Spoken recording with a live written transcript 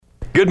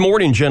Good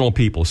morning, gentle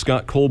people.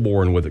 Scott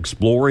Colborn with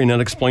Exploring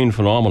Unexplained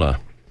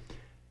Phenomena.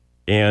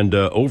 And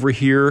over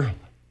here,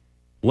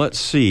 let's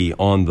see,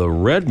 on the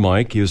red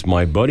mic is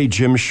my buddy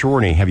Jim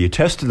Shorney. Have you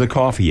tested the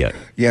coffee yet?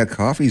 Yeah,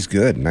 coffee's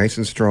good, nice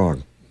and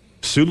strong.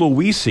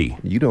 Sulawesi.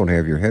 You don't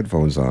have your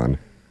headphones on.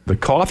 The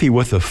coffee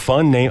with a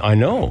fun name, I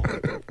know.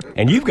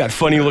 And you've got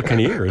funny-looking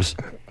ears.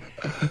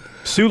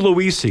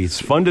 Sulawesi, it's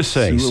fun to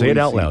say. Say it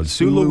out loud.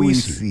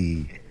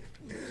 Sulawesi.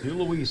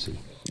 Sulawesi.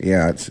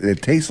 Yeah,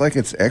 it tastes like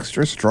it's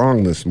extra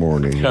strong this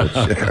morning, which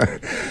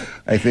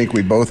I think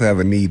we both have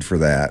a need for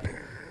that.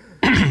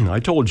 I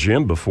told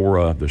Jim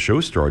before the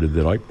show started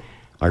that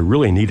I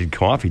really needed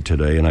coffee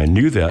today, and I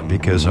knew that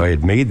because I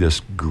had made this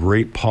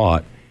great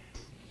pot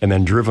and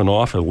then driven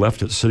off and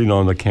left it sitting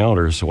on the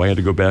counter, so I had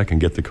to go back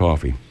and get the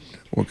coffee.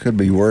 Well, it could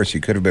be worse.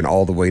 You could have been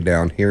all the way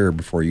down here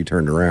before you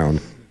turned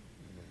around.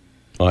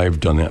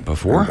 I've done that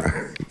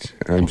before.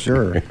 I'm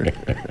sure.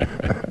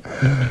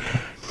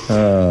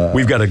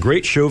 We've got a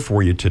great show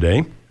for you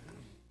today.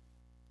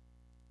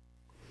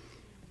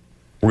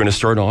 We're going to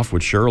start off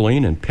with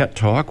Charlene and Pet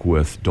Talk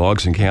with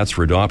Dogs and Cats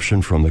for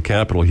Adoption from the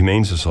Capital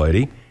Humane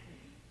Society.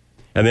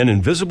 And then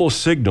Invisible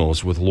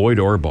Signals with Lloyd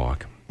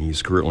Orbach.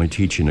 He's currently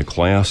teaching a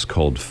class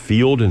called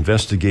Field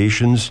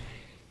Investigations,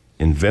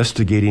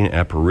 Investigating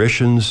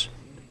Apparitions,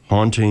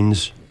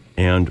 Hauntings,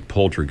 and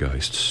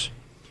Poltergeists.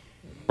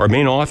 Our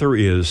main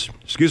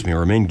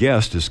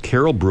guest is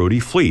Carol Brody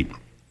Fleet.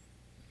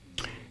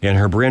 And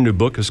her brand new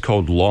book is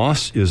called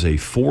Loss is a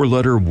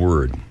Four-Letter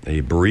Word, a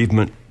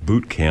bereavement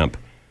boot camp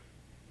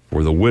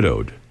for the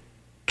widowed.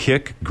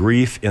 Kick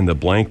grief in the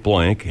blank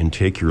blank and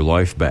take your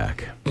life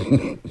back.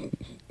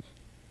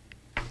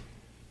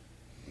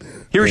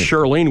 Here's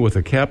Charlene with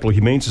the Capital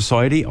Humane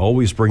Society,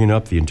 always bringing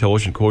up the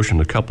intelligent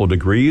quotient a couple of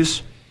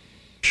degrees.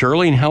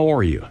 Charlene, how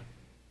are you?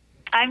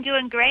 I'm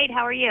doing great.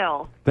 How are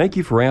you? Thank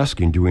you for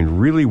asking. Doing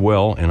really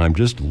well, and I'm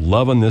just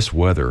loving this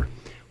weather.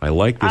 I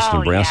like this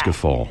Nebraska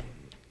fall.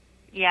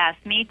 Yes,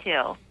 me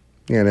too.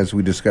 Yeah, and as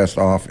we discussed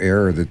off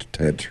air, the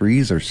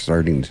trees are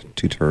starting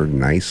to turn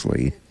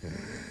nicely,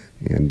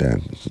 and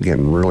it's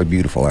getting really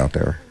beautiful out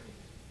there.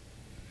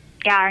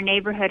 Yeah, our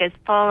neighborhood is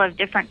full of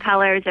different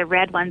colors. The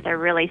red ones are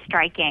really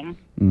striking.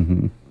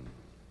 Mm-hmm.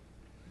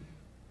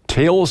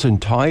 Tails and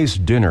Ties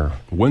Dinner.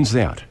 When's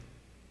that?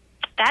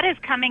 That is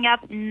coming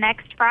up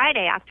next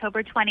Friday,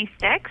 October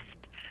 26th.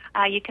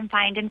 You can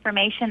find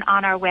information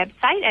on our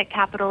website at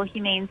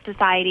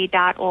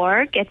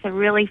capitalhumanesociety.org. It's a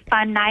really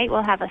fun night.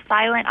 We'll have a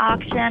silent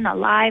auction, a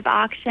live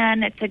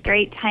auction. It's a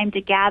great time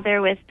to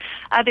gather with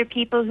other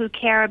people who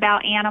care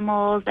about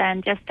animals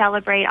and just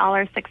celebrate all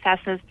our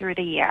successes through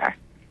the year.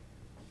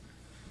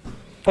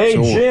 Hey,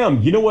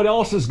 Jim, you know what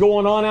else is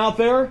going on out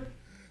there?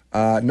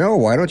 No,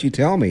 why don't you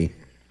tell me?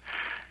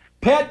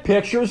 Pet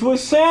pictures with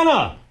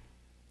Santa.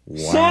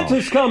 Wow.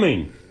 Santa's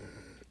coming.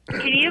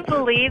 Can you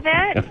believe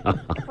it?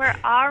 We're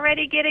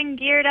already getting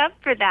geared up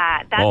for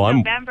that. That's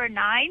November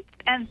 9th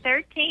and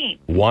 13th.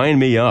 Wind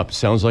me up.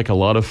 Sounds like a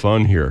lot of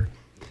fun here.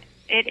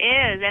 It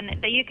is, and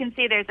you can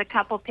see there's a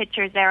couple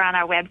pictures there on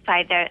our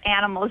website. The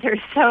animals are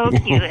so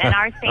cute, and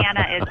our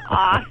Santa is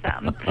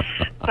awesome.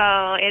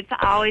 So it's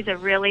always a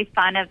really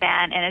fun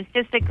event, and it's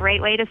just a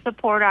great way to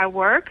support our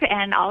work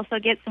and also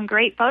get some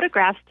great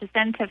photographs to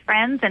send to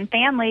friends and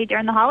family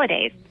during the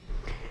holidays.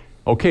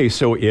 Okay,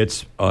 so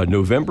it's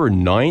November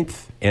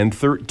 9th and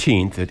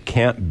 13th at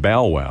Camp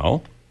Bow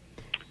Wow.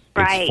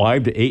 Right. It's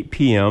 5 to 8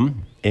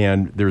 p.m.,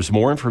 and there's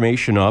more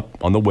information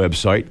up on the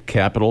website,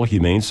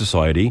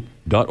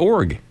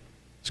 capitalhumanesociety.org.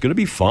 It's going to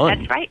be fun.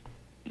 That's right.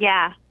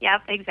 Yeah,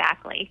 yep,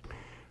 exactly.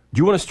 Do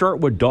you want to start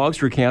with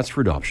dogs or cats for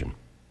adoption?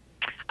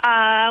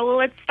 Well,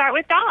 let's start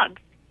with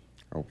dogs.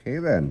 Okay,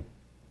 then.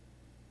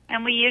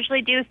 And we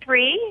usually do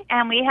 3,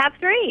 and we have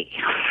 3.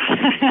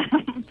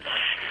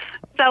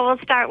 So we'll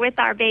start with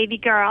our baby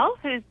girl,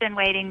 who's been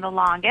waiting the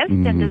longest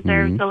and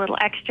deserves a little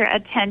extra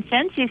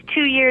attention. She's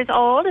 2 years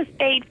old, a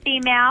spayed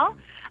female,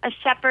 a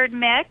shepherd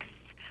mix,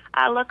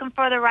 looking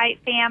for the right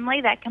family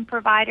that can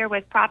provide her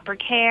with proper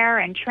care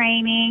and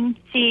training.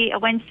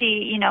 When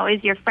she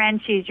is your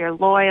friend, she's your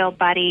loyal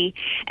buddy,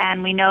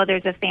 and we know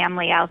there's a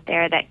family out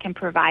there that can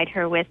provide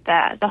her with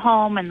the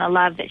home and the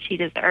love that she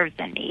deserves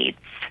and needs.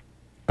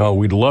 Oh,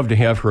 we'd love to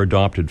have her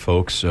adopted,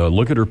 folks.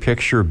 Look at her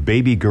picture,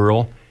 baby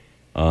girl.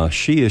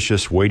 She is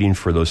just waiting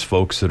for those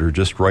folks that are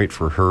just right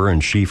for her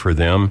and she for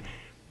them.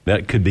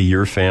 That could be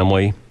your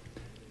family.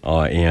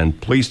 And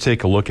please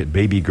take a look at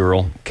Baby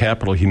Girl,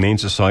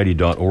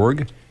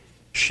 capitalhumanesociety.org.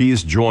 She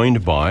is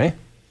joined by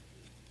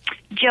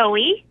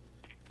Joey.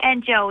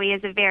 And Joey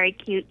is a very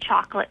cute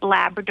chocolate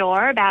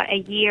Labrador, about a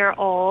year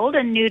old,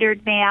 a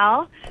neutered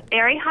male,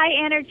 very high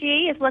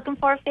energy, is looking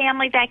for a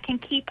family that can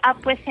keep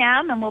up with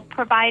him and will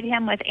provide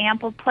him with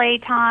ample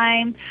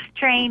playtime,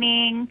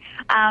 training.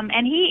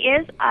 And he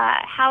is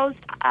housed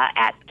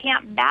at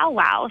Camp Bow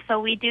Wow, so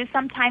we do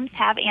sometimes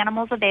have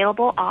animals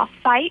available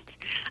off-site.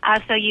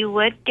 So you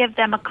would give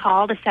them a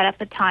call to set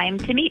up a time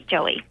to meet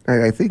Joey.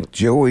 I think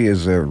Joey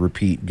is a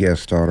repeat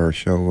guest on our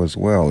show as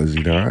well, is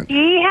he not?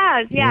 He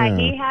has, yeah.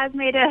 He has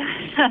made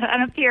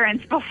an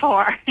appearance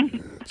before.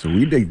 So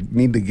we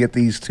need to get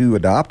these two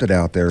adopted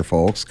out there,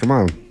 folks. Come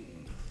on.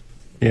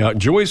 Yeah,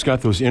 Joey's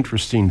got those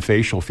interesting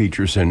facial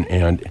features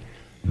and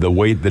the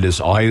way that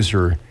his eyes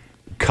are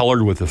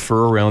colored with the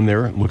fur around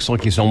there. It looks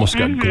like he's almost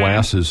got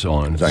glasses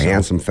on. He's a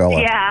handsome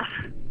fella. Yeah.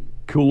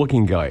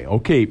 Cool-looking guy.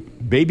 Okay,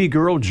 baby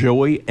girl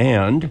Joey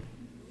and...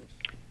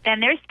 Then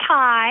there's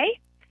Ty,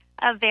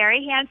 a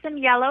very handsome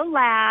yellow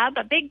lab,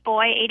 a big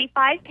boy,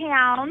 85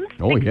 pounds,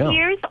 6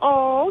 years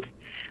old.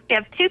 We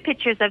have 2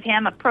 pictures of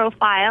him, a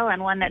profile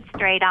and one that's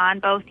straight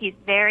on. Both he's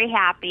very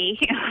happy.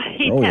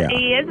 He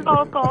is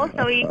vocal,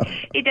 so he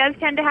does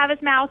tend to have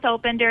his mouth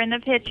open during the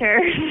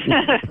pictures.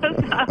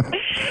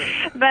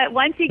 But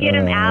once you get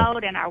him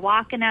out and are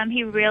walking him,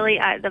 he really,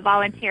 the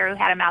volunteer who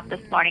had him out this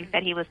morning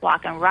said he was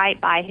walking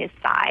right by his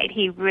side.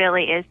 He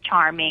really is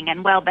charming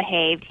and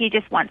well-behaved. He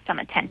just wants some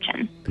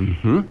attention.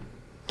 Mm-hmm.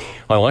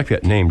 I like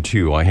that name,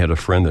 too. I had a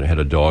friend that had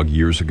a dog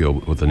years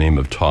ago with the name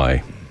of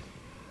Ty.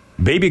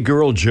 Baby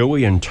girl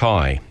Joey and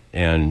Ty,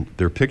 and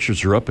their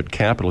pictures are up at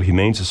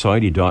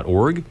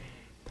capitalhumanesociety.org.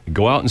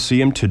 Go out and see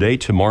them today,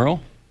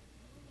 tomorrow.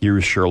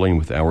 Here's Charlene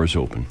with hours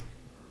open.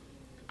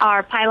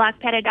 Our Pylock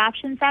Pet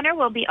Adoption Center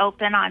will be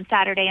open on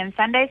Saturday and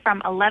Sunday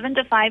from 11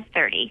 to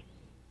 5:30.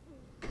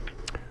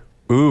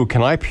 Ooh,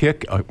 can I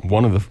pick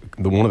one of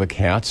the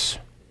cats?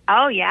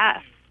 Oh,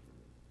 yes.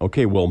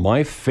 Okay, well,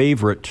 my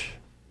favorite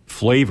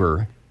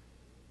flavor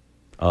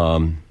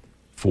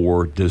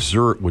for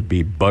dessert would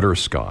be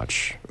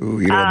butterscotch.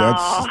 Ooh,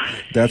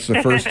 that's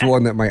the first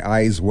one that my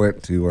eyes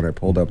went to when I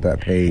pulled up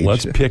that page.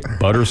 Let's pick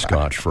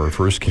butterscotch for our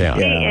first cat.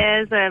 She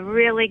is a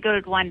really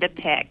good one to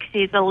pick.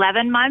 She's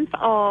 11 months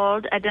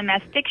old, a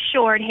domestic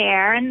short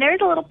hair, and there's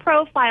a little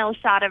profile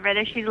shot of her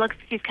there. She's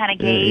kind of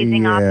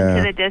gazing off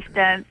into the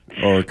distance.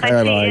 Or kind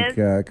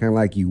of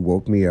like you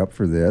woke me up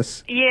for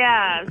this.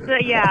 Yeah,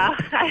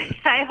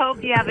 I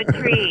hope you have a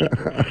treat.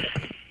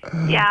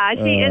 Yeah,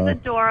 she is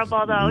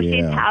adorable, though. Yeah.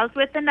 She's housed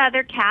with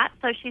another cat,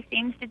 so she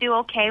seems to do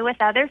okay with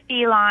other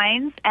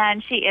felines,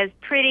 and she is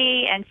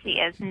pretty, and she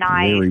is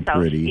nice. Very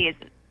pretty. She is,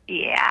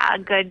 a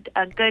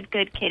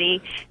good kitty,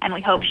 and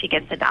we hope she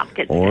gets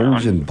adopted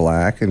Orange soon. and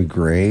black and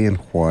gray and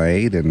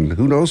white and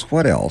who knows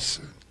what else.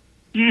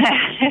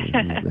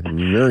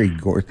 Very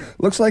gorgeous.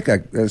 Looks like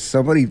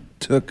somebody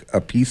took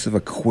a piece of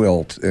a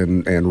quilt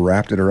and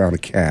wrapped it around a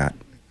cat,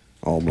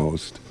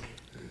 almost.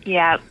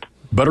 Yep.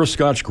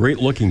 Butterscotch,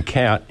 great-looking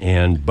cat,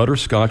 and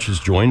Butterscotch is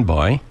joined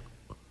by...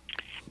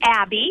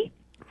 Abby.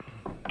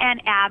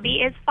 And Abby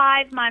is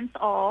 5 months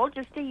old,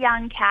 just a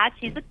young cat.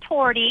 She's a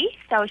tortie,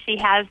 so she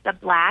has the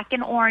black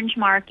and orange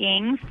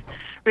markings,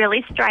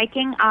 really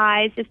striking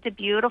eyes, just a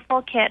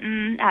beautiful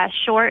kitten,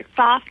 short,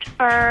 soft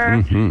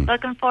fur,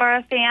 looking for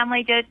a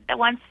family that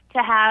wants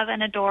to have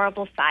an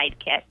adorable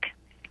sidekick.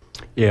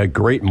 Yeah,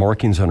 great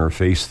markings on her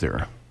face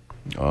there.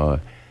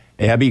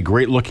 Abby,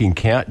 great-looking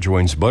cat,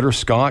 joins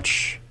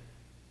Butterscotch.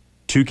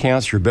 2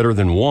 cats are better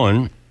than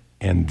one.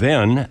 And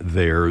then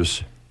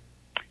there's...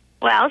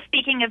 Well,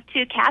 speaking of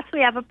 2 cats,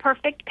 we have a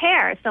perfect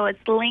pair. So it's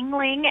Ling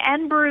Ling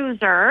and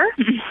Bruiser.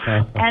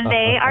 And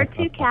they are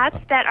 2 cats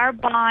that are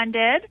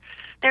bonded.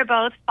 They're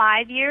both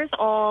 5 years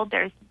old.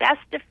 They're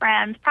best of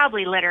friends,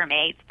 probably litter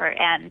mates,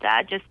 and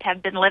just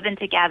have been living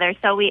together.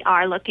 So we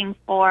are looking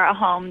for a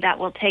home that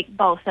will take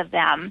both of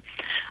them.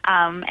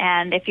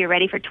 And if you're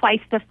ready for twice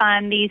the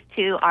fun, these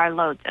 2 are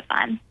loads of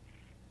fun.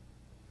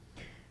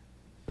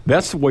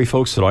 That's the way,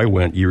 folks, that I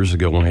went years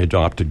ago when I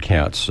adopted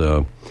cats.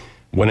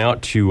 Went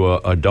out to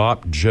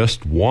adopt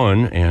just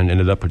one and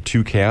ended up with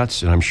 2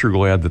 cats, and I'm sure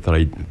glad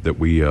that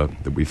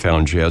we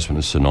found Jasmine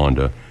and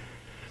Sananda.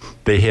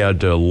 They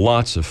had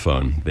lots of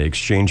fun. They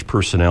exchange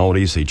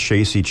personalities. They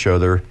chase each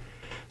other.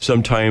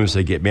 Sometimes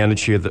they get mad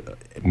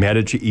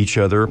at each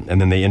other, and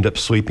then they end up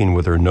sleeping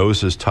with their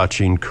noses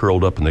touching,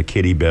 curled up in the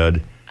kitty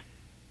bed.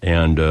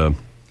 And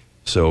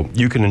so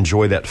you can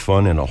enjoy that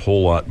fun and a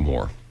whole lot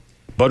more.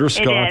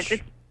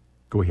 Butterscotch.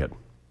 Go ahead.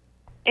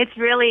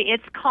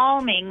 It's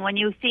calming when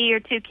you see your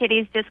 2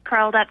 kitties just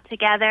curled up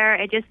together.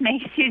 It just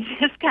makes you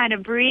just kind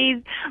of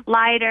breathe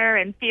lighter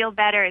and feel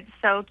better. It's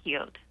so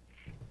cute.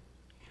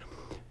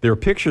 Their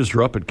pictures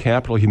are up at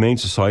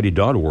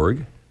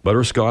capitalhumanesociety.org.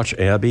 Butterscotch,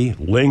 Abby,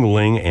 Ling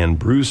Ling, and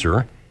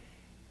Bruiser.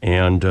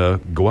 And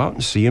go out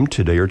and see them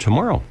today or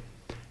tomorrow.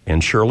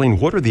 And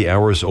Charlene, what are the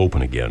hours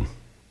open again?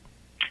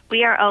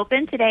 We are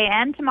open today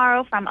and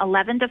tomorrow from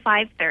 11 to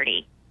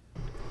 5:30.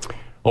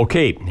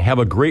 Okay, have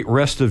a great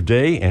rest of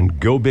day and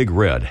go Big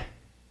Red.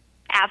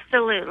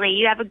 Absolutely.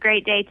 You have a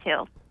great day,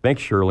 too.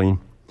 Thanks, Charlene.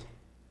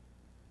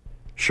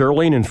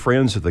 Charlene and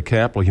friends at the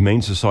Capital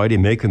Humane Society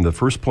make them the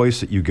first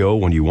place that you go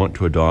when you want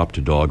to adopt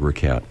a dog or a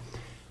cat.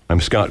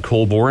 I'm Scott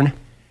Colborn,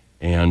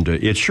 and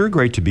it's sure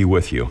great to be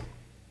with you.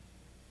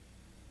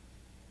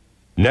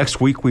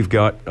 Next week, we've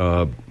got,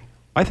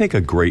 I think,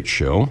 a great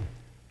show.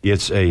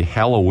 It's a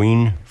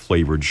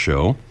Halloween-flavored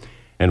show.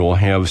 And we'll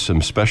have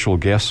some special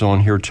guests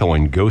on here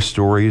telling ghost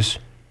stories.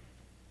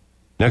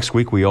 Next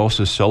week, we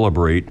also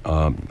celebrate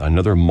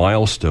another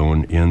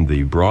milestone in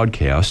the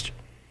broadcast.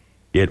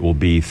 It will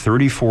be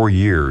 34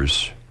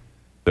 years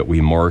that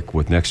we mark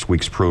with next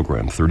week's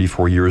program.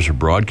 34 years of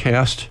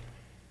broadcast,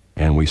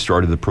 and we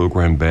started the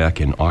program back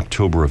in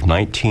October of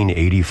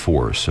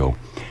 1984. So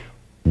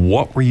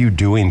what were you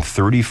doing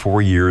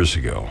 34 years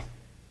ago?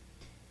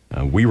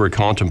 We were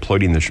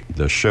contemplating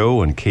the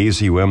show, and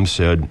KZUM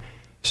said,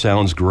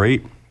 sounds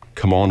great,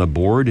 come on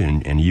aboard,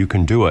 and you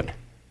can do it.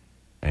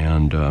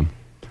 And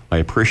I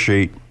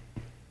appreciate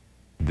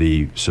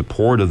the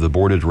support of the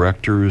board of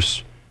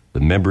directors, the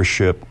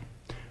membership,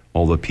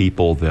 all the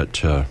people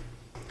that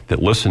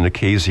listen to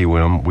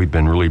KZUM. We've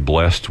been really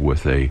blessed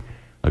with a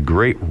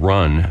great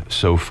run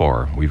so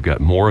far. We've got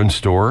more in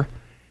store,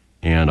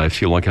 and I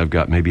feel like I've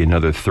got maybe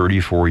another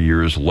 34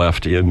 years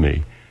left in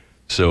me.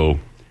 So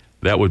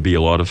that would be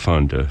a lot of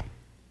fun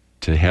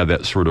to have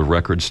that sort of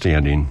record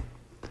standing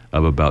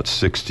of about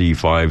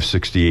 65,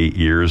 68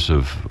 years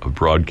of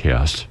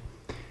broadcast.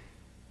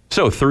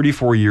 So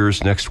 34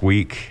 years next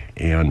week,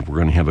 and we're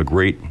going to have a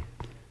great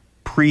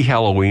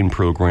pre-Halloween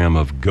program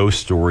of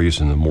ghost stories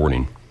in the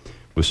morning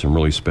with some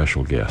really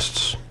special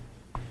guests.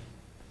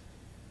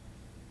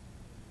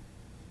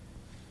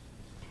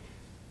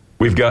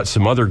 We've got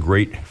some other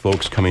great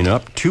folks coming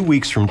up. 2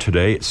 weeks from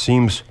today, it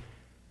seems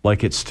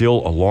like it's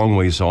still a long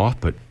ways off,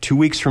 but 2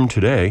 weeks from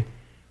today,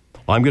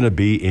 I'm going to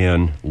be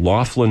in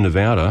Laughlin,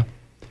 Nevada,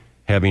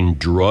 having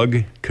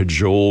drug,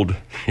 cajoled,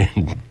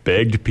 and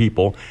begged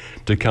people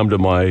to come to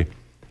my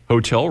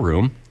hotel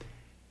room,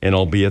 and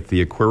I'll be at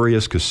the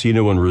Aquarius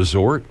Casino and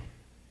Resort,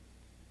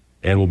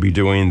 and we'll be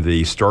doing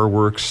the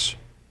Starworks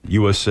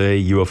USA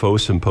UFO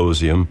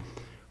Symposium,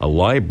 a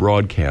live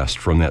broadcast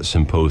from that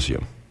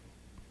symposium.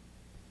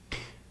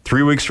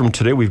 3 weeks from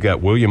today, we've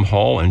got William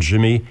Hall and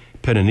Jimmy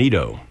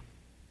Penanito.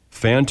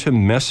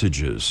 Phantom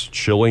messages,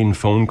 chilling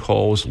phone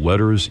calls,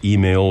 letters,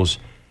 emails,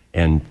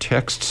 and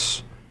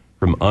texts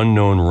from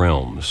unknown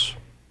realms.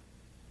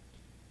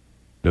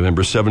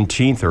 November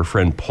 17th, our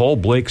friend Paul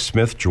Blake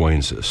Smith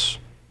joins us.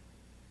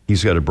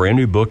 He's got a brand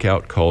new book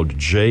out called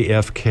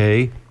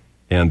JFK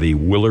and the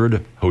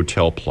Willard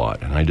Hotel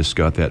Plot, and I just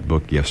got that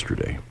book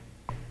yesterday.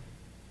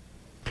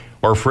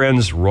 Our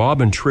friends Rob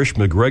and Trish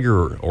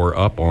McGregor are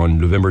up on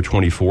November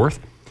 24th.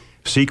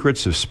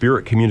 Secrets of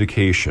Spirit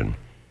Communication,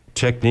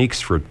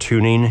 Techniques for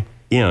Tuning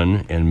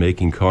In and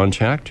Making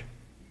Contact.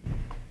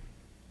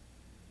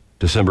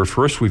 December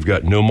 1st, we've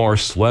got Nomar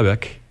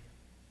Slevik,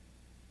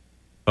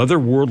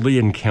 Otherworldly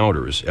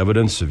Encounters,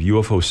 Evidence of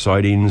UFO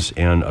Sightings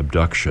and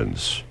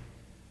Abductions.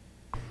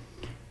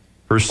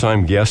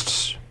 First-time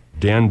guests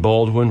Dan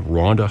Baldwin,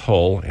 Rhonda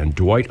Hull, and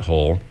Dwight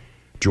Hull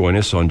join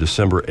us on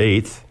December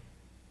 8th,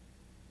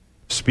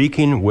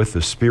 Speaking with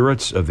the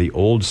Spirits of the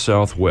Old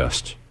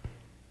Southwest,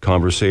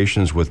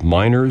 conversations with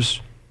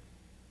miners,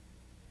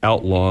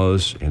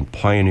 outlaws, and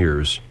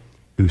pioneers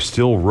who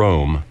still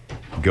roam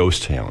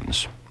ghost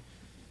towns.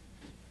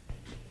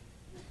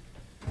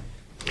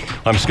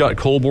 I'm Scott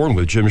Colborn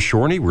with Jim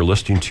Shorney. We're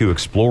listening to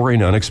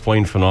Exploring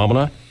Unexplained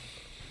Phenomena,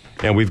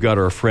 and we've got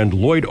our friend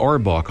Lloyd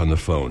Arbach on the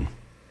phone.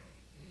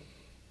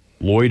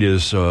 Lloyd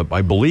is,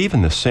 I believe,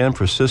 in the San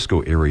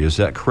Francisco area. Is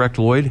that correct,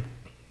 Lloyd?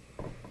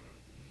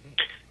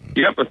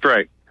 Yep, that's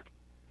right.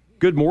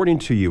 Good morning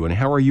to you, and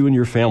how are you and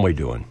your family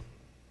doing?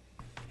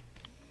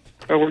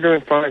 Oh, we're doing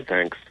fine,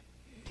 thanks.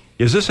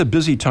 Is this a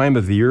busy time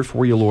of the year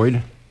for you,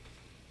 Lloyd?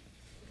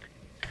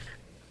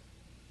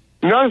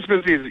 Not as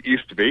busy as it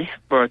used to be,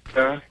 but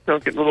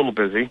getting a little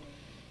busy.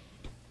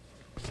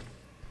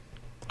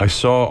 I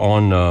saw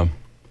on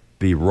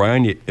the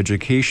Ryan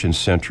Education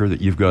Center that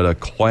you've got a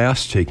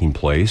class taking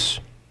place.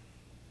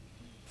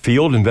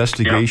 Field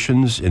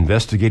investigations,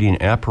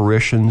 investigating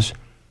apparitions,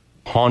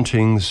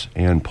 hauntings,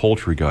 and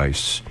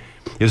poltergeists.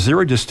 Is there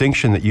a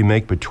distinction that you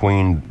make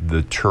between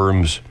the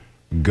terms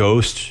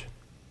ghost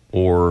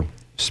or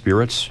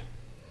spirits?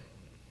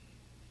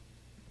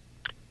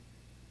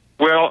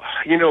 Well,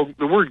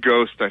 the word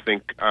ghost, I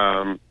think,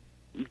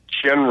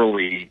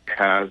 generally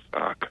has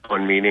a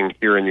common meaning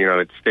here in the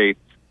United States.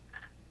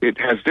 It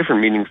has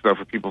different meanings, though,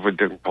 for people with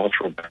different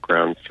cultural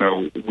backgrounds.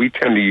 So we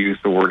tend to use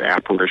the word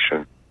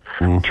apparition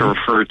to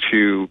refer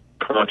to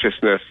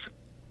consciousness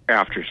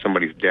after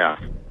somebody's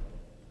death.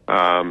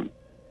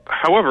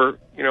 However,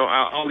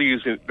 I'll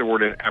use the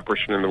word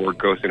apparition and the word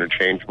ghost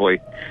interchangeably.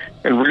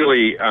 And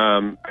really,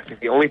 I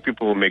think the only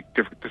people who make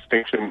different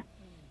distinction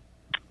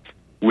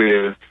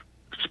with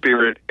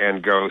spirit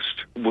and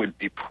ghost would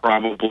be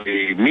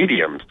probably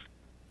mediums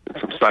and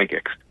some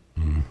psychics.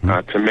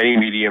 To many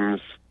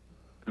mediums,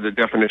 the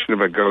definition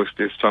of a ghost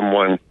is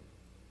someone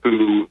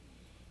who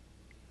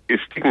is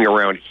sticking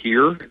around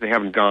here. They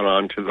haven't gone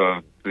on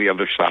to the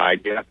other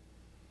side yet.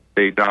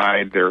 They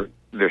died. Their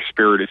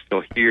spirit is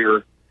still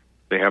here.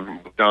 They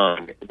haven't moved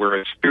on.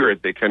 Whereas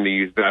spirit, they tend to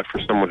use that for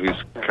someone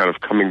who's kind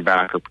of coming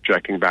back or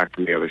projecting back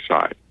from the other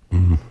side.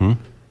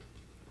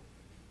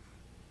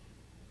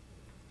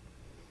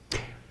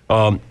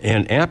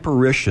 And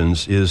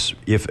apparitions is,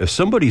 if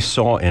somebody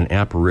saw an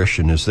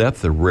apparition, is that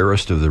the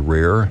rarest of the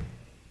rare?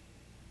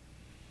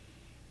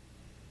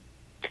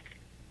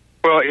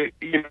 Well,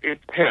 it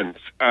depends.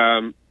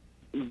 The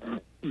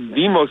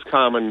most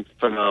common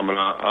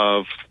phenomena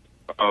of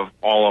of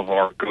all of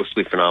our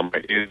ghostly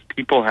phenomena is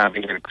people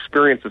having an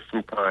experience of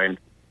some kind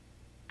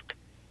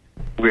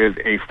with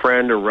a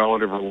friend or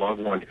relative or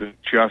loved one who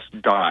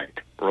just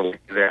died, or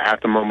they're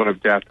at the moment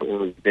of death, or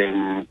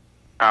within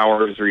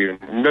hours or even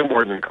no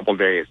more than a couple of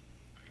days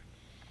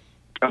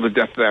of the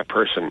death of that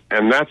person.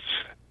 And that's,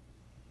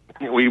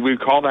 we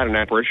call that an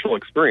apparitional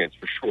experience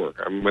for sure.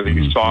 I mean, whether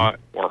you saw it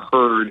or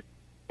heard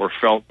or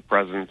felt the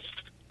presence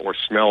or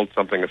smelled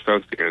something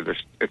associated,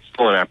 it's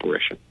still an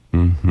apparition.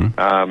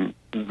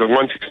 The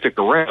ones who stick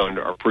around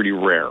are pretty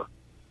rare.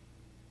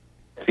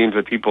 It seems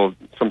that people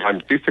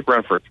sometimes do stick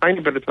around for a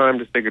tiny bit of time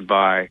to say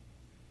goodbye,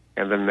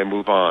 and then they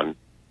move on.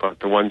 But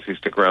the ones who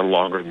stick around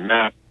longer than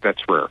that,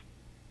 that's rare.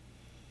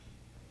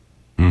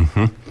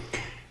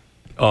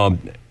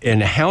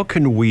 And how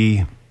do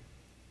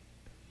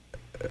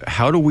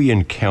we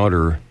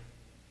encounter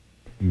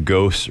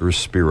ghosts or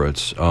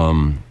spirits?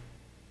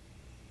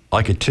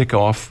 I could tick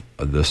off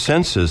the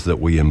senses that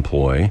we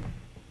employ,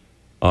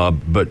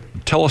 but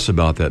tell us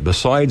about that.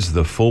 Besides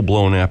the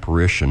full-blown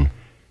apparition,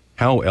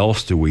 how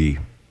else do we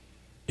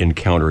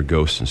encounter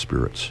ghosts and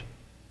spirits?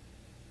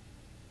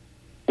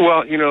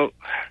 Well,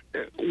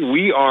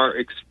 we are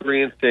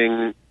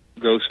experiencing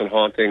ghosts and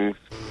hauntings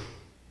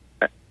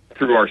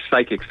through our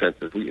psychic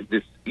senses.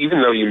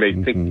 Even though you may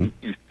think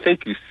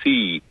you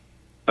see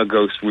a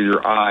ghost with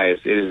your eyes,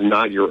 it is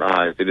not your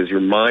eyes. It is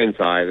your mind's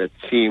eye that's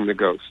seeing the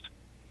ghost.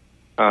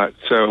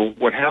 So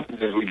what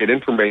happens is we get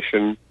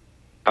information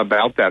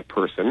about that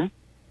person.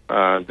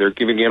 They're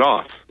giving it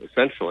off,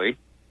 essentially.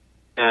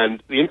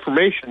 And the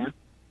information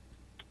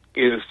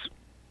is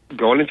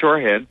going into our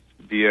heads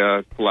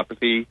via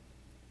telepathy.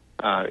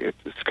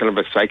 It's kind of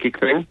a psychic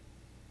thing.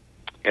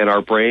 And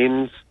our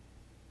brains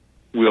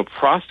will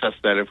process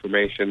that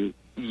information,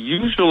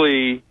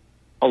 usually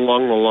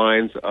along the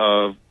lines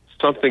of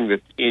something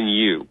that's in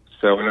you.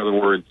 So, in other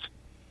words,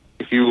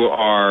 if you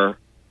are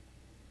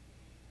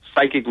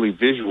psychically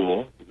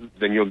visual,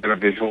 then you'll get a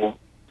visual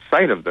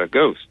sight of the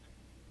ghost.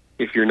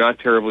 If you're not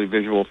terribly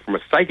visual from a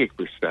psychic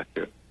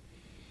perspective,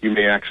 you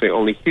may actually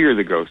only hear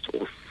the ghost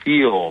or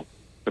feel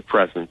the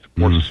presence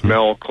or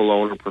smell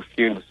cologne or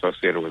perfume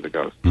associated with the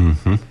ghost.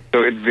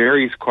 So it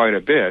varies quite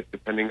a bit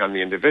depending on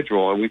the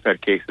individual, and we've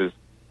had cases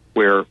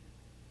where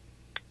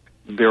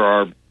there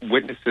are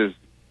witnesses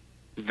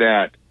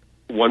that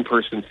one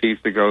person sees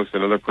the ghost,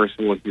 another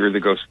person will hear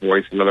the ghost's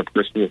voice, another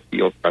person will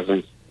feel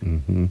presence,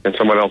 and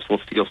someone else will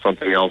feel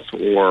something else,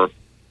 or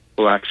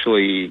will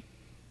actually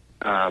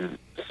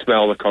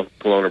smell the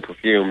cologne or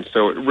perfume.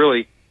 So it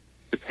really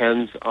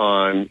depends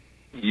on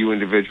you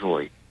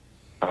individually.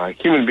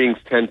 Human beings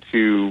tend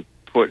to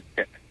put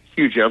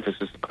huge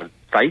emphasis on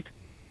sight,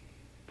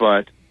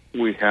 but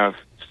we have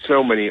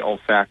so many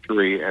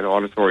olfactory and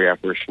auditory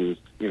apparitions.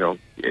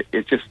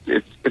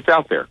 It's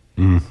out there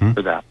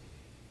for that.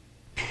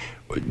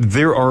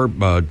 There are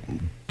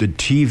the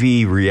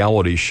TV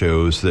reality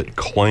shows that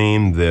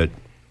claim that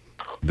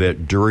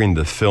during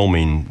the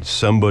filming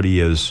somebody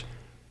is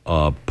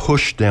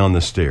pushed down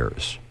the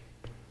stairs.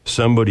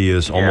 Somebody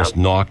is almost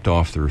knocked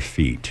off their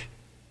feet.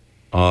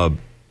 I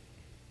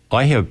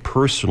have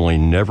personally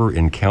never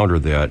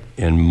encountered that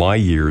in my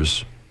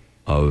years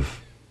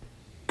of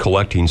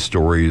collecting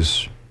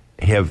stories.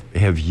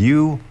 Have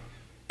you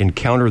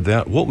encountered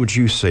that? What would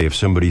you say if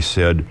somebody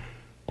said,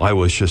 I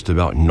was just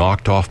about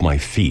knocked off my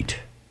feet?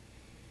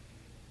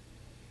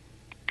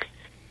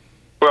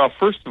 Well,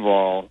 first of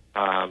all,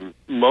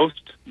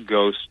 most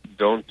ghosts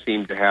don't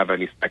seem to have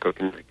any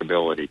psychokinetic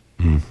ability.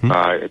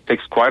 It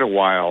takes quite a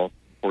while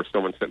for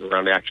someone sitting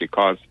around to actually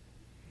cause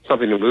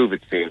something to move,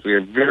 it seems. We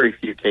have very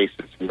few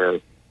cases where,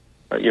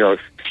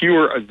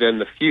 fewer than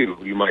the few,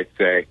 you might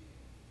say,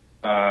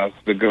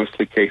 the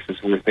ghostly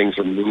cases where things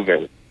are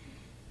moving.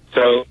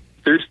 So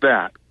there's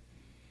that.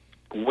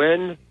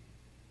 When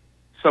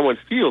someone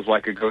feels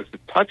like a ghost has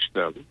touched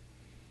them,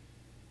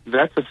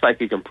 that's a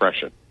psychic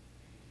impression.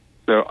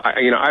 So,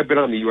 I've been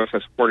on the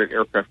USS Hornet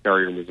Aircraft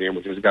Carrier Museum,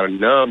 which has got a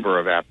number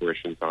of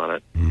apparitions on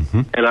it,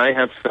 and I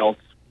have felt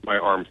my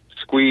arms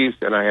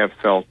squeezed, and I have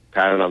felt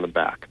patted on the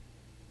back.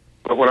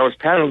 But when I was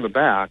patted on the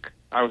back,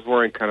 I was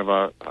wearing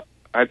I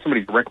had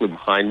somebody directly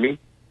behind me,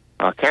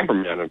 a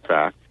cameraman, in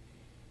fact,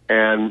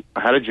 and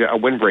I had a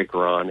windbreaker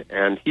on,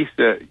 and he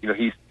said,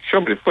 he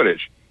showed me the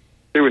footage.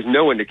 There was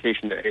no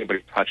indication that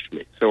anybody touched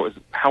me. So it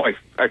was how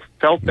I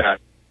felt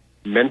that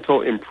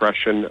mental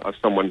impression of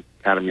someone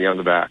patting me on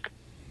the back,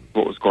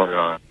 what was going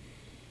on.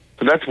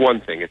 So that's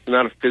one thing. It's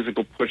not a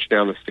physical push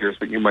down the stairs,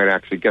 but you might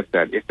actually get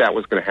that if that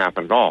was going to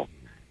happen at all.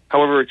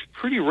 However, it's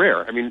pretty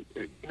rare. I mean,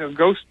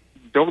 ghosts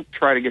don't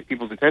try to get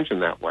people's attention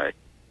that way.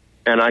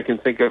 And I can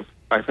think of,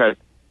 I've had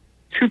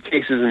two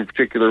cases in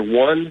particular.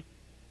 One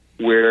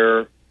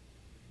where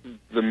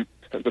the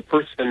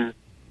person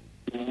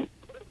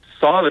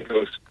saw the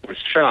ghost, was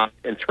shocked,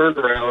 and turned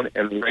around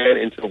and ran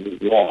into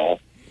the wall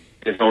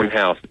in his own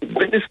house,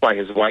 witnessed by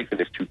his wife and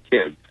his two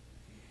kids,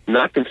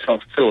 knocked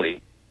himself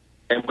silly,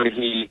 and when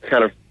he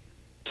kind of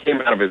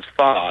came out of his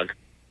fog,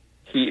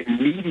 he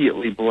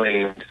immediately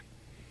blamed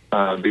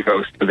the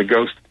ghost, and the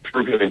ghost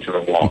threw him into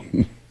the wall.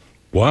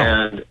 Wow.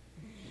 And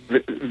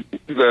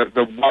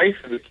the wife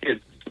and the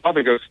kids saw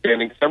the ghost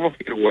standing several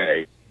feet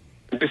away.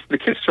 And the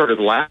kids started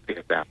laughing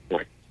at that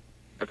point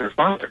at their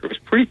father. It was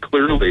pretty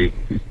clearly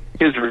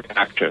his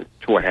reaction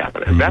to what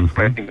happened, and that's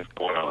what I think is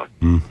going on.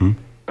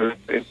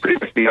 It's pretty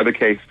much the other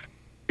case.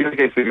 The other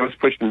case, the ghost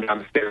pushed him down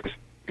the stairs.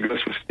 The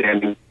ghost was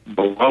standing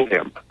below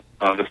him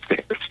on the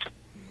stairs.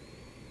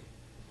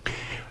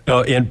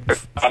 And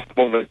it's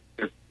possible that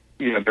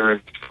there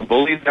are some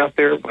bullies out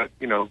there, but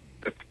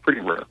it's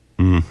pretty rare.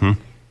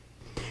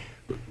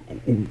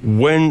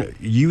 When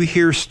you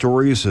hear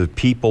stories of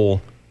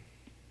people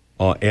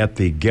at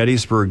the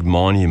Gettysburg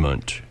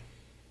Monument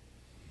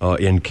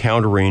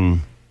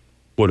encountering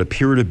what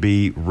appear to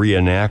be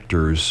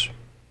reenactors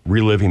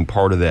reliving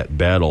part of that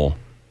battle,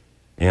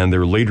 and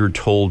they're later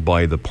told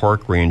by the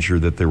park ranger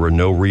that there were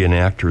no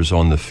reenactors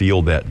on the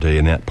field that day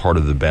in that part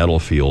of the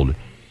battlefield,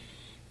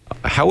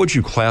 how would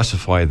you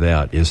classify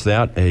that? Is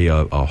that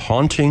a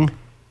haunting?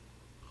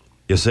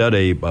 Is that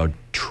a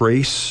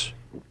trace,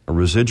 a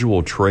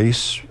residual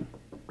trace?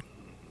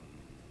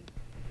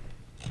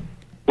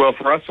 Well,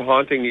 for us, a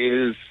haunting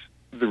is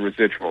the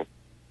residual.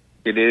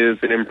 It is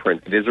an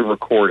imprint. It is a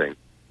recording.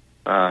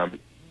 And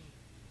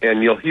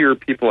you'll hear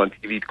people on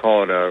TV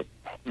call it a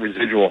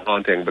residual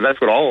haunting, but that's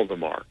what all of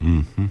them are,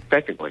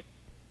 technically.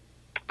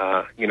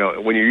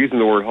 When you're using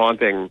the word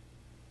haunting,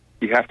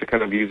 you have to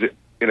kind of use it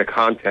in a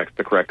context,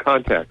 the correct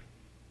context.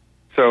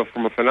 So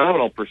from a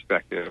phenomenal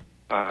perspective,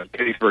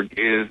 Gettysburg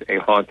is a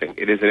haunting.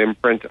 It is an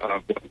imprint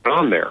of what's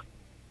on there.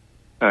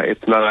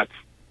 It's not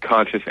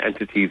conscious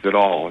entities at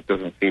all. It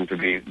doesn't seem to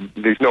be.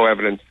 There's no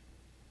evidence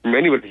from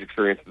anybody's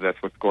experience that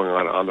that's what's going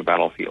on the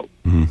battlefield.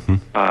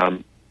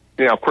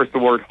 Now, of course, the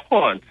word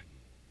haunt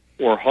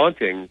or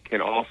haunting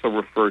can also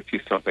refer to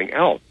something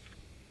else.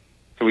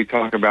 So we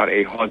talk about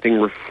a haunting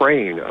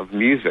refrain of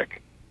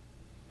music,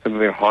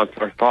 something that haunts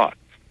our thoughts.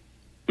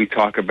 We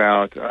talk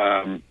about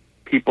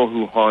people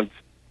who haunt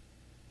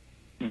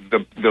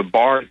the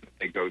bars that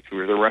they go to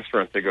or the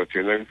restaurants they go to.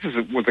 And this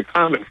was a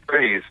common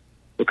phrase,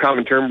 a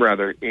common term,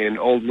 rather, in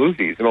old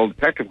movies, in old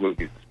detective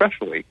movies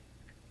especially,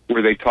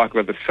 where they talk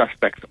about the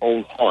suspect's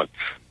old haunts.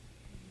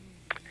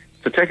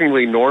 So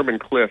technically, Norm and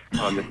Cliff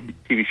on the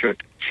TV show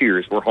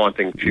Cheers were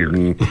haunting Cheers,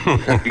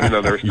 even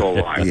though they're still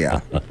alive. Yeah.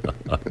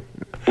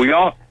 We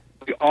all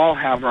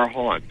have our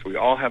haunts. We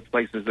all have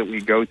places that we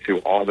go to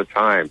all the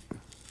time.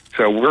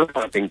 So we're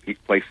haunting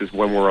places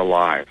when we're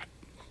alive.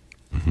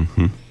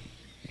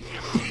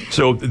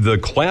 So the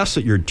class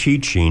that you're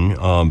teaching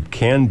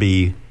can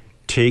be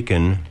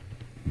taken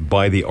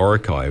by the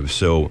archive.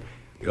 So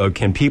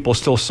can people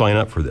still sign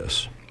up for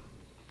this?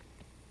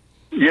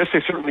 Yes,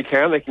 they certainly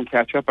can. They can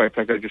catch up. In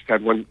fact, I just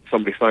had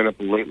somebody sign up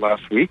late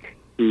last week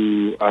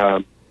who,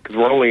 because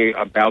we're only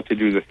about to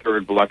do the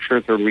third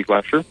week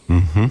lecture.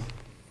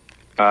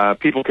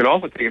 People can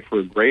also take it for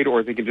a grade,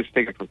 or they can just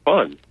take it for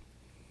fun.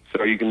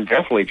 So you can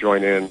definitely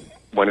join in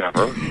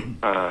whenever.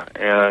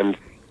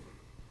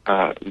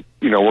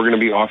 We're going to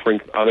be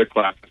offering other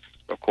classes.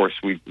 Of course,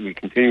 we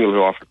continually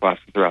offer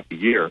classes throughout the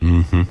year.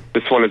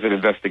 This one is an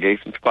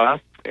investigations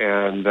class,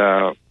 and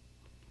I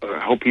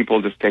hope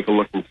people just take a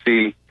look and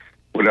see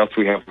what else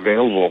we have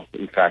available,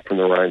 in fact, from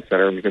the Ryan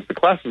Center, because the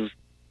classes,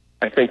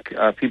 I think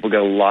people get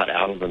a lot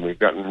out of them. We've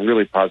gotten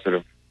really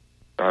positive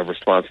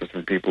responses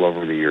from people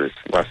over the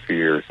last few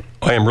years.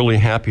 I am really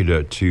happy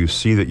to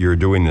see that you're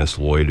doing this,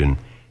 Lloyd,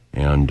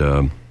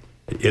 and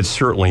it's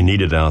certainly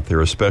needed out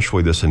there,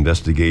 especially this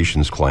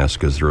investigations class,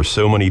 because there are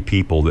so many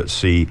people that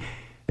see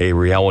a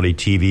reality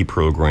TV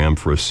program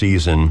for a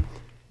season,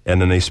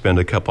 and then they spend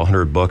a couple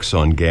 $100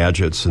 on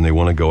gadgets, and they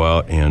want to go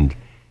out and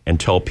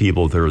tell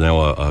people they're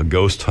now a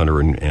ghost hunter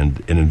and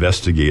an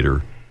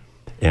investigator,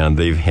 and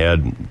they've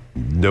had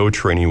no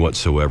training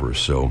whatsoever.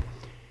 So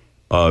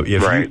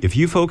if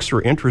you folks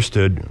are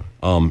interested,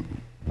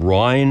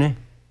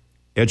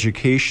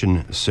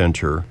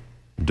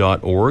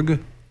 RyanEducationCenter.org.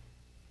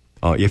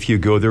 If you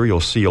go there,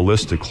 you'll see a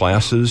list of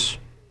classes,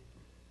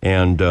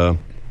 and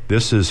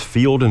this is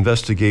Field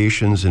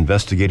Investigations,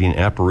 Investigating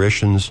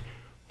Apparitions,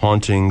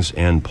 Hauntings,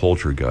 and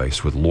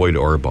Poltergeists with Lloyd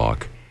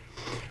Auerbach.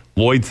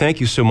 Lloyd, thank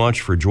you so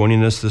much for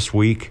joining us this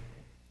week.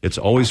 It's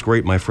always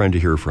great, my friend, to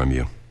hear from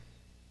you.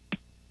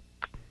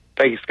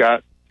 Thank you,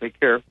 Scott. Take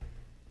care.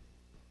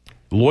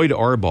 Lloyd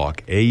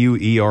Auerbach,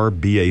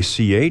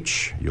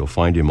 Auerbach. You'll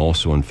find him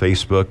also on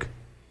Facebook.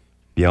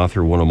 The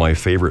author of one of my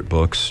favorite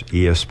books,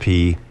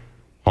 ESP,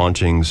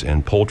 Hauntings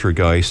and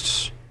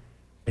Poltergeists,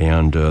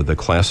 and the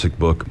classic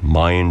book,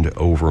 Mind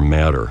Over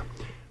Matter.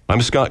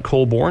 I'm Scott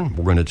Colborn.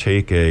 We're going to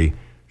take a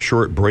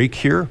short break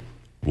here.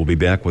 We'll be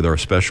back with our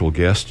special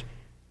guest,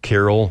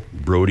 Carol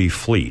Brody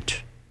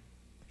Fleet.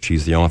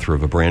 She's the author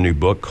of a brand new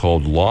book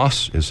called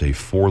Loss is a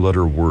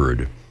Four-Letter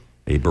Word,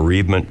 a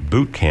bereavement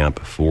boot camp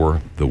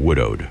for the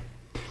widowed.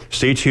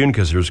 Stay tuned,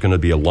 because there's going to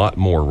be a lot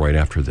more right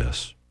after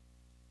this.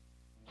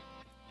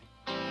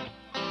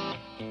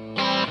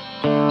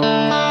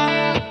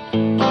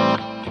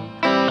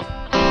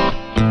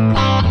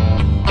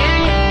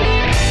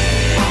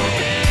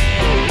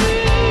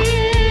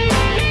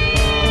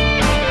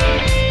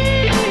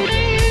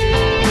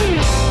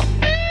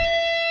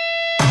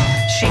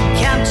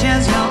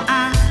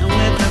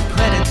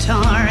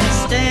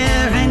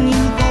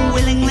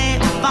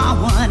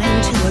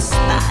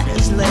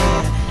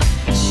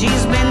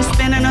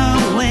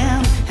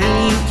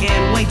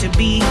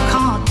 be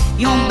caught,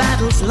 your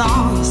battle's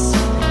lost.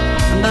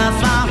 But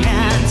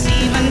Florence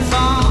even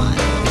fought.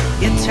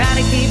 You try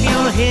to keep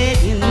your head,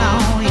 you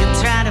know, you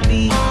try to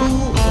be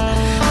cool,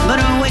 but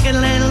her wicked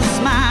little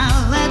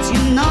smile lets you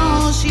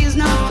know she's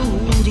not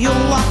fooled. You're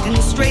walking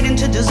straight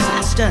into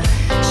disaster.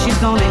 She's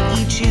gonna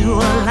eat you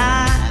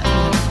alive.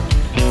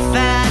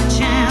 Fat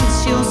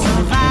chance you'll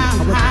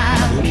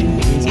survive.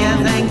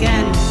 You're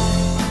thinking.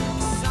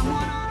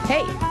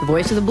 Hey, the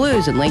voice of the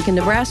blues in Lincoln,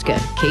 Nebraska.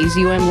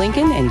 KZUM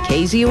Lincoln and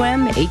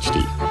KZUM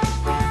HD.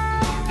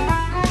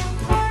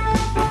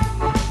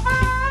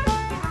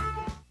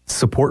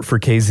 Support for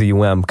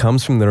KZUM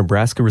comes from the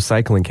Nebraska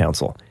Recycling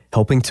Council,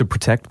 helping to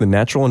protect the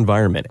natural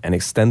environment and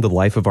extend the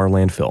life of our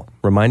landfill,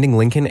 reminding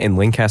Lincoln and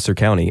Lancaster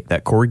County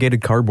that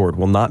corrugated cardboard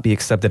will not be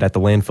accepted at the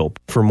landfill.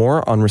 For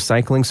more on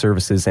recycling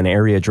services and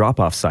area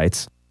drop-off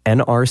sites,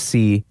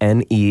 nrcne.org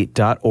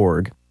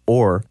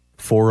or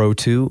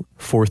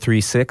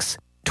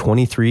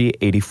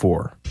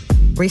 402-436-2384.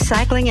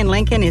 Recycling in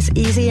Lincoln is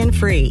easy and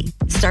free.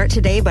 Start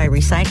today by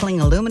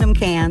recycling aluminum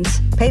cans,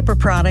 paper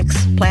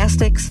products,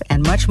 plastics,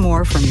 and much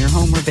more from your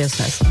home or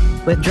business.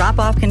 With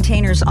drop-off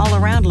containers all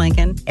around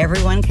Lincoln,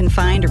 everyone can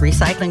find a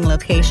recycling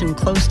location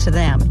close to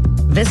them.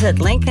 Visit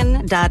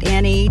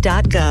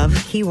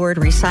lincoln.ne.gov, keyword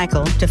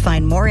recycle, to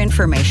find more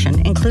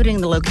information,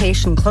 including the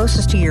location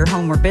closest to your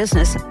home or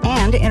business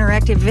and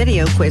interactive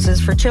video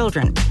quizzes for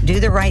children. Do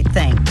the right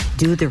thing.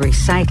 Do the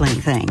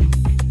recycling thing.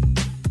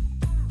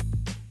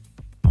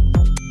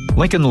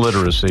 Lincoln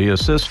Literacy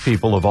assists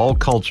people of all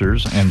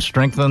cultures and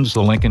strengthens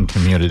the Lincoln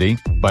community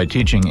by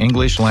teaching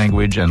English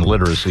language and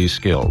literacy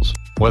skills.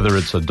 Whether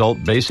it's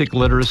adult basic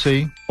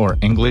literacy or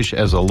English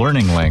as a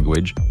learning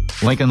language,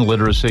 Lincoln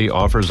Literacy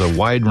offers a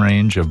wide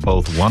range of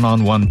both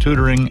one-on-one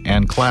tutoring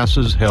and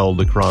classes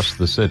held across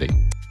the city.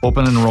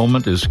 Open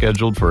enrollment is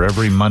scheduled for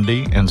every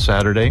Monday and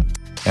Saturday,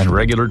 and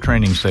regular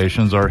training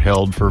sessions are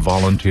held for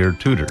volunteer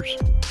tutors.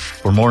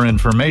 For more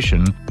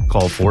information,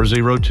 call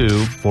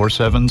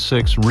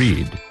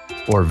 402-476-READ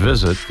or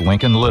visit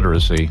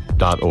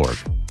lincolnliteracy.org.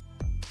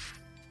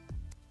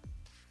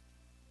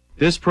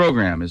 This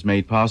program is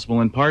made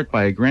possible in part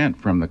by a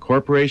grant from the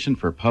Corporation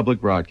for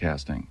Public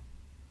Broadcasting.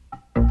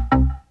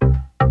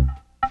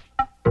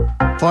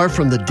 Far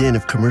from the din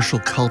of commercial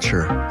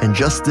culture and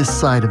just this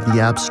side of the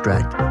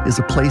abstract is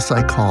a place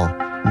I call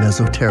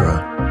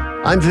Mesoterra.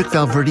 I'm Vic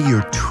Valverde,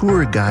 your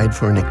tour guide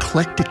for an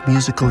eclectic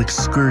musical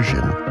excursion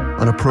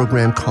on a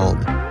program called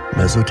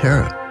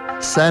Mesoterra.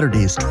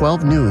 Saturdays,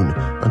 12 noon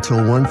until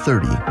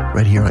 1:30,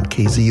 right here on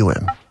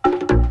KZUM.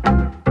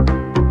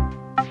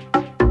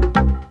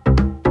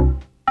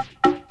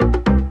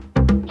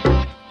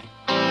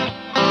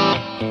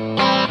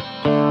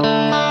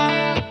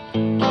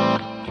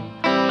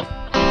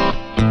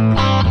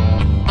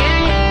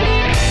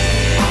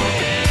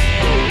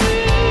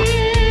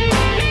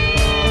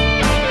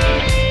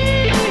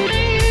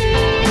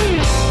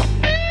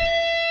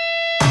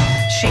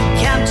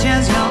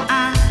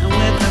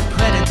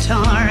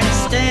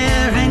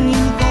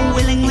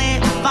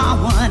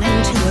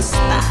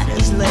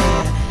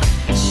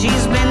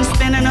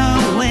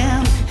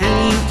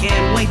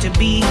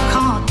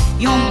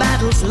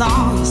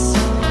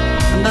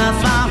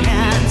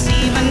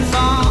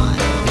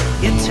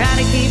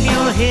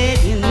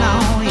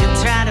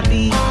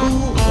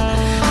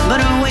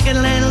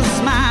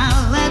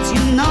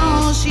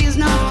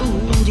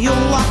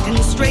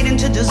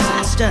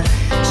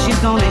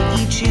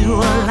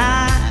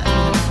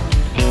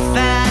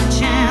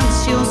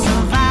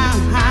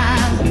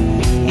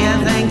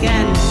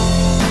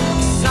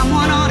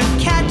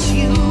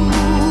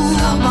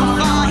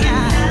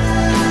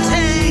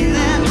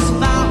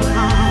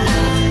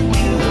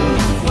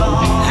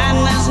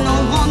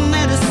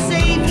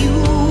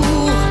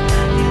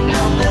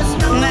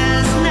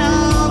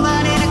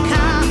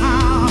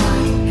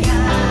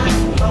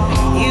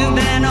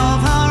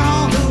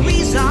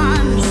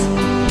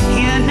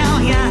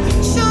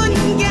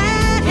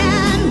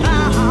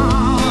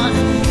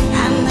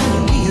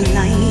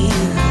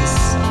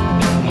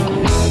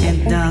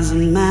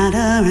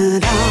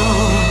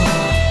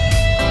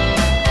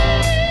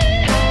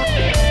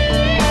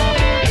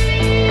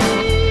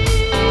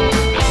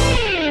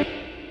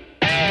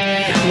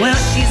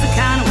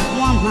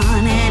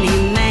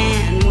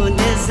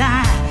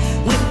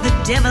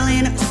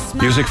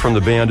 Music from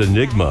the band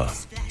Enigma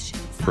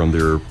from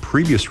their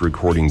previous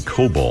recording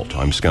Cobalt.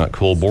 I'm Scott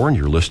Colborn.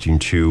 You're listening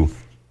to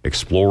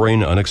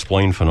Exploring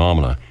Unexplained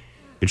Phenomena.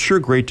 It's sure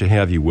great to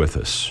have you with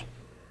us.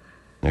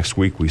 Next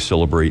week we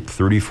celebrate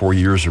 34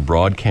 years of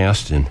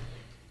broadcast, and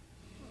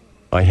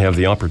I have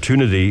the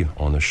opportunity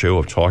on the show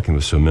of talking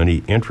with so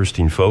many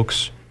interesting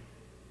folks,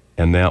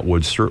 and that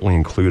would certainly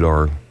include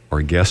our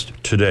guest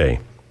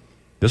today.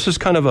 This is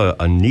kind of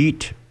a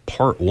neat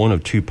part one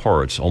of two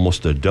parts,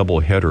 almost a double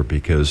header,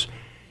 because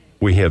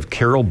we have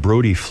Carol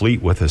Brody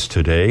Fleet with us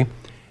today,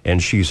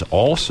 and she's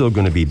also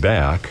going to be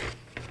back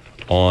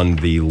on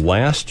the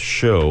last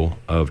show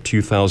of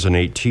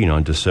 2018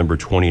 on December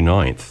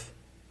 29th.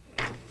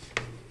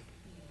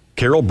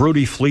 Carol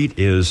Brody Fleet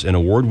is an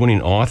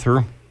award-winning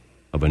author,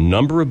 of a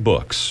number of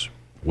books,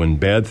 When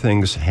Bad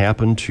Things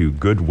Happen to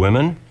Good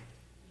Women,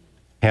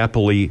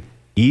 Happily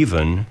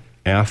Even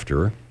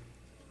After,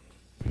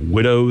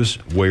 Widows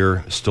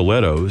Wear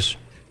Stilettos,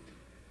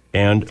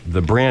 and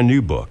the brand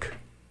new book,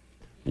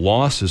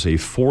 Loss is a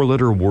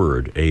 4-letter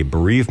word, a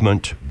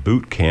bereavement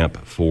boot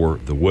camp for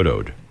the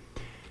widowed.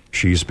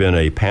 She's been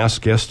a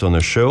past guest on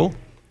the show.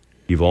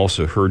 You've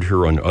also heard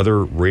her on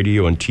other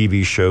radio and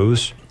TV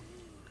shows,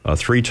 a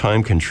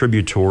 3-time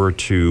contributor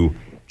to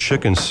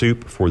Chicken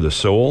Soup for the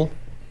Soul,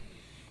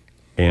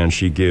 and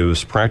she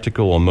gives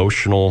practical,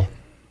 emotional,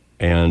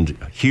 and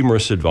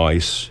humorous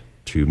advice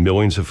to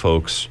millions of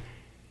folks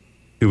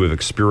who have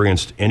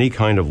experienced any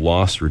kind of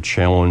loss or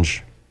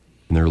challenge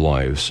in their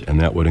lives, and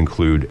that would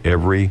include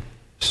every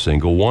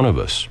single one of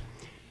us.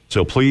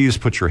 So please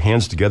put your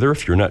hands together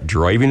if you're not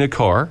driving a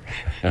car,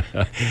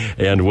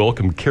 and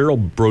welcome Carol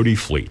Brody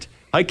Fleet.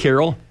 Hi,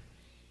 Carol.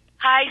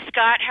 Hi,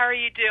 Scott. How are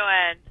you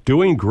doing?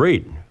 Doing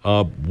great.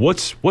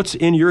 What's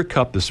in your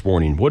cup this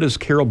morning? What does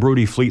Carol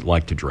Brody Fleet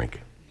like to drink?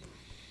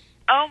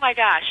 Oh, my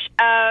gosh.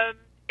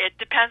 It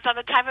depends on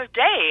the time of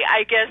day.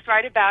 I guess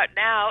right about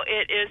now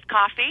it is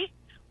coffee,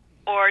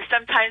 or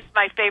sometimes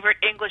my favorite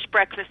English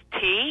breakfast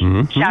tea.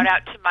 Mm-hmm. Shout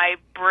out to my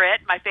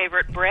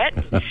favorite Brit.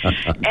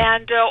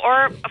 And,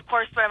 or, of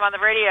course, when I'm on the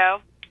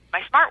radio,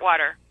 my Smart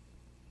Water.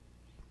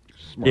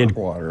 Smart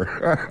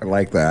water. I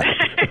like that.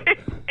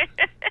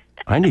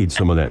 I need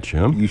some of that,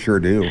 Jim. You sure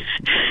do.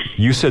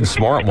 You said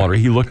Smart Water.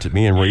 He looked at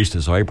me and raised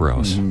his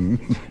eyebrows.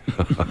 Mm-hmm.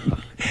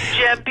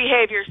 Jim,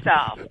 behave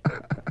yourself.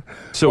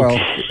 So, well,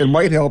 it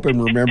might help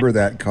him remember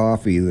that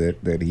coffee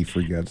that he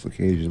forgets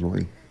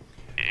occasionally.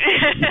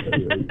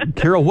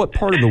 Carol, what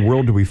part of the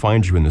world do we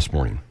find you in this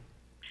morning?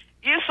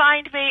 You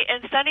find me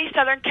in sunny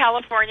Southern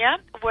California,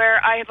 where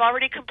I have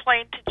already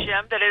complained to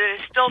Jim that it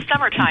is still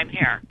summertime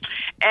here.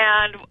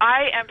 And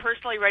I am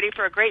personally ready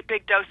for a great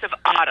big dose of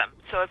autumn.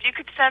 So if you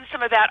could send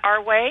some of that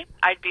our way,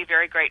 I'd be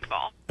very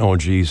grateful. Oh,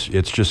 geez.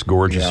 It's just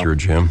gorgeous here,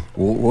 Jim.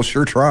 We'll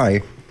sure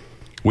try.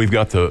 We've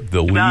got the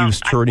leaves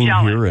turning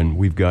here, and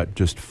we've got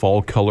just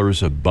fall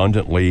colors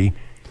abundantly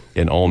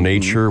in all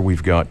nature.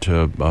 We've got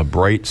a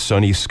bright,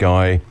 sunny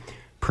sky,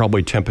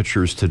 probably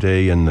temperatures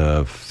today in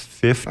the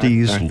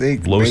 50s, I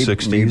think low maybe,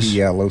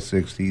 60s. Low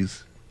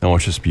 60s. Oh,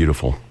 it's just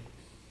beautiful.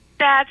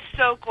 That's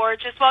so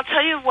gorgeous. Well, I'll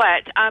tell you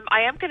what,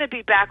 I am going to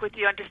be back with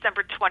you on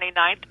December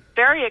 29th.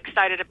 Very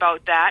excited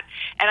about that.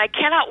 And I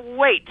cannot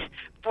wait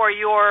for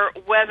your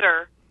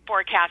weather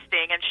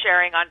forecasting and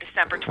sharing on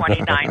December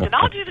 29th. And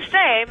I'll do the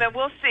same, and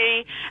we'll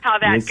see how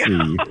that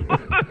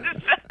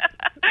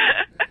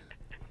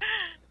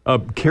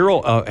goes.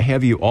 Carol,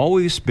 have you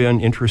always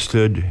been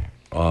interested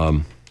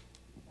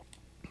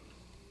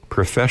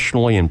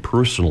professionally and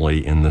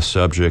personally in the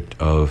subject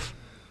of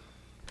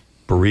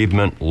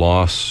bereavement,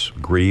 loss,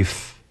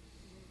 grief?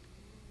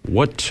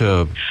 What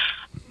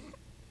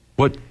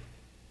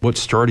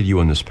started you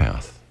on this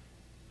path?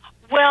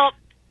 Well,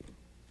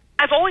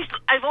 I've always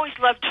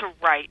loved to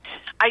write.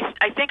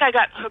 I think I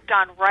got hooked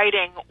on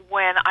writing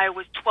when I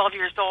was 12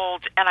 years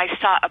old, and I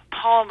saw a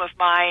poem of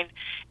mine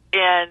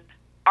in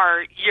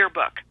our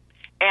yearbook.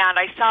 And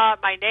I saw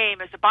my name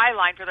as a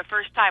byline for the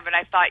first time, and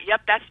I thought,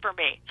 yep, that's for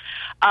me.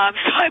 So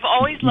I've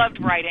always loved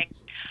writing.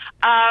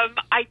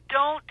 I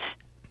don't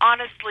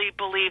honestly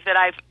believe that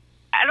I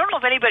don't know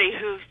of anybody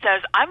who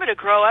says, I'm going to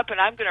grow up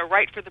and I'm going to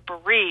write for the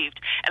bereaved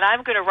and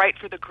I'm going to write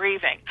for the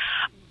grieving.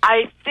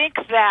 I think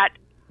that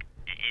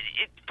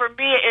for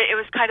me, it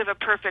was kind of a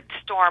perfect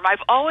storm.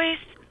 I've always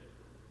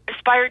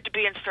aspired to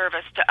be in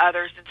service to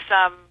others in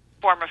some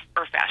form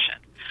or fashion.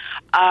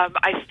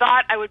 I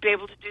thought I would be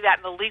able to do that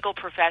in the legal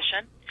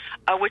profession,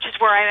 which is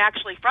where I'm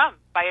actually from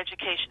by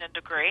education and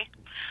degree.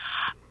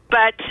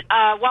 But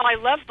while I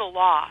love the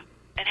law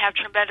and have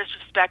tremendous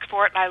respect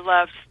for it, and I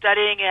love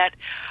studying it,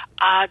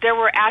 there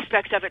were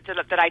aspects of it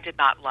that I did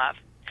not love.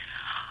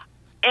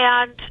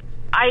 And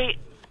I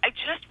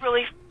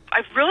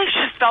really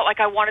just felt like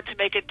I wanted to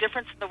make a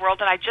difference in the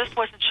world, and I just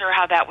wasn't sure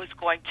how that was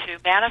going to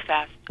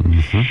manifest.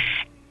 Mm-hmm.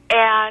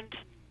 And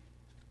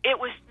it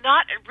was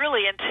not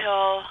really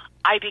until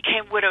I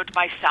became widowed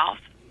myself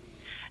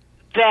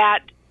that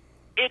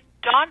it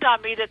dawned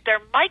on me that there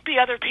might be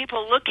other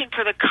people looking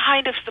for the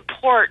kind of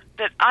support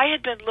that I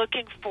had been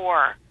looking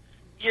for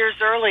years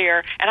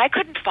earlier, and I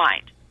couldn't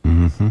find.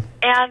 Mm-hmm.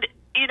 And,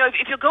 you know,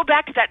 if you'll go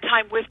back to that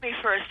time with me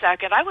for a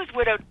second, I was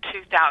widowed in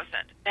 2000.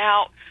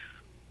 Now,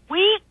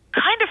 we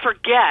kind of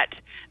forget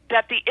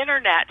that the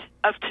Internet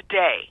of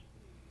today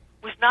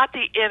was not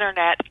the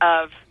Internet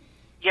of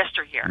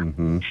yesteryear.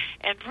 Mm-hmm.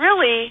 And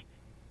really,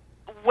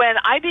 when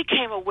I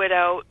became a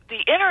widow, the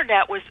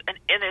Internet was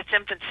in its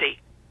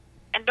infancy,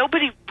 and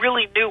nobody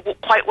really knew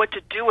quite what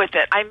to do with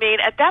it. I mean,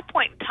 at that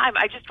point in time,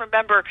 I just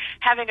remember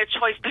having a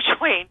choice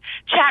between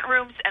chat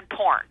rooms and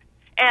porn,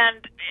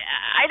 and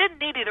I didn't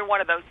need either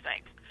one of those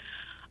things.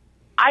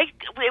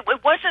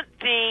 It wasn't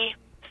the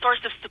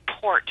source of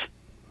support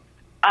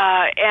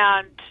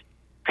and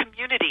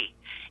community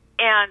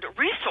and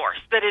resource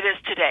that it is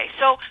today.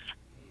 So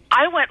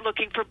I went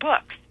looking for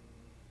books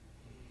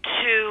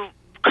to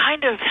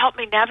kind of help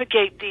me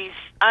navigate these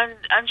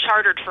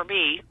uncharted for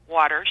me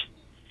waters,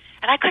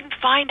 and I couldn't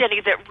find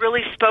any that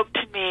really spoke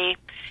to me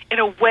in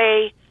a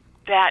way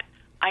that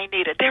I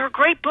needed. They were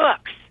great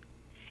books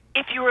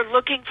if you were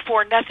looking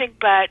for nothing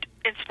but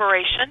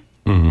inspiration,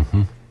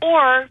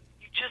 or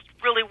you just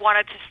really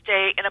wanted to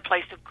stay in a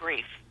place of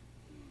grief.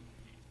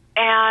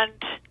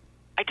 And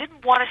I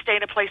didn't want to stay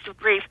in a place of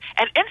grief.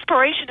 And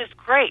inspiration is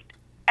great.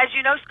 As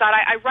you know, Scott,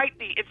 I write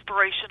the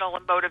inspirational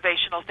and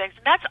motivational things,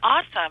 and that's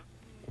awesome.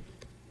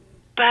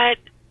 But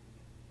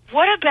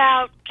what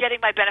about getting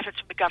my benefits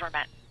from the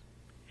government?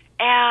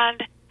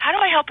 And how do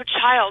I help a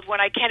child when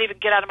I can't even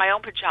get out of my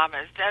own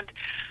pajamas? And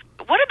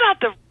what about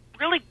the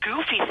really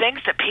goofy things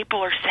that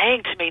people are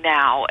saying to me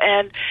now?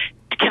 And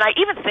can I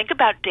even think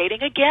about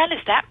dating again?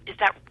 Is that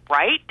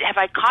right? Have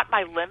I caught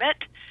my limit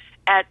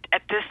at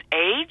this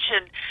age?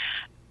 And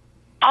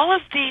all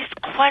of these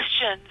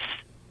questions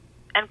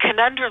and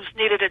conundrums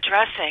needed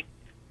addressing,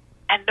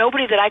 and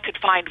nobody that I could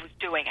find was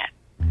doing it.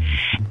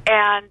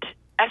 And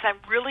as I'm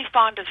really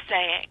fond of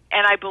saying,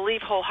 and I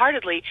believe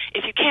wholeheartedly,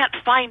 if you can't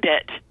find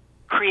it,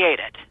 create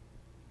it.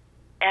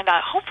 And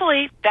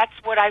hopefully that's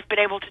what I've been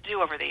able to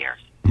do over the years.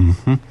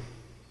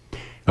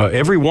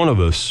 Every one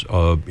of us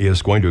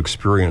is going to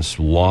experience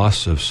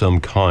loss of some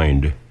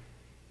kind.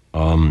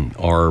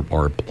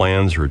 Our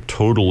plans are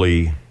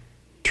totally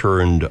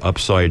turned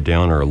upside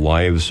down. Our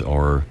lives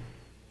are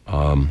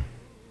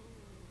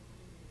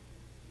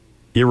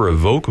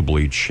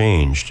irrevocably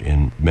changed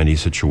in many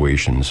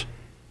situations.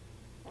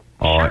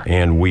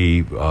 And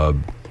we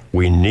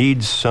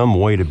need some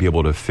way to be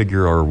able to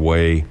figure our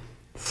way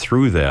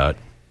through that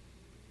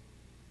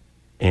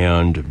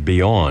and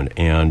beyond.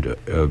 And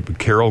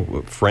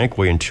Carol,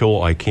 frankly,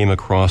 until I came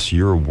across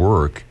your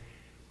work,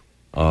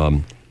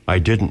 I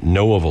didn't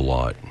know of a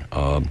lot.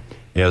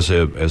 As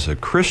a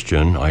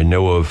Christian, I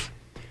know of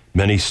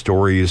many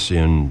stories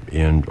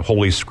in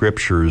Holy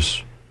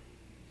Scriptures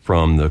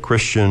from the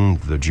Christian,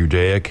 the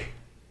Judaic,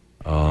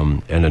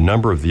 and a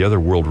number of the other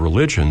world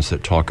religions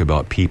that talk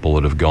about people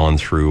that have gone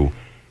through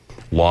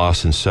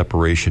loss and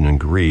separation and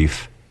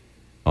grief.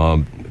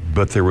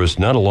 But there was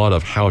not a lot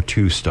of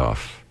how-to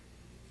stuff.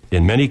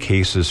 In many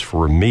cases,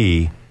 for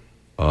me,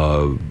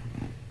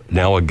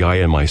 now a guy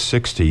in my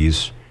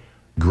 60s,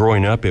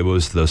 growing up, it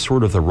was the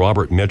sort of the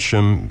Robert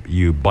Mitchum,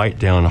 you bite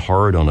down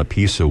hard on a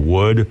piece of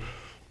wood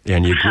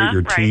and you grit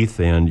your teeth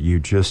and you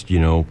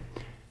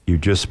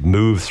just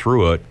move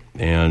through it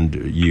and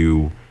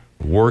you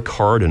work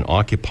hard and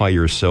occupy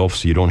yourself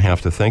so you don't have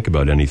to think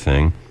about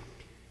anything.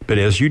 But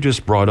as you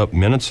just brought up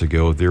minutes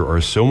ago, there are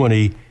so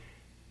many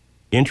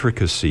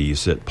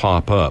intricacies that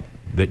pop up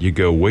that you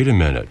go, wait a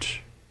minute,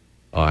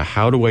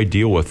 how do I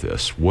deal with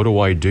this? What do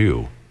I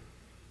do?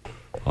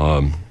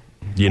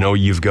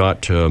 You've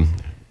got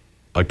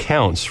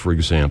accounts, for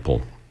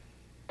example,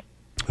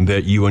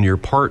 that you and your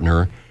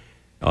partner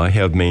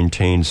have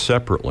maintained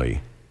separately.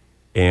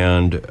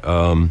 And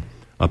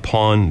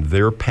upon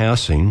their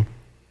passing,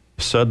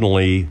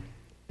 suddenly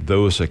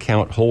those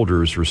account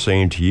holders are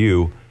saying to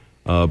you,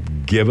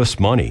 give us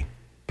money,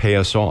 pay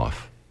us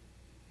off.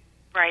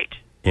 Right.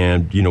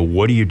 And,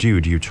 what do?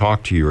 Do you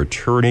talk to your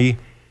attorney?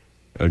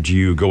 Do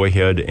you go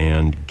ahead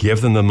and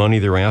give them the money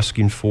they're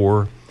asking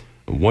for?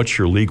 What's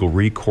your legal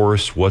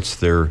recourse? What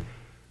do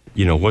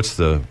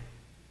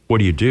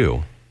you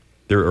do?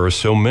 There are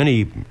so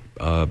many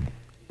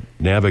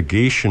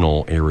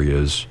navigational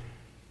areas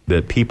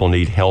that people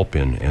need help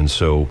in. And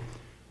so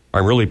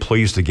I'm really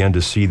pleased again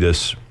to see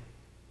this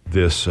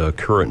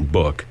current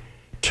book.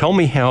 Tell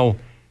me how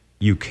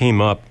you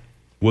came up.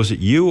 Was it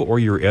you or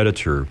your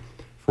editor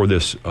for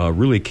this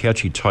really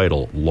catchy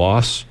title,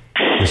 Loss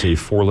is a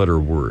 4-letter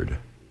word?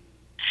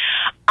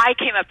 I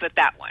came up with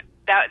that one.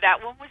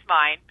 That one was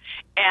mine,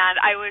 and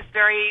I was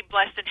very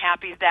blessed and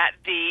happy that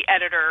the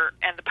editor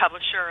and the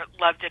publisher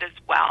loved it as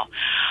well.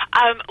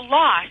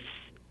 Loss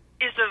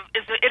is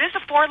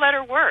a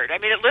 4-letter word. I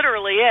mean, it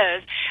literally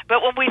is.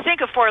 But when we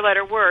think of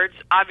 4-letter words,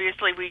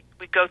 obviously we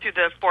go through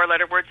the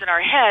 4-letter words in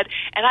our head,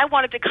 and I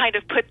wanted to kind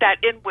of put that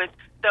in with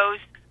those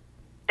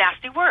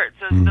nasty words,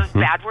 those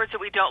bad words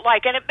that we don't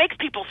like, and it makes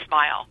people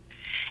smile.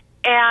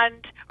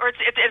 Or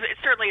it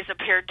certainly is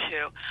appeared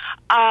to.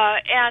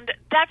 And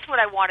that's what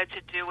I wanted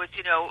to do was,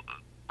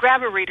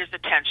 grab a reader's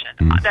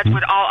attention. That's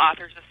what all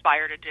authors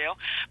aspire to do.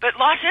 But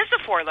loss is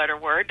a 4-letter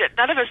word that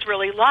none of us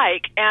really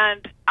like,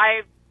 and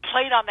I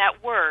played on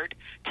that word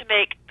to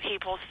make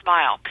people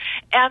smile.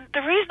 And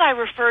the reason I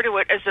refer to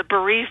it as a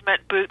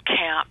bereavement boot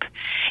camp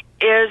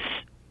is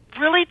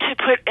really to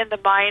put in the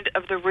mind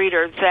of the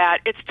reader that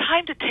it's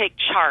time to take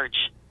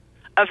charge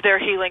of their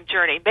healing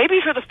journey, maybe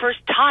for the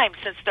first time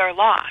since their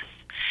loss.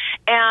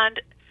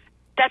 And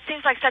that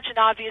seems like such an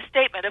obvious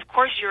statement. Of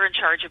course you're in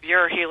charge of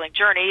your healing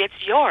journey.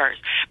 It's yours.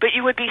 But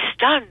you would be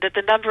stunned at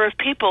the number of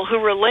people who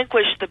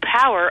relinquish the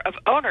power of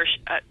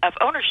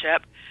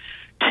ownership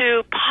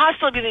to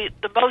possibly be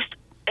the most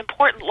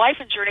important life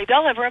and journey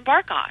they'll ever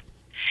embark on.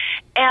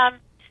 And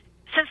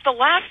since the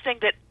last thing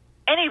that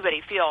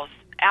anybody feels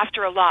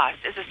after a loss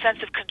is a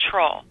sense of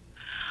control,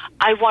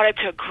 I wanted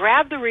to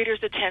grab the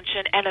reader's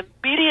attention and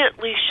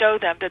immediately show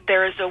them that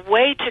there is a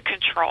way to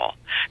control.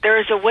 There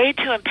is a way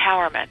to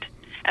empowerment.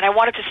 And I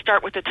wanted to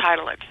start with the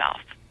title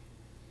itself.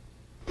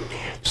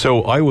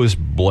 So I was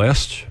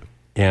blessed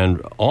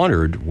and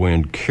honored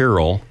when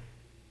Carol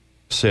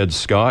said,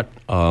 Scott,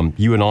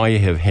 you and I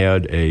have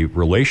had a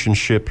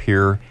relationship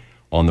here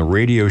on the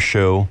radio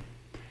show,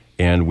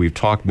 and we've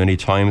talked many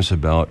times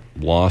about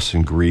loss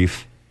and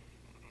grief.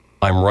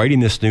 I'm writing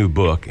this new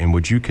book, and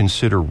would you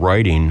consider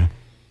writing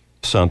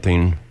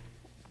something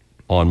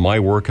on my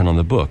work and on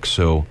the book?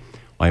 So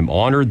I'm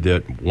honored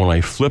that when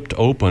I flipped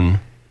open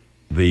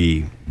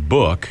the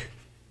book,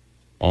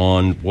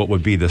 on what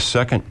would be the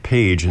second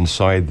page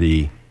inside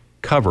the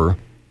cover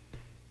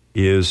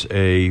is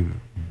a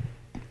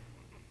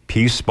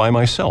piece by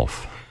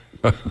myself.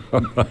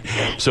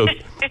 So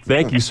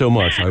thank you so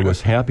much. I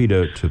was happy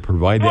to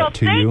provide that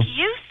to you. Well, thank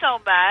you so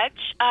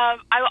much.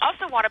 I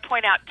also want to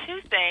point out two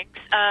things.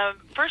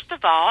 First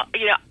of all,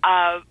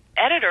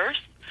 editors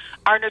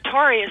are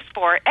notorious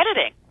for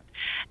editing.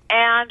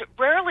 And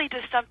rarely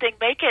does something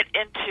make it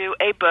into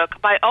a book,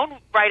 my own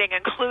writing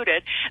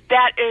included,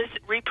 that is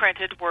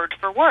reprinted word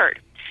for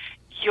word.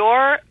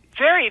 Your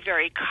very,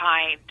 very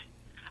kind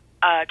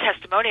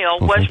testimonial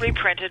was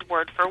reprinted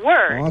word for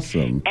word.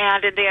 Awesome.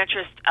 And in the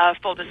interest of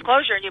full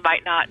disclosure, and you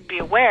might not be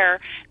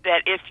aware,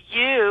 that if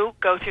you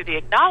go through the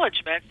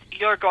acknowledgments,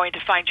 you're going to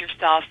find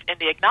yourself in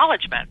the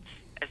acknowledgments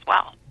as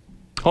well.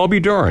 I'll be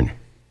darned.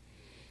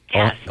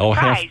 Yes, I'll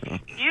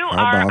you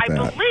are,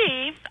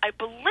 I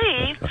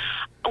believe,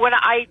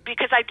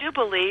 because I do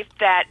believe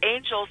that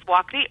angels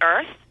walk the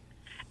earth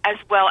as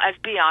well as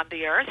beyond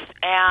the earth,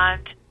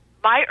 and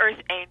my earth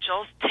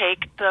angels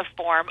take the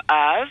form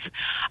of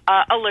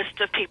a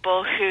list of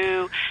people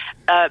who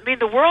mean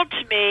the world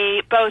to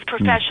me, both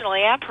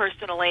professionally and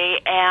personally,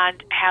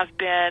 and have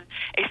been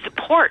a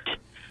support.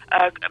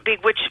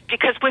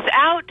 Because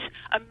without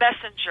a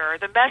messenger,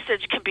 the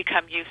message can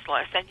become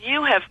useless, and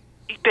you have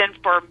been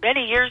for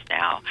many years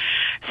now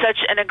such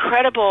an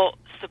incredible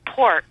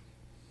support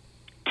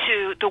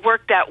to the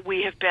work that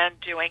we have been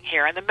doing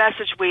here and the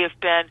message we have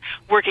been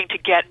working to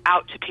get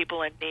out to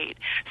people in need.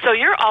 So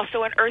you're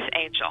also an earth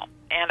angel,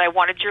 and I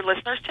wanted your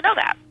listeners to know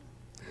that.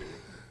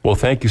 Well,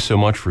 thank you so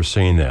much for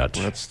saying that.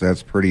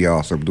 That's pretty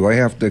awesome. Do I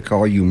have to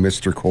call you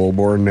Mr.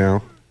 Colborn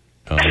now?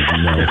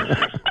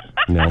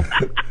 No.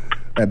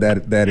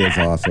 That is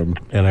awesome.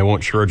 And I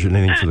won't charge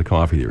anything for the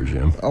coffee there,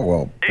 Jim. Oh,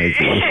 well, thank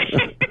you.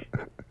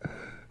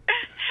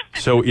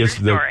 So it's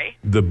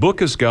the book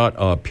has got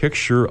a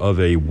picture of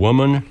a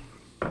woman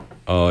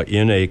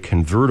in a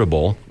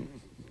convertible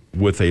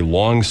with a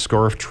long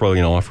scarf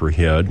trailing off her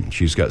head.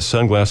 She's got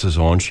sunglasses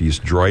on. She's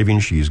driving.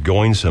 She's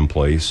going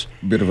someplace.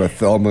 Bit of a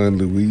Thelma and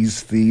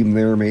Louise theme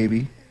there,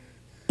 maybe?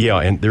 Yeah,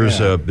 and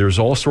there's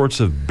all sorts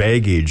of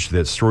baggage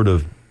that's sort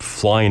of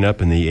flying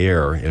up in the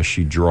air as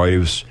she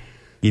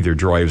either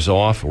drives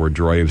off or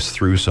drives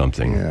through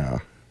something. Yeah.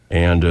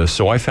 And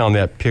so I found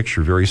that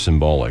picture very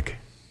symbolic.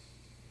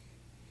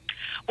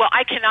 Well,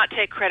 I cannot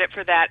take credit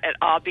for that at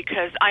all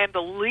because I am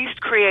the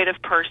least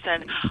creative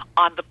person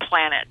on the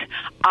planet.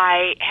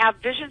 I have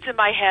visions in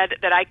my head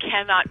that I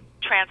cannot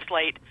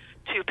translate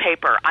to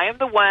paper. I am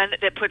the one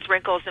that puts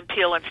wrinkles and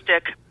peel and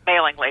stick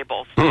mailing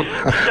labels.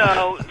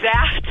 So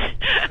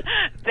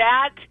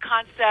that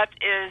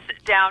concept is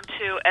down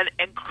to an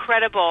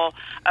incredible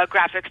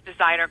graphics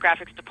designer,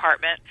 graphics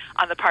department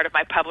on the part of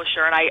my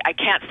publisher, and I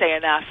can't say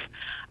enough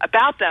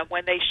about them.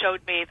 When they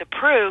showed me the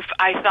proof,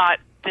 I thought,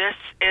 this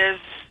is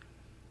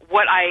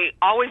what I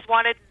always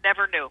wanted,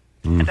 never knew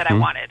that I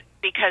wanted,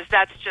 because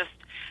that's just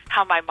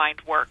how my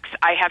mind works.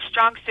 I have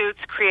strong suits.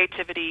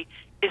 Creativity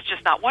is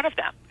just not one of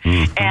them.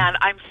 And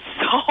I'm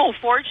so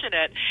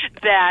fortunate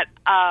that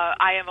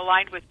I am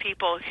aligned with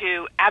people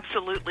who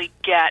absolutely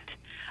get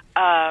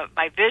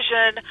my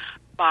vision,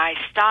 my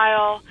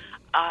style,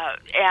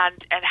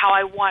 and how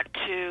I want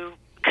to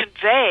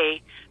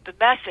convey the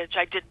message.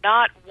 I did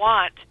not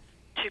want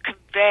to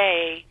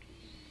convey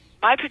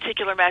my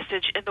particular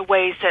message in the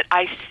ways that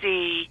I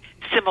see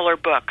similar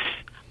books,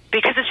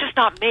 because it's just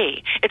not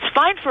me. It's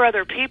fine for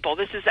other people.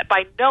 This is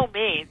by no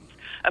means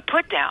a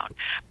put down,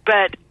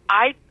 but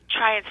I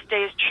try and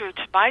stay as true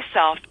to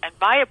myself and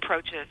my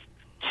approaches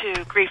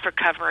to grief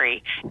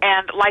recovery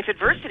and life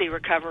adversity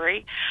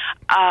recovery,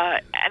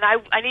 and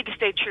I need to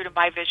stay true to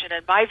my vision,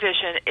 and my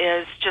vision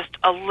is just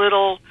a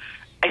little,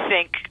 I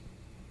think,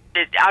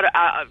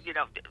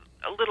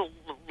 a little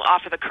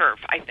off of the curve,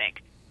 I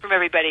think, from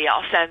everybody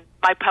else. And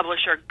my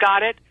publisher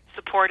got it,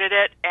 supported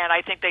it, and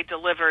I think they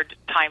delivered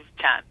times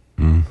 10.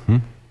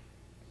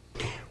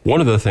 One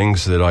of the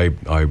things that I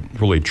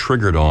really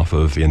triggered off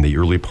of in the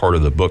early part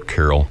of the book,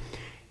 Carol,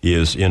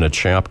 is in a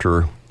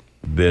chapter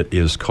that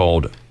is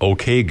called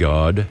Okay,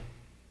 God,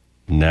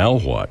 Now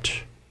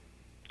What?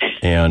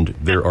 And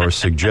there are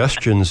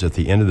suggestions at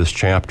the end of this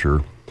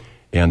chapter,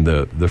 and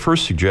the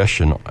first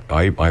suggestion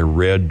I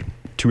read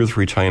 2 or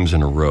 3 times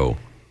in a row,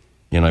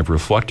 and I've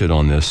reflected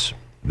on this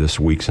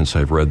week since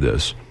I've read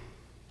this.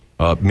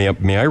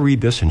 May I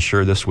read this and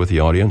share this with the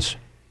audience?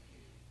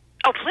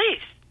 Oh, please.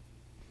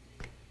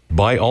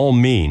 By all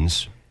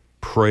means,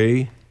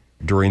 pray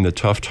during the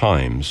tough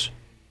times,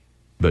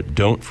 but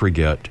don't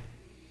forget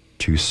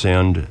to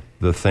send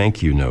the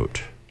thank you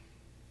note.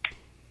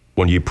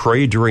 When you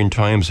pray during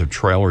times of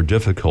trial or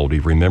difficulty,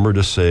 remember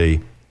to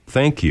say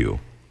thank you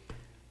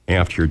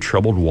after your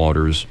troubled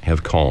waters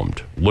have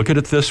calmed. Look at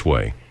it this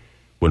way.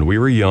 When we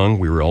were young,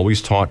 we were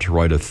always taught to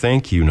write a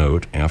thank you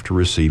note after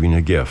receiving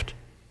a gift.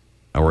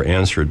 Our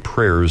answered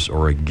prayers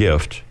are a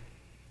gift.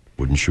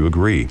 Wouldn't you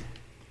agree?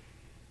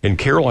 And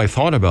Carol, I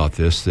thought about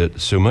this, that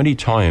so many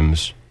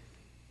times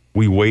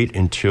we wait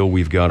until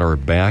we've got our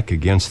back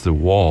against the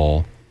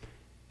wall,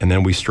 and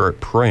then we start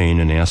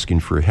praying and asking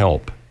for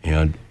help.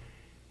 And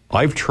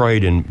I've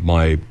tried in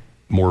my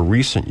more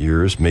recent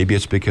years, maybe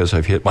it's because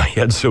I've hit my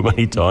head so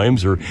many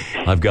times, or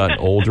I've gotten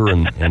older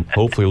and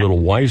hopefully a little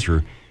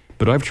wiser,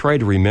 but I've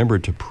tried to remember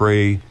to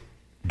pray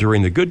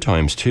during the good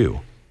times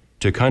too,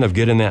 to kind of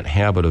get in that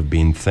habit of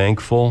being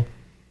thankful,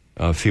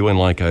 feeling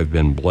like I've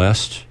been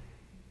blessed.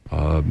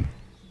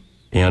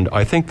 And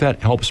I think that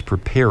helps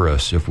prepare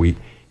us if we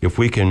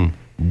can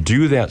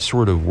do that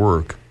sort of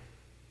work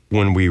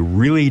when we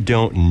really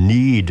don't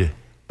need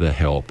the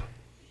help,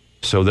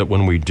 so that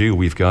when we do,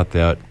 we've got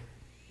that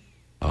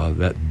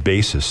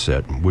basis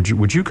set.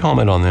 Would you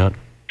comment on that?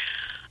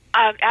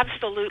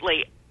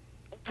 Absolutely.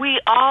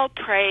 We all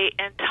pray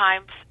in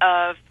times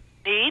of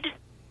need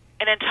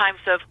and in times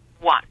of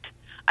want.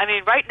 I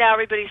mean, right now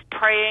everybody's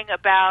praying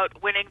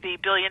about winning the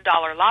 $1 billion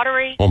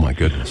lottery. Oh, my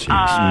goodness, yes.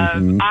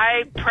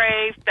 I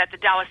pray that the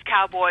Dallas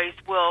Cowboys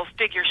will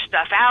figure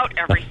stuff out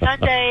every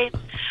Sunday.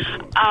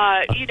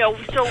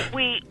 So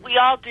we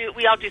all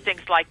do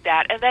things like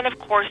that. And then, of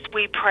course,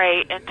 we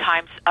pray in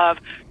times of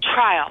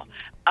trial,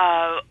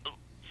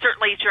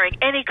 certainly during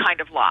any kind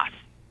of loss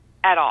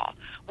at all.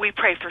 We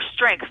pray for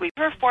strength.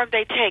 Whatever form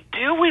they take,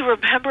 do we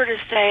remember to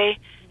say,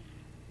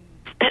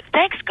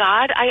 thanks,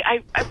 God.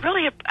 I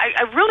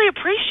really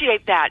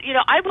appreciate that.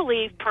 I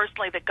believe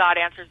personally that God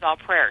answers all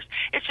prayers.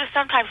 It's just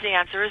sometimes the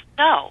answer is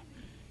no.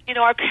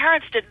 Our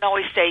parents didn't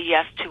always say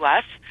yes to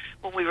us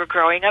when we were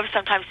growing up.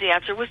 Sometimes the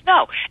answer was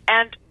no.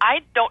 And I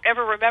don't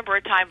ever remember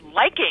a time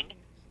liking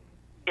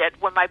it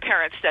when my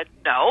parents said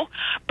no,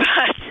 but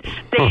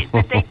they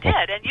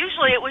did. And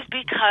usually it was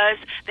because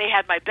they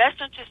had my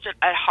best interest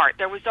at heart.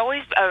 There was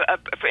always,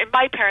 in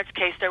my parents'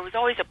 case, there was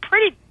always a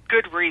pretty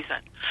good reason.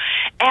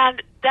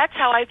 And that's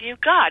how I view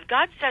God.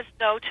 God says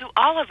no to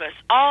all of us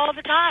all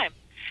the time.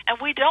 And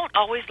we don't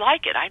always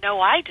like it. I know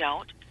I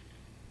don't.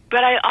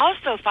 But I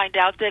also find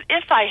out that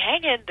if I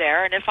hang in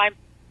there and if I'm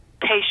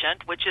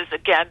patient, which is,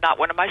 again, not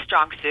one of my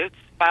strong suits,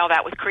 file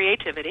that with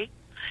creativity,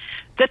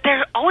 that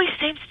there always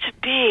seems to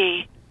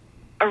be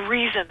a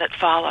reason that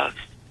follows.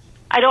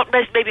 I don't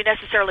maybe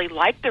necessarily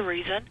like the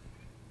reason,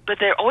 but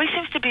there always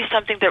seems to be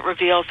something that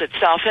reveals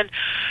itself. And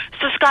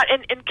so, Scott,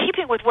 in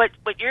keeping with what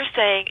you're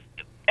saying,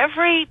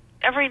 every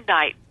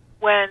night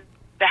when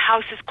the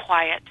house is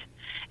quiet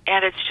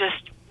and it's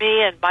just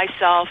me and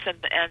myself and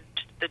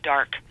the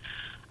dark,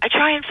 I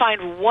try and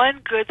find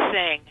one good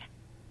thing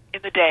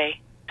in the day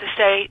to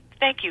say,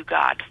 thank you,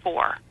 God,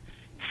 for.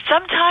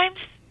 Sometimes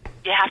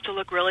you have to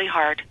look really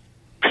hard.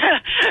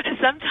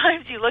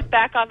 Sometimes you look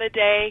back on the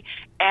day,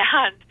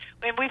 and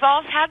we've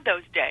all had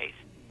those days.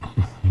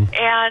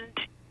 And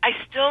I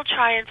still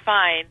try and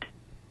find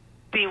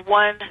the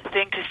one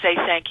thing to say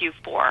thank you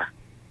for.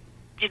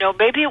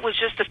 Maybe it was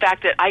just the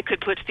fact that I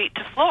could put feet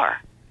to floor.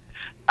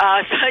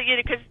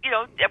 Because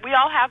we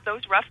all have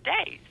those rough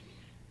days.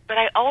 But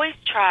I always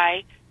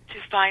try to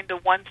find the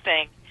one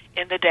thing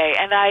in the day.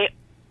 And I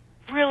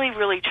really,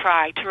 really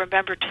try to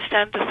remember to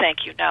send the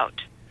thank you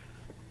note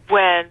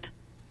when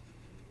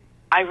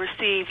I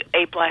receive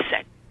a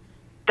blessing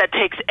that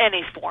takes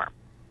any form.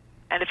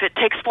 And if it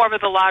takes form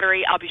of the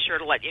lottery, I'll be sure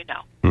to let you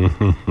know.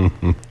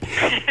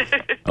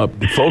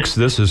 Folks,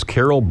 this is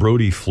Carol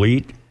Brody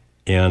Fleet,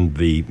 and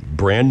the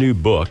brand new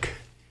book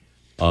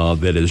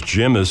that is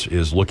Jim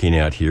is looking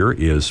at here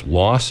is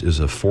Loss is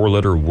a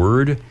 4-letter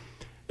Word,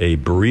 a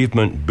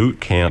bereavement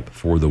boot camp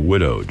for the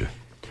widowed.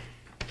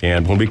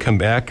 And when we come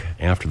back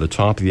after the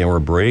top of the hour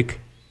break,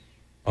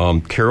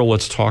 Carol,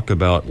 let's talk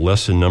about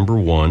lesson number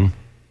 1.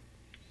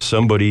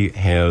 Somebody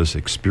has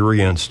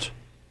experienced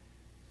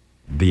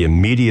the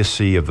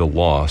immediacy of the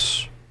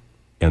loss,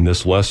 and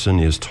this lesson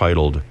is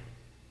titled,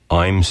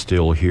 I'm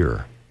Still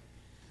Here.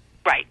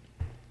 Right.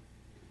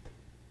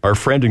 Our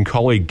friend and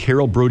colleague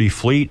Carol Brody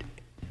Fleet,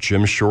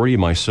 Jim Shorty,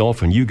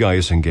 myself, and you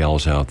guys and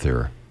gals out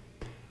there,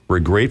 we're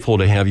grateful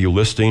to have you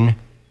listening.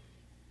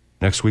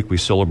 Next week we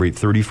celebrate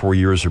 34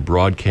 years of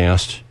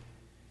broadcast.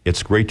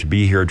 It's great to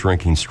be here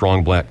drinking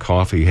strong black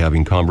coffee,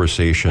 having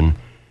conversation,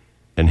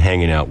 and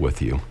hanging out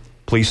with you.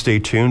 Please stay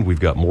tuned. We've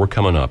got more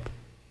coming up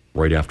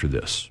right after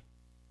this.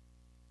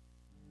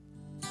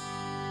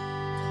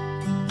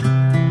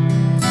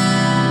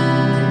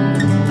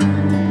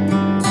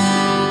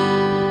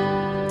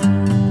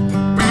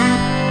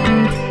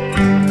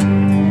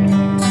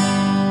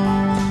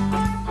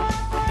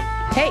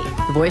 Hey,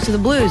 the voice of the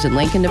blues in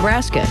Lincoln,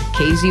 Nebraska.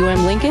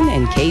 KZUM Lincoln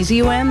and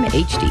KZUM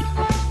HD.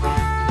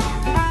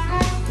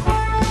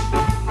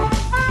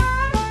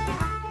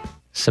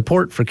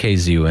 Support for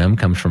KZUM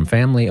comes from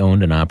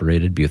family-owned and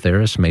operated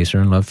Butheris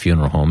Macer & Love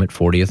Funeral Home at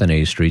 40th and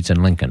A Streets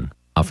in Lincoln,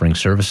 offering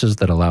services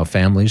that allow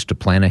families to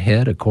plan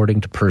ahead according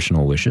to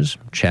personal wishes,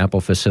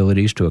 chapel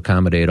facilities to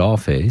accommodate all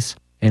faiths,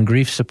 and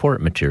grief support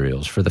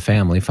materials for the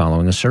family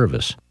following a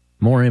service.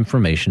 More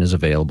information is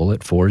available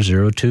at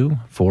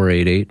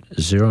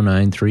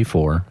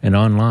 402-488-0934 and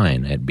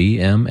online at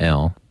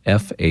bmlfh.com.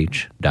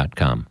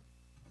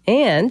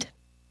 And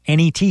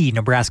NET,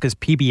 Nebraska's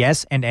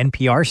PBS and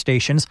NPR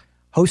stations,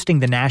 hosting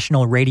the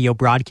national radio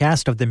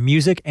broadcast of the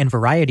Music and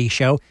Variety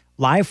Show,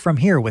 Live from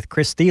Here with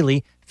Chris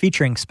Thiele,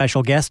 featuring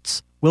special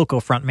guests Wilco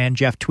frontman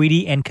Jeff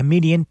Tweedy and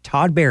comedian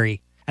Todd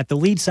Barry, at the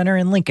Lead Center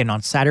in Lincoln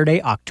on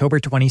Saturday, October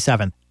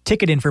 27th.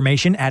 Ticket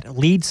information at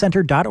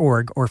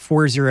leadcenter.org or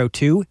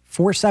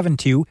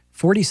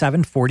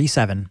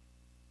 402-472-4747.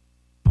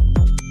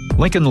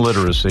 Lincoln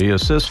Literacy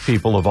assists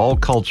people of all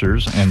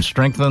cultures and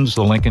strengthens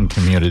the Lincoln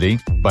community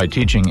by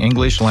teaching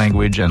English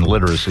language and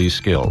literacy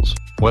skills.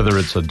 Whether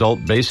it's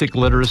adult basic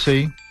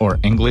literacy or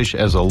English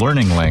as a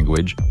learning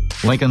language,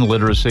 Lincoln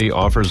Literacy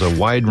offers a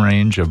wide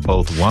range of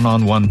both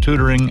one-on-one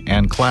tutoring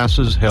and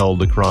classes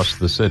held across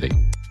the city.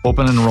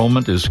 Open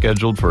enrollment is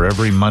scheduled for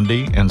every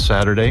Monday and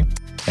Saturday,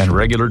 and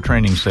regular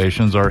training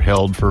sessions are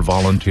held for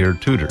volunteer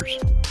tutors.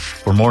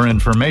 For more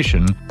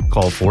information,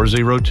 call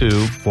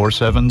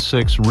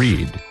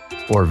 402-476-READ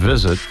or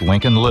visit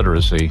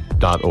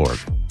lincolnliteracy.org.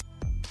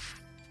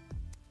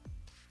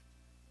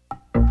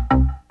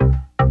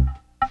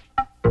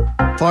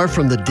 Far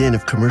from the din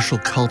of commercial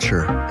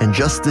culture and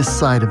just this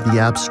side of the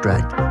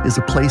abstract is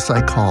a place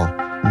I call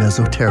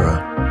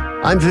Mesoterra.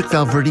 I'm Vic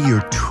Valverde,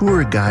 your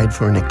tour guide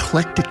for an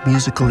eclectic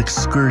musical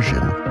excursion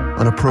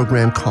on a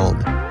program called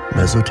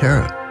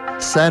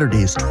Mesoterra.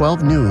 Saturdays,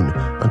 12 noon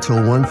until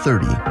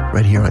 1:30,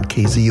 right here on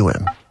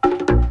KZUM.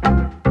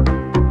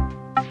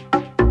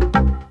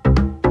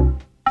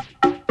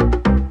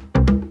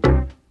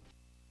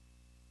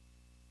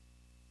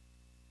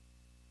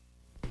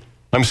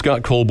 I'm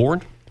Scott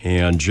Colborn,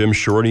 and Jim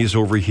Shorty's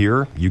over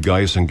here. You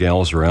guys and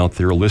gals are out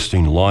there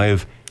listening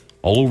live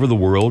all over the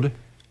world.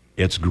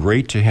 It's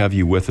great to have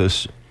you with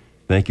us.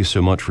 Thank you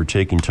so much for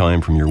taking time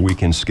from your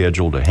weekend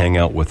schedule to hang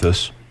out with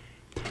us.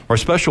 Our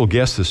special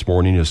guest this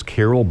morning is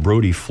Carol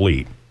Brody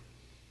Fleet,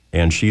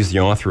 and she's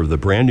the author of the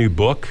brand new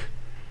book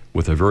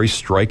with a very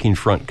striking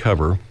front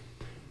cover.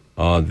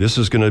 This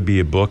is going to be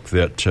a book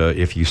that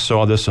if you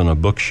saw this on a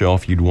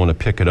bookshelf, you'd want to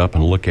pick it up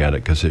and look at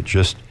it because it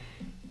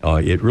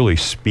really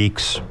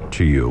speaks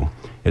to you.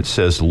 It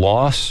says,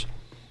 loss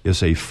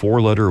is a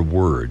four-letter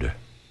word.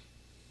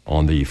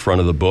 On the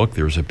front of the book,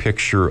 there's a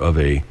picture of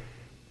a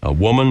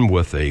woman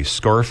with a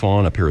scarf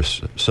on, a pair of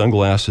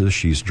sunglasses.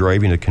 She's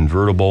driving a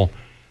convertible,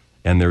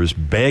 and there's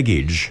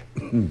baggage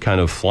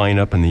kind of flying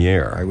up in the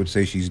air. I would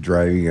say she's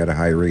driving at a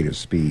high rate of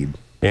speed.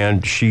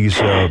 And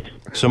she's,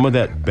 some of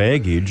that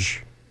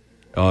baggage,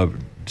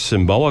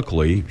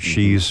 symbolically,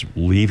 she's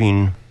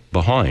leaving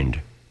behind.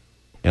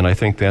 And I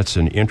think that's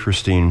an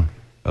interesting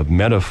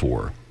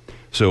metaphor.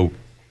 So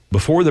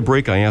before the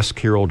break, I asked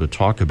Carol to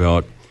talk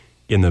about,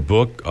 in the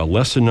book,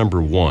 lesson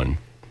number 1,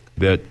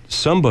 that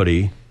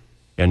somebody,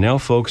 and now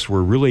folks,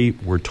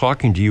 we're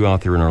talking to you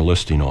out there in our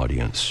listening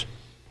audience.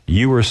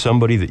 You or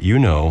somebody that you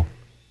know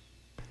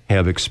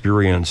have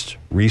experienced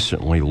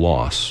recently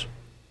loss.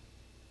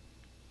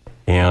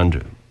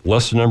 And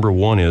lesson number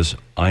 1 is,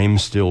 I'm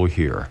still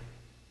here.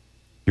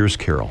 Here's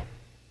Carol.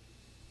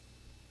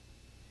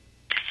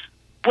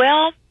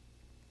 Well,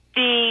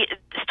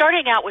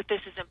 starting out with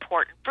this is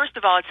important. First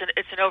of all, it's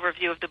an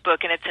overview of the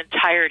book in its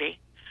entirety.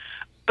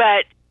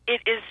 But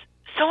it is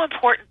so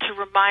important to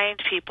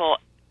remind people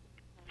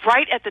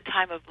right at the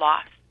time of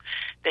loss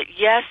that,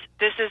 yes,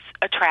 this is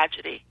a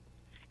tragedy.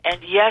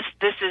 And, yes,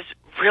 this is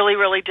really,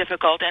 really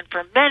difficult. And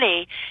for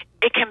many,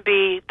 it can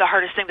be the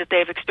hardest thing that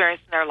they've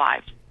experienced in their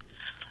lives.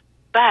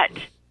 But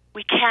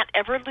we can't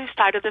ever lose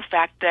sight of the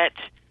fact that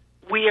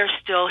we are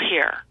still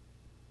here.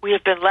 We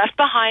have been left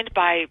behind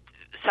by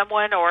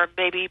someone, or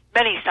maybe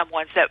many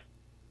someones that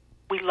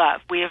we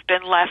love. We have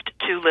been left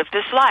to live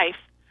this life,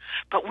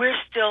 but we're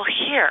still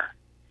here.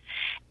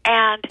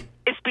 And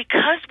it's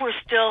because we're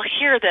still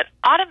here that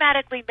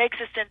automatically makes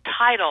us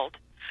entitled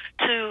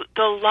to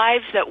the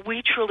lives that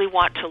we truly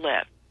want to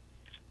live.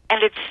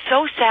 And it's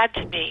so sad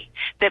to me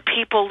that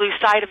people lose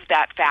sight of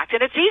that fact.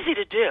 And it's easy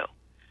to do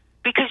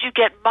because you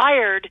get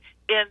mired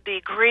in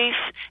the grief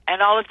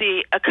and all of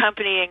the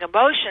accompanying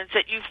emotions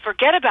that you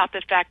forget about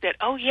the fact that,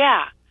 oh,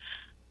 yeah,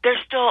 there's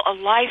still a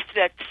life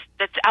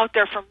that's out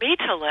there for me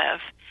to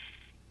live.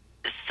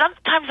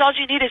 Sometimes all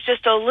you need is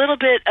just a little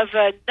bit of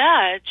a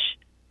nudge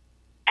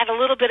and a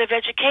little bit of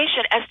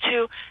education as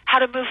to how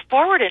to move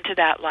forward into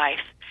that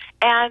life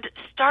and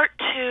start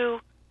to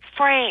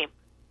frame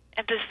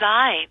and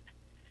design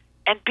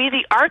and be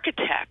the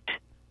architect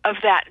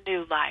of that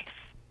new life.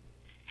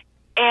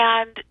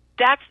 And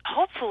that's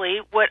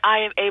hopefully what I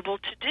am able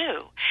to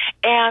do.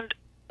 And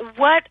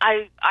what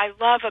I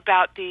love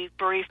about the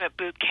bereavement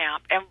boot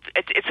camp, and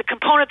it's a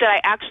component that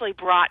I actually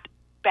brought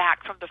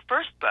back from the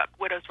first book,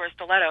 Widows Wear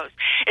Stilettos,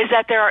 is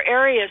that there are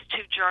areas to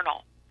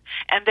journal.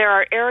 And there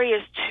are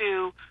areas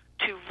to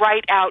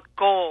write out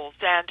goals,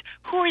 and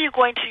who are you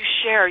going to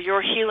share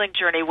your healing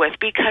journey with,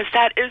 because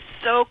that is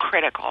so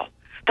critical.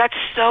 That's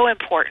so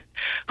important.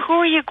 Who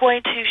are you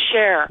going to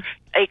share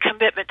a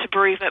commitment to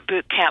bereavement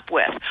boot camp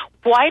with?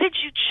 Why did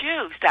you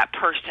choose that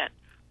person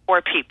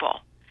or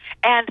people?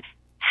 And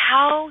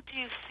how do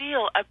you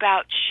feel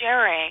about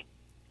sharing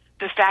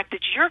the fact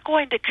that you're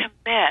going to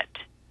commit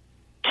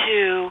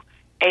to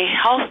a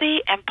healthy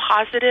and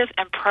positive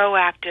and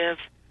proactive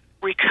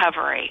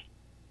recovery?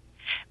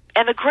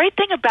 And the great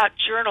thing about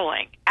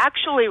journaling,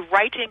 actually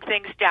writing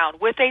things down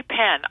with a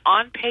pen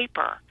on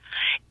paper,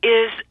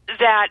 is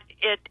that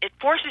it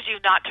forces you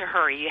not to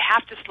hurry. You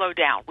have to slow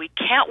down. We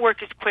can't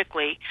work as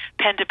quickly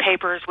pen to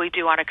paper as we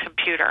do on a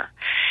computer.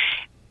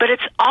 But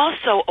it's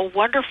also a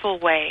wonderful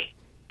way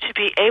to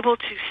be able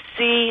to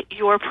see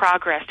your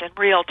progress in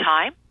real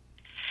time.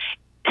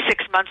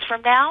 6 months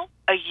from now,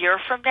 a year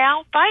from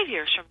now, 5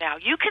 years from now,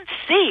 you can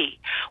see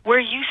where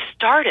you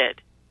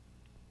started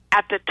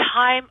at the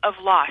time of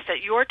loss,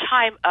 at your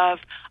time of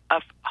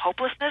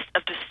hopelessness,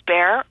 of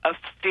despair, of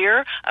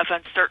fear, of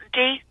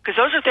uncertainty, because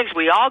those are things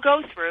we all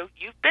go through.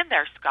 You've been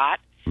there, Scott.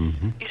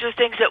 Mm-hmm. These are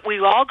things that we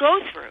all go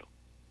through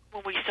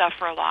when we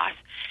suffer a loss.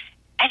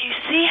 And you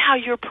see how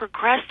you're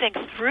progressing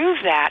through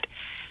that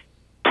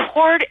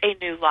toward a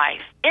new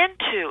life,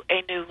 into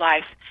a new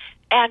life,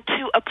 and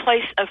to a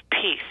place of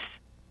peace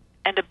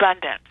and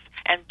abundance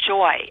and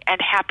joy and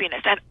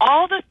happiness and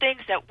all the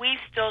things that we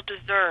still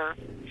deserve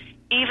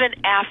even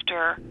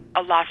after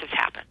a loss has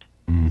happened.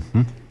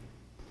 Mm-hmm.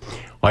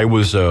 I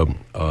was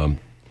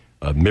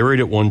married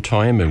at one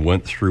time and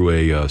went through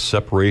a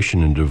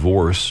separation and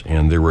divorce,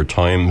 and there were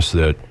times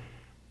that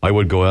I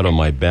would go out on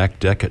my back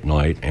deck at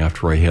night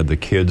after I had the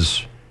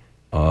kids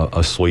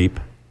asleep,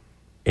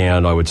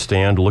 and I would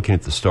stand looking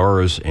at the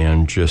stars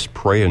and just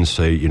pray and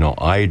say,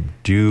 I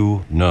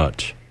do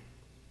not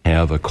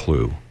have a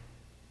clue.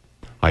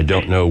 I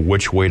don't know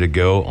which way to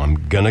go.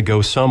 I'm going to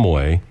go some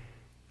way,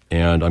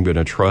 and I'm going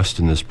to trust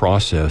in this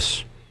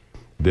process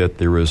that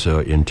there is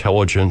an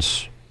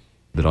intelligence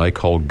that I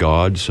call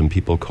God, some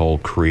people call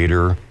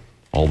Creator,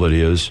 all that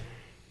is.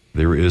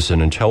 There is an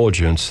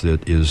intelligence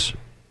that is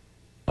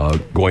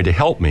going to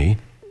help me,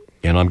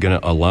 and I'm going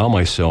to allow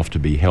myself to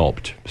be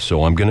helped.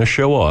 So I'm going to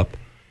show up.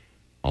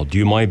 I'll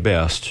do my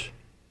best.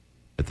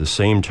 At the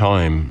same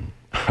time,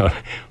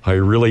 I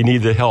really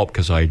need the help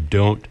because I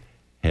don't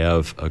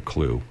have a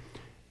clue.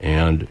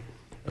 And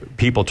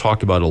people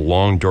talk about a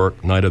long,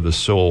 dark night of the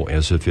soul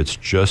as if it's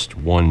just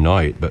one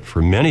night. But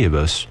for many of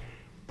us,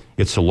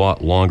 it's a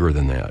lot longer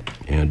than that.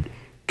 And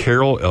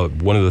Carol,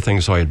 one of the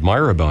things I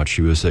admire about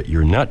you is that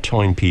you're not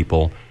telling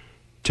people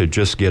to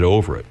just get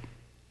over it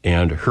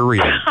and hurry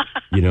up.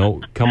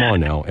 Come on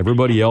now.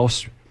 Everybody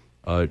else,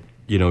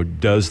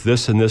 does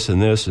this and this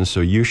and this, and so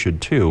you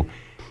should too.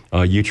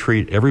 You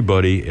treat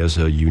everybody as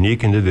a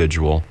unique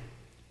individual,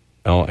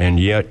 and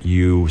yet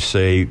you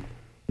say,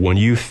 when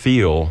you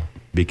feel,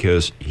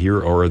 because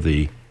here are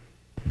the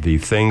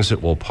things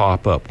that will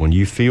pop up, when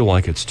you feel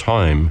like it's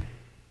time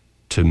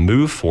to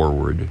move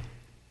forward,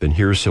 then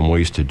here's some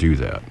ways to do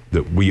that.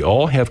 That we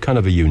all have kind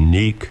of a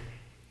unique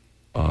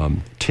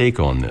take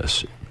on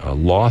this.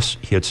 Loss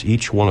hits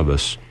each one of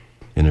us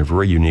in a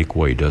very unique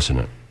way, doesn't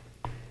it?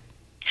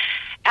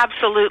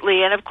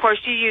 Absolutely. And of course,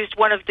 you used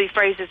one of the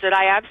phrases that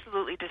I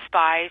absolutely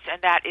despise,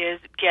 and that is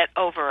get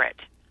over it.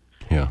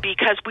 Yeah.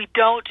 Because we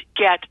don't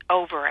get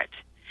over it.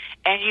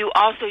 And you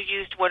also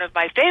used one of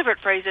my favorite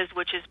phrases,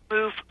 which is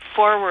move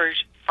forward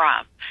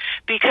from.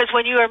 Because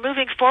when you are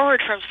moving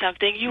forward from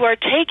something, you are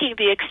taking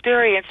the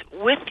experience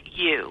with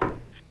you.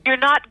 You're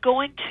not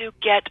going to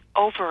get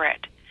over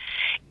it.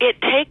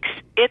 It takes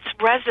its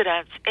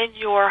residence in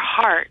your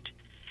heart,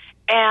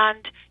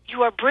 and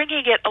you are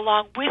bringing it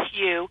along with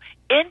you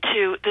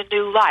into the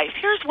new life.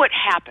 Here's what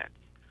happens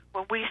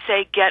when we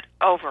say get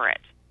over it.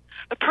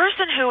 The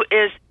person who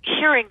is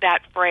hearing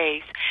that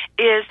phrase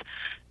is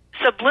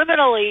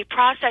subliminally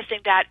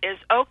processing that as,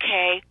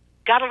 okay,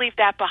 got to leave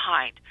that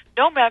behind.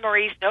 No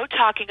memories, no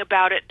talking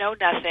about it, no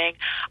nothing.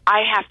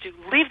 I have to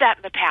leave that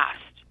in the past.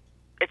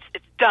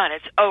 It's done.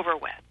 It's over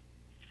with.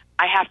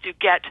 I have to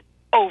get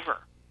over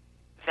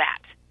that.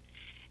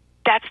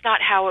 That's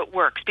not how it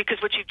works,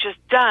 because what you've just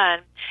done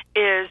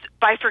is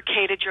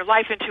bifurcated your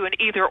life into an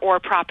either-or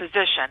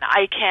proposition.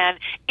 I can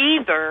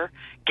either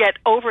get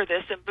over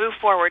this and move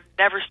forward,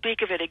 never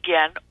speak of it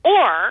again,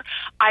 or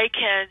I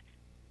can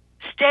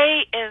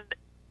stay in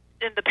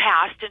the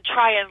past and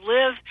try and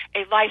live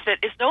a life that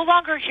is no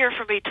longer here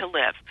for me to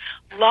live.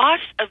 Loss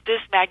of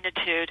this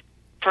magnitude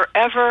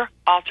forever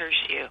alters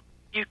you.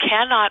 You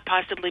cannot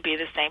possibly be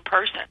the same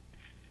person.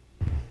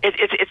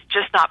 It's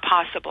just not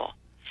possible.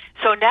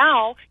 So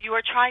now you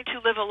are trying to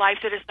live a life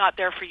that is not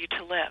there for you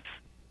to live.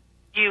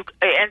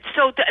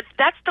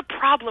 That's the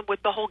problem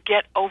with the whole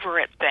get over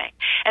it thing.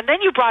 And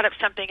then you brought up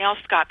something else,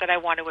 Scott, that I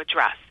want to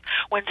address.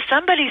 When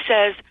somebody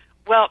says,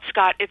 well,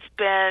 Scott, it's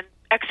been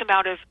X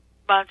amount of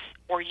months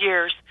or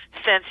years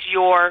since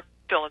you're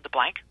fill in the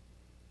blank,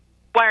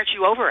 why aren't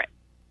you over it?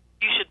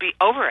 You should be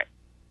over it.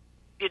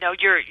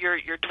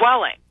 You're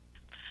dwelling.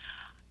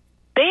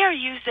 they are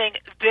using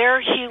their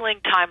healing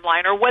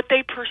timeline, or what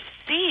they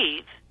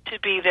perceive to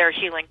be their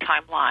healing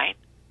timeline,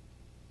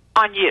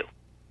 on you.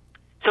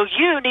 So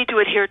you need to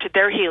adhere to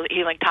their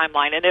healing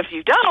timeline, and if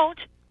you don't,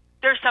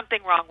 there's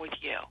something wrong with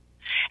you.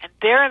 And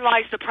therein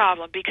lies the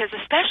problem, because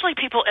especially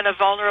people in a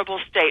vulnerable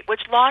state,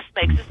 which loss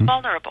makes us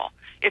vulnerable.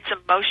 It's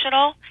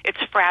emotional,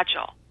 it's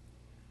fragile.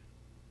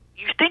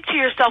 You think to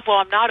yourself, well,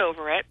 I'm not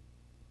over it,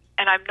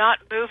 and I'm not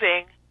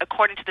moving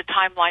according to the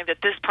timeline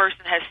that this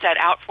person has set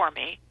out for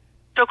me.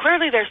 So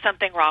clearly there's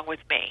something wrong with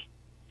me.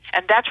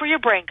 And that's where your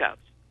brain goes.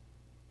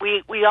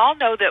 We all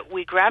know that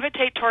we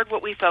gravitate toward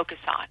what we focus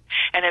on.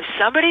 And if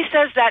somebody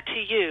says that to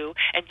you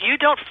and you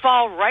don't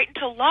fall right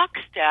into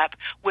lockstep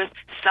with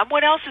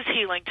someone else's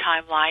healing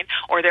timeline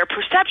or their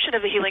perception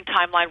of the healing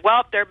timeline,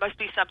 well, there must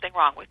be something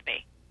wrong with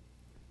me.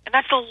 And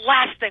that's the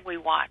last thing we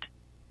want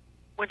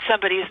when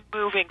somebody is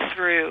moving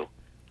through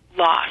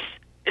loss,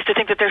 is to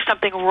think that there's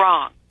something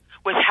wrong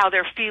with how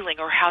they're feeling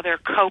or how they're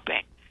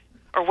coping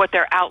or what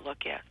their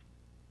outlook is.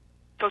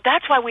 So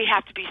that's why we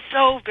have to be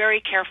so very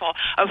careful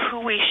of who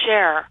we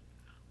share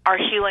our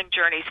healing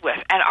journeys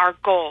with and our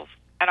goals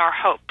and our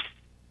hopes.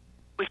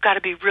 We've got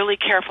to be really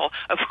careful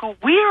of who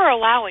we are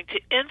allowing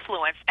to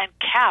influence and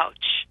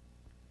couch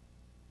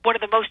one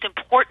of the most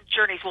important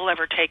journeys we'll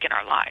ever take in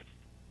our lives.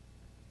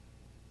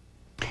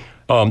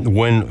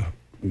 When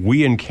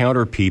we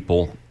encounter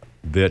people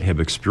that have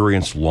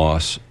experienced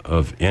loss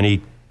of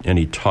any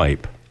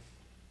type,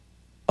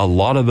 a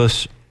lot of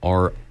us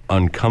are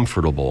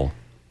uncomfortable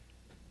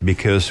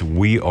because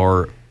we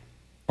are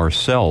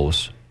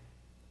ourselves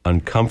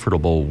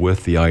uncomfortable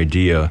with the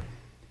idea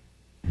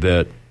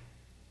that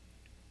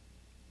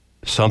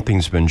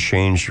something's been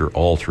changed or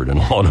altered, and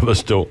a lot of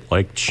us don't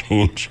like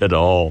change at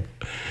all.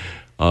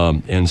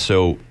 And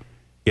so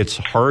it's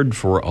hard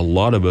for a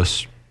lot of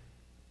us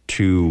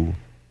to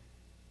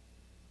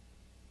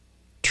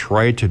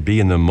try to be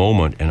in the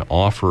moment and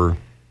offer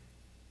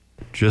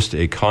just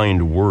a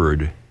kind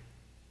word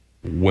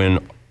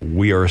when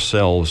we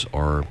ourselves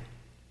are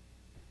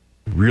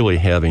really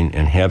having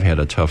and have had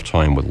a tough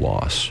time with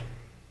loss.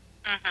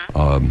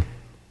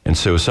 And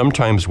so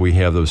sometimes we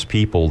have those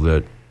people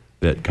that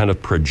kind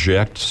of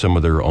project some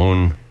of their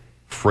own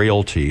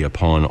frailty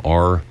upon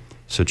our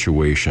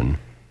situation.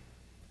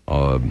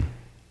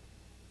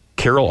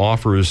 Carol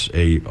offers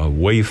a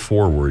way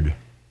forward,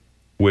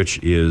 which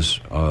is,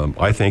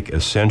 I think,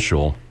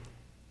 essential,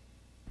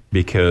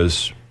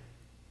 because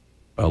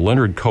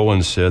Leonard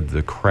Cohen said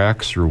the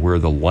cracks are where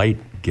the light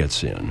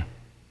gets in.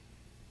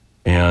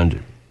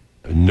 And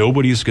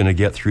nobody's going to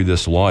get through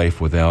this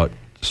life without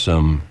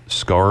some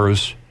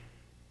scars,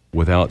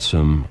 without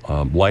some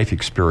life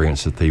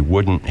experience that they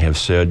wouldn't have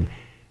said,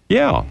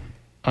 yeah,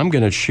 I'm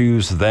going to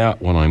choose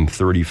that when I'm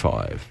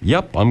 35.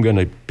 Yep, I'm going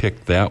to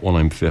pick that when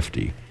I'm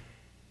 50.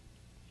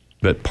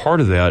 But part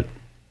of that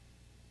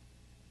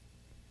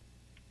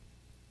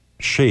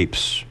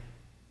shapes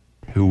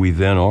who we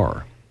then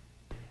are.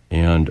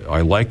 And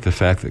I like the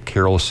fact that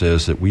Carol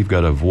says that we've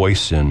got a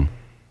voice in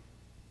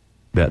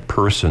that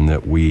person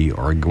that we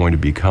are going to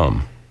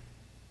become.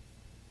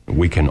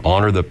 We can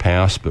honor the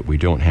past, but we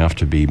don't have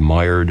to be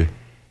mired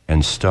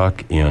and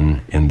stuck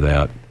in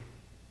that,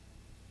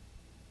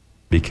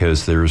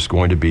 because there's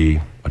going to be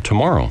a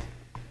tomorrow.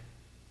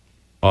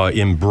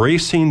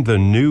 Embracing the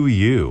new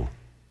you.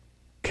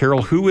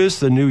 Carol, who is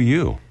the new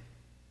you?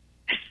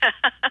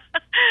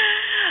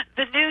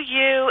 The new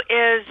you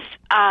is,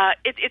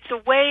 it's a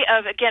way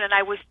of, again, and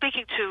I was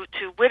speaking to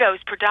widows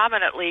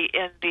predominantly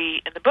in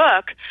the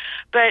book,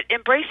 but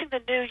embracing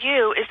the new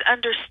you is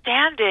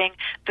understanding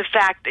the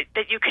fact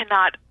that you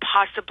cannot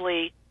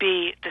possibly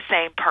be the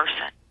same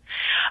person,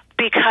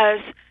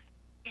 because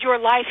your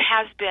life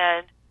has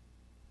been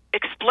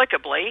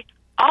explicably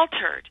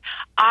altered.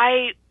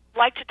 I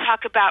like to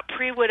talk about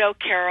pre-widow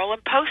Carol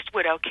and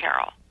post-widow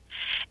Carol.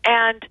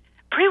 And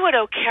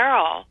pre-widow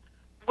Carol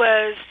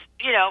was,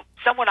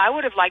 someone I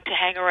would have liked to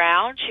hang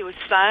around. She was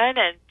fun,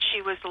 and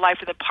she was the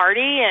life of the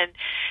party, and,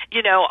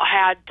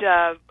 had,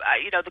 I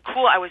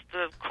was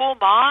the cool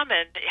mom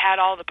and had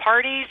all the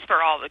parties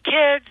for all the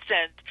kids,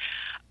 and,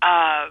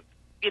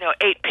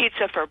 ate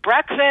pizza for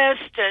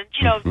breakfast, and,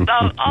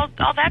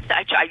 all that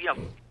stuff.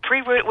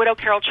 Pre-widow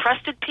Carol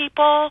trusted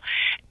people,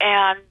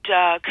 and,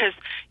 because,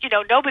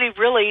 nobody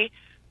really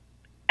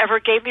ever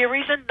gave me a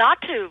reason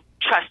not to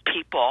trust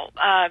people.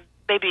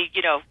 Maybe,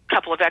 a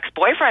couple of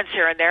ex-boyfriends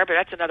here and there, but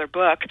that's another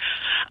book.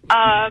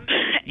 And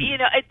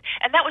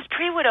that was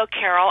pre-widow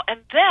Carol. And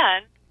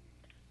then,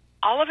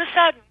 all of a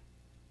sudden,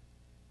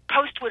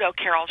 post-widow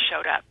Carol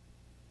showed up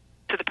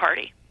to the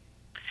party.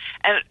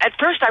 And at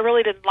first, I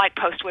really didn't like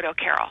post-widow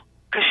Carol,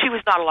 because she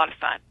was not a lot of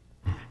fun.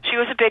 She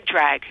was a big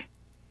drag,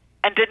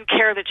 and didn't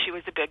care that she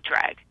was a big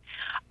drag.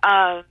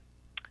 Not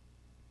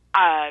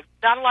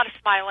a lot of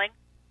smiling.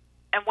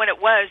 And when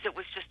it was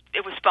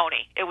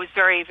phony. It was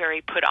very, very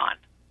put on.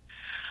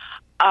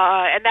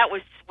 And that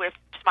was with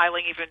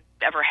smiling even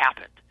ever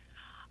happened.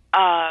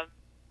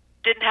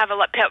 Didn't have a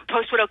lot.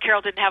 Post-widow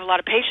Carol didn't have a lot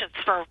of patience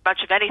for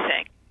much of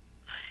anything.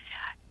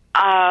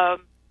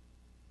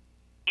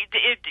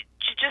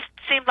 She just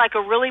seemed seemed like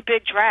a really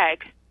big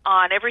drag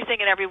on everything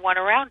and everyone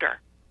around her.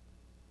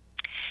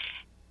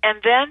 And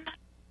then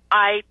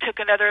I took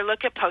another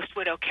look at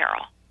post-widow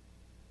Carol.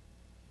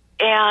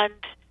 And,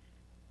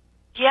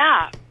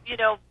 yeah, you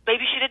know,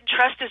 maybe she didn't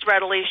trust as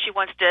readily as she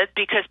once did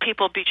because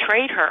people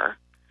betrayed her,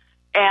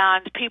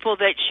 and people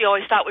that she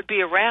always thought would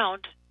be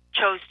around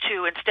chose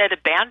to instead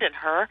abandon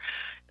her,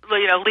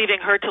 you know, leaving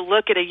her to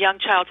look at a young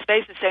child's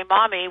face and say,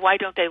 Mommy, why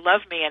don't they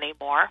love me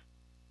anymore?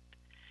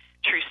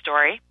 True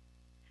story.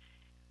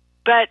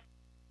 But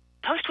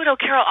post-widow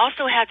Carol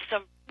also had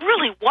some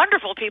really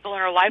wonderful people in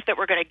her life that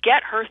were going to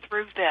get her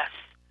through this.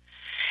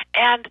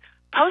 And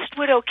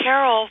post-widow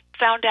Carol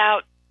found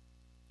out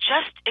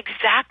just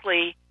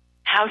exactly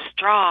how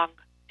strong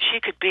she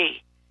could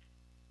be.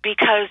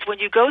 Because when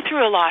you go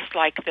through a loss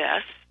like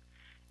this,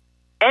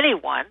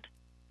 anyone,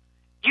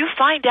 you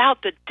find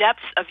out the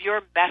depths of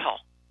your metal.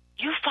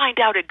 You find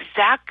out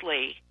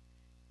exactly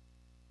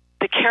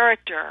the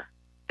character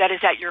that is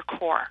at your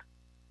core.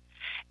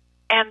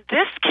 And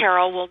this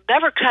Carol will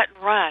never cut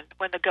and run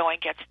when the going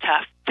gets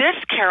tough. This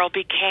Carol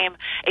became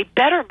a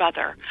better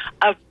mother,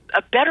 a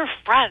better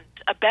friend,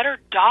 a better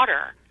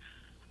daughter,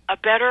 a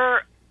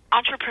better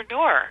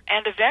entrepreneur,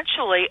 and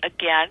eventually,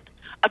 again,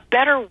 a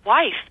better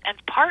wife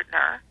and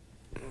partner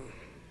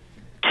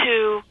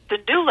to the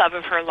new love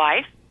of her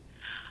life.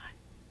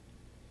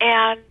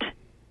 And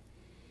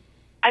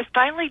I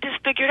finally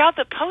just figured out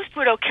that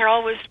post-widow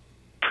Carol was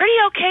pretty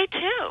okay,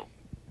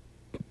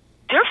 too.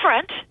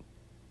 Different,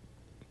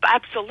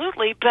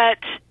 absolutely, but,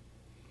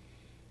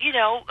 you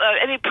know,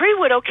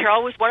 pre-widow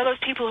Carol was one of those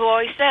people who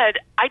always said,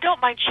 I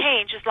don't mind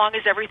change as long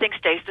as everything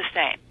stays the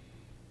same.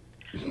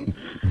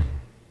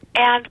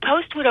 And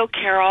post-widow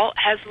Carol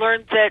has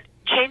learned that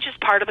change is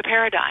part of the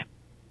paradigm.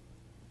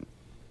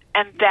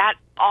 And that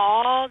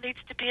all needs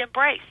to be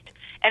embraced.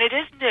 And it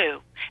is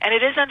new, and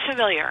it is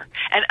unfamiliar,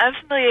 and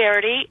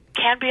unfamiliarity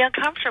can be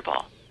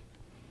uncomfortable.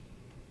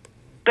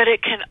 But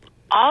it can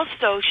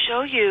also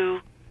show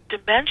you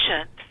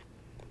dimensions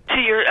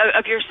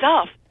of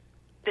yourself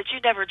that you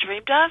never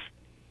dreamed of,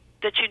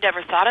 that you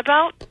never thought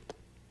about,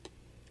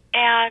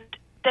 and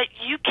that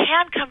you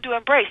can come to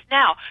embrace.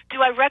 Now,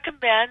 do I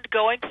recommend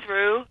going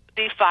through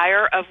the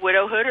fire of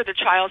widowhood or the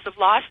trials of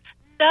loss?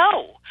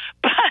 No.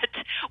 But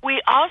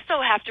we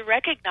also have to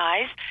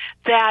recognize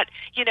that,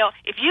 you know,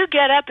 if you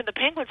get up in the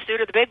penguin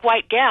suit or the big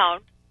white gown,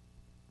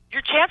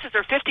 your chances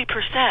are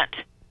 50%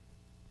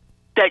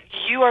 that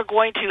you are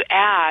going to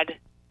add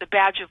the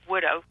badge of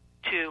widow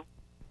to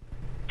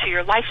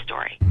your life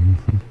story.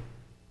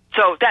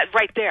 So that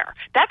right there,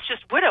 that's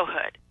just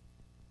widowhood.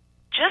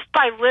 Just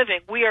by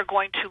living, we are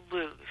going to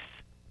lose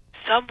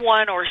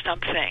someone or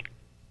something.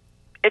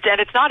 And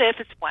it's not if,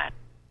 it's when.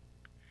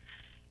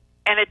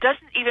 And it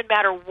doesn't even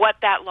matter what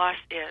that loss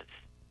is.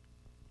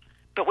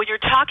 But when you're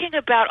talking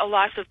about a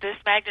loss of this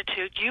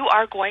magnitude, you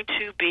are going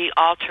to be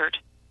altered.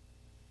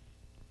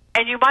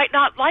 And you might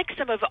not like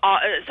some of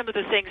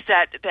the things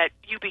that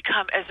you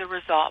become as a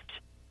result.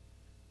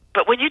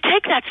 But when you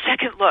take that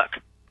second look,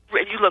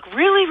 and you look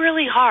really,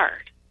 really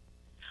hard,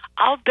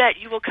 I'll bet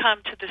you will come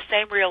to the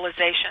same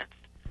realizations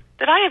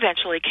that I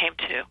eventually came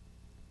to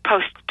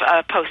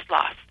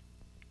post-loss.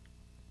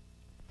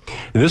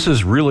 This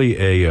is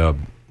really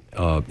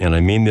and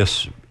I mean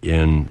this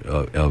in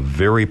a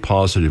very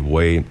positive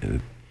way,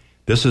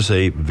 this is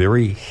a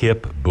very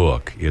hip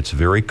book. It's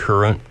very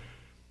current.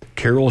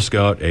 Carol's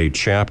got a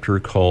chapter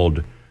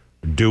called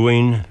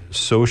Doing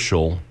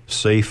Social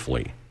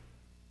Safely,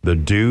 the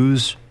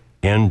Do's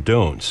and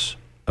Don'ts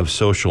of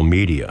Social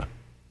Media.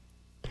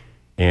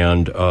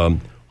 And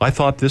I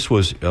thought this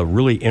was a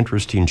really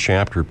interesting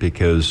chapter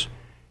because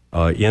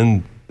with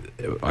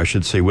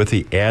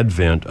the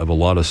advent of a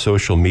lot of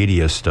social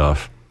media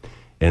stuff,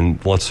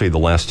 and let's say the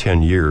last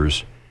 10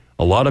 years,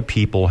 a lot of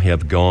people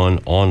have gone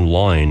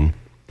online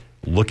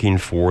looking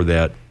for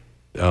that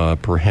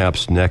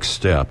perhaps next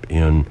step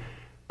in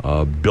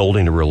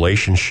building a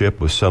relationship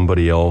with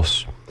somebody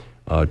else,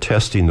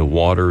 testing the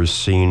waters,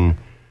 seeing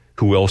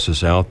who else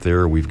is out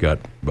there. We've got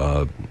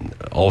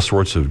all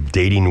sorts of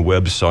dating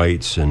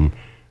websites and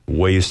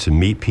ways to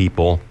meet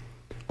people.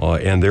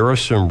 And there are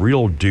some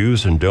real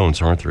do's and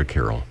don'ts, aren't there,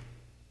 Carol?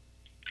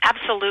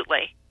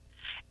 Absolutely.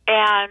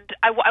 And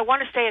I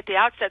want to say at the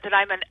outset that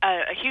I'm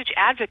a huge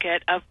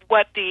advocate of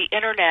what the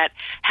Internet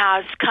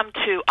has come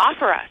to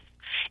offer us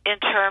in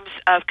terms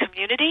of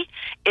community,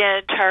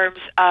 in terms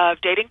of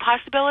dating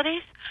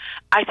possibilities.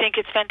 I think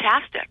it's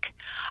fantastic.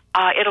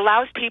 It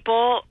allows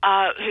people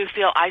who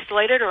feel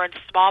isolated or in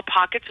small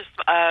pockets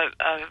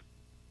of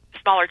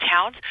smaller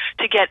towns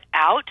to get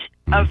out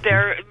of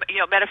their,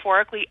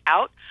 metaphorically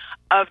out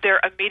of their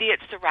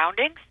immediate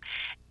surroundings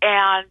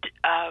and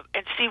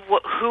see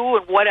who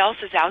and what else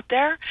is out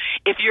there.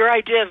 If your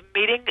idea of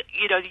meeting,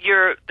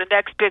 the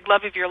next big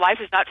love of your life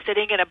is not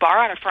sitting in a bar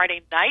on a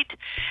Friday night,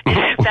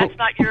 if that's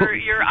not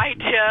your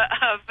idea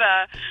of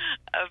a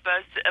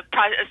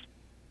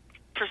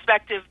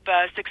prospective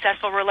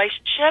successful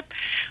relationship,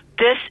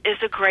 this is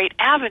a great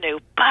avenue.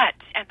 But,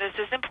 and this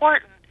is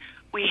important,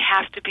 we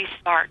have to be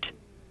smart,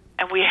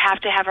 and we have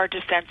to have our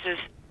defenses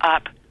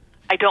up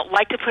I don't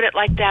like to put it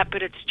like that,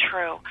 but it's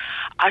true,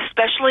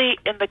 especially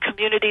in the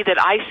community that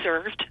I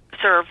serve,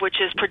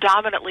 which is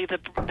predominantly the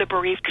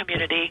bereaved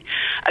community.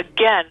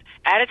 Again,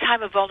 at a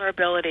time of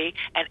vulnerability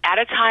and at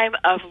a time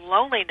of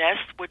loneliness,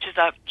 which is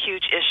a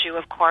huge issue,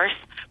 of course,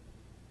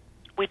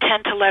 we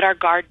tend to let our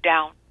guard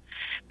down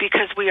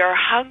because we are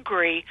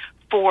hungry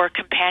for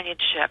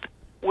companionship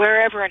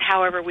wherever and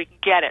however we can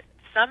get it.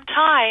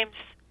 Sometimes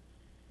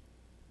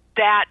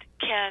that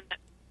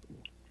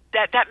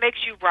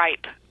makes you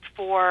ripe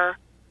for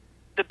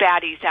the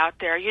baddies out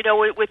there. You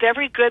know, with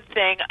every good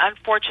thing,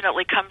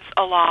 unfortunately, comes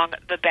along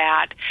the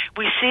bad.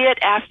 We see it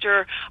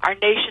after our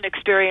nation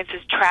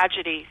experiences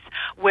tragedies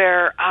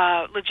where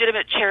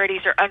legitimate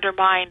charities are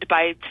undermined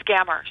by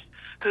scammers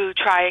who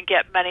try and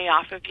get money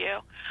off of you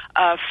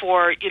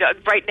for, you know,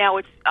 right now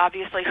it's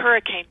obviously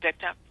hurricane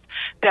victims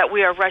that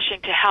we are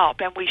rushing to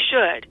help, and we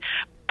should.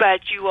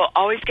 But you will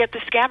always get the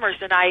scammers,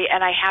 and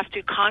I have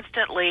to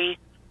constantly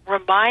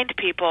remind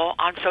people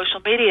on social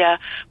media,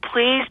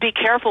 please be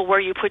careful where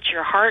you put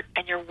your heart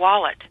and your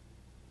wallet.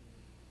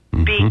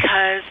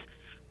 Because,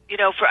 you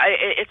know,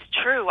 it's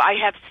true. I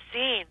have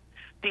seen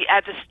the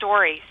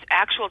stories,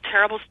 actual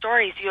terrible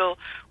stories. You'll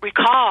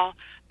recall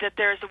that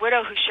there's a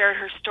widow who shared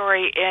her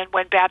story in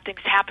When Bad Things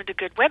Happen to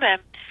Good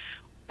Women,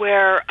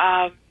 where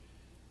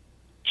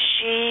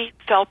she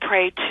fell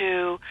prey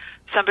to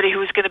somebody who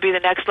was going to be the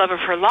next love of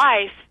her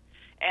life,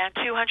 and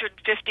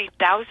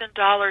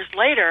 $250,000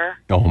 later...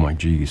 Oh, my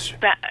geez.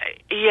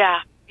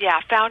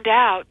 Found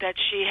out that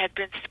she had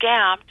been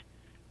scammed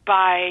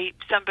by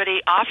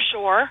somebody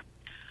offshore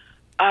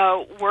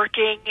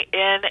working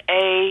in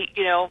a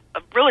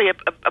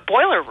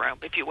boiler room,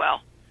 if you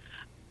will.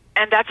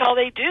 And that's all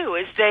they do,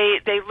 is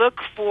they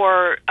look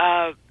for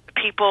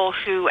people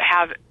who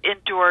have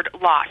endured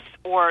loss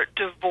or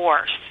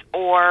divorce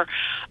or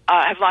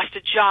have lost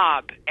a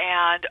job,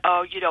 and,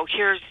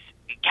 here's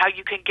how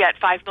you can get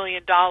 $5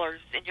 million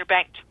in your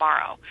bank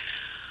tomorrow.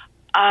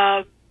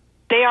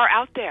 They are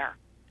out there.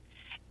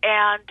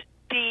 And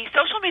the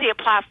social media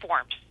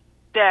platforms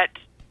that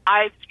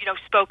I've,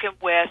 spoken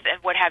with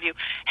and what have you,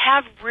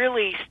 have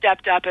really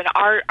stepped up and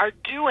are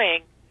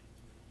doing,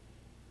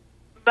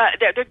 but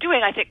they're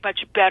doing, I think,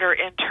 much better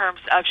in terms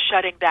of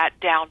shutting that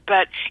down.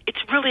 But it's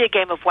really a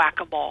game of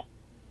whack-a-mole.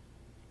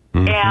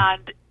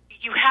 And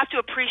you have to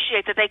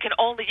appreciate that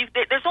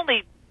there's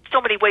only so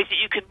many ways that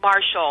you can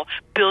marshal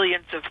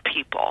billions of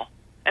people,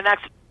 and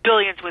that's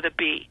billions with a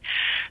B.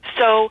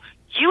 So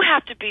you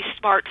have to be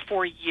smart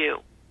for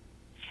you.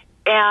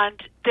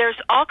 And there's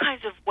all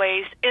kinds of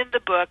ways in the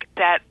book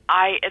that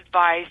I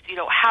advise,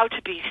 how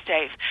to be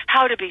safe,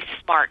 how to be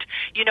smart.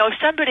 If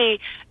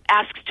somebody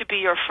asks to be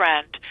your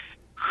friend,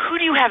 who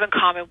do you have in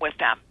common with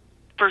them?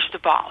 First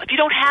of all, if you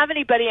don't have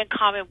anybody in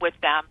common with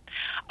them,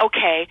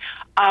 okay,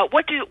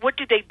 what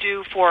do they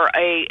do for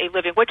a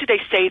living? What do they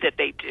say that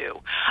they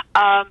do?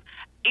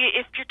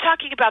 If you're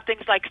talking about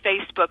things like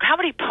Facebook, how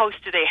many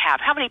posts do they have?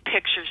 How many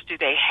pictures do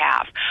they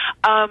have?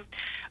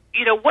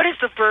 What is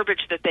the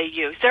verbiage that they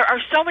use? There are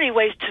so many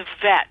ways to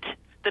vet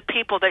the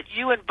people that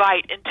you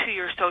invite into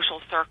your social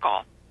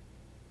circle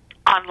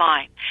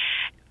online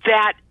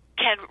that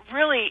can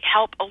really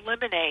help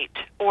eliminate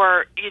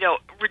or,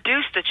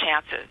 reduce the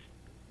chances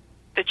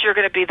that you're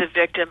going to be the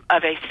victim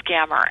of a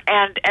scammer,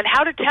 and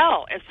how to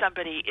tell if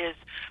somebody is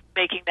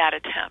making that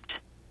attempt.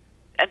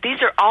 And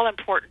these are all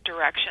important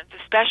directions,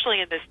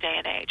 especially in this day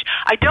and age.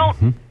 I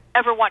don't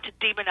ever want to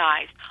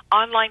demonize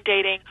online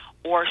dating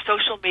or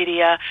social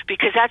media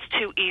because that's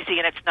too easy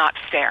and it's not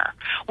fair.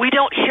 We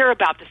don't hear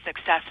about the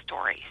success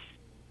stories.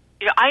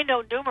 I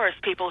know numerous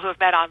people who have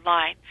met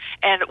online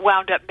and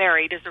wound up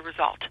married as a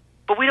result,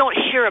 but we don't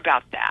hear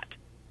about that.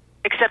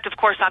 Except, of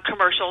course, on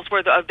commercials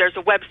where there's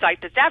a website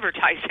that's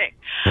advertising.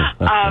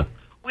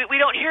 We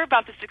don't hear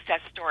about the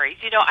success stories.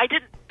 I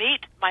didn't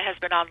meet my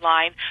husband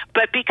online,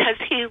 but because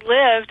he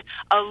lived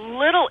a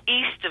little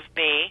east of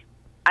me,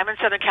 I'm in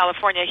Southern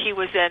California, he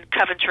was in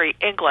Coventry,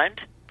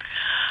 England,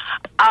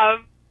 a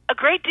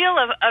great deal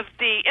of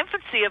the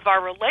infancy of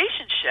our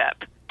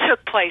relationship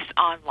took place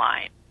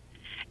online.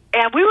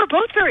 And we were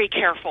both very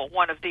careful,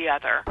 one of the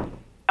other,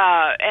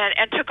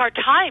 and took our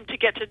time to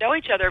get to know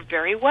each other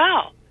very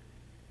well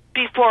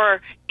before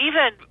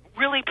even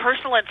really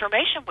personal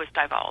information was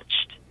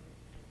divulged.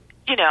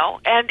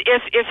 And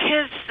if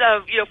his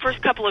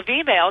first couple of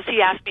emails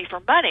he asked me for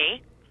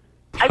money,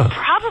 I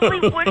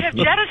probably would have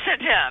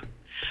jettisoned him.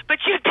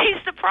 But you'd be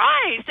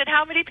surprised at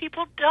how many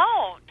people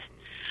don't.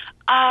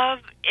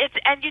 And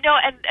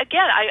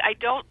again, I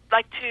don't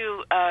like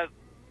to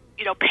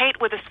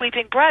paint with a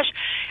sweeping brush.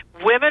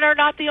 Women are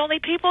not the only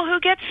people who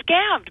get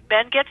scammed.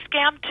 Men get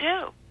scammed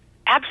too.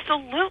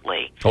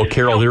 Absolutely. Oh,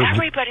 Carol,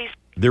 everybody's.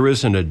 There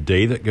isn't a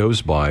day that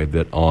goes by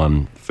that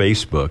on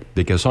Facebook,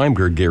 because I'm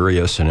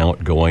gregarious and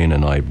outgoing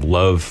and I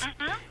love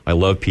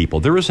people.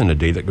 There isn't a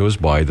day that goes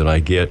by that I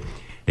get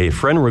a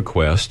friend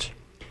request,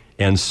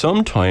 and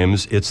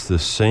sometimes it's the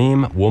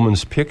same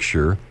woman's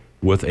picture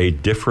with a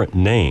different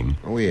name.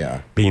 Oh,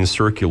 yeah. Being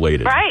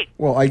circulated. Right.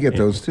 Well, I get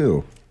those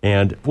too.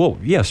 And, well,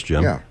 yes,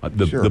 Jim. Yeah,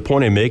 the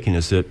point I'm making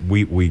is that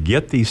we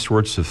get these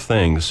sorts of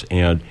things,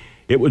 and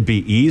it would be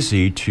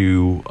easy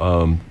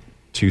to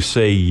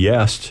say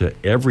yes to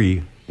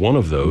every one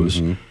of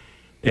those. Mm-hmm.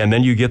 And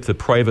then you get the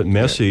private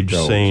message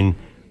saying,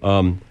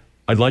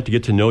 I'd like to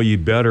get to know you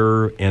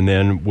better. And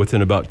then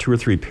within about 2 or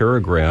 3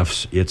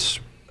 paragraphs, it's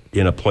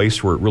in a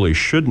place where it really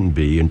shouldn't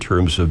be in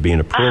terms of being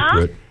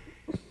appropriate.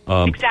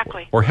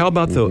 Exactly. Or how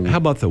about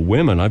the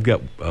women? I've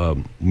got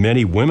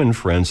many women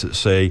friends that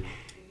say,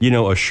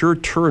 a sure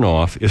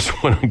turnoff is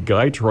when a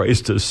guy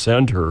tries to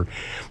send her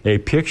a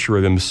picture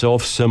of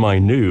himself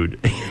semi-nude.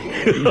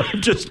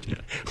 I'm just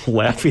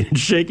laughing and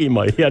shaking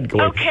my head,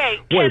 going, "Okay,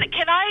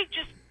 can I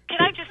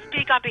just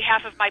speak on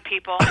behalf of my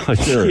people?"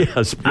 Sure.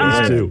 Yes,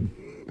 please do.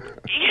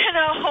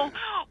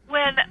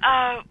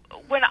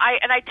 When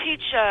I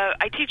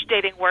teach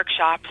dating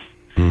workshops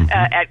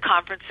at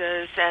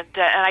conferences, and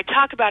I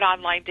talk about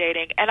online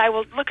dating, and I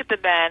will look at the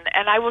men,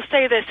 and I will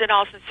say this in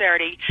all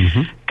sincerity.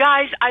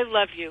 Guys, I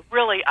love you.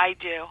 Really, I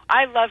do.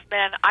 I love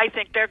men. I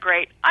think they're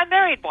great. I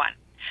married one.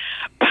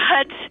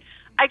 But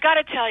I got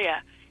to tell you,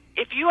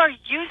 if you are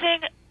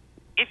using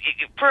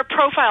for a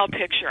profile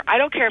picture, I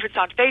don't care if it's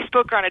on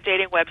Facebook or on a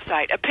dating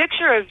website, a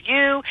picture of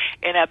you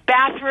in a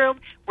bathroom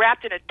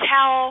wrapped in a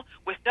towel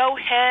with no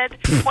head,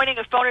 pointing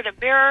a phone at a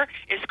mirror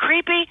is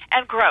creepy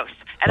and gross.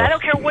 And I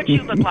don't care what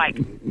you look like.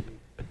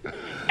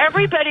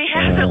 Everybody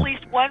has at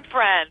least one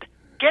friend.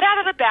 Get out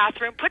of the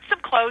bathroom, put some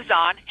clothes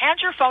on,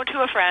 hand your phone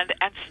to a friend,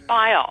 and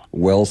smile.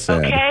 Well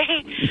said.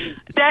 Okay?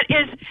 That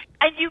is,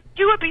 and you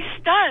would be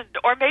stunned,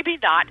 or maybe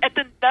not, at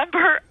the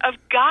number of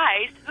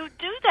guys who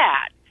do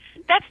that.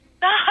 That's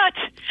not,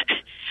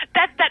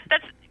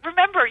 that's,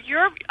 remember,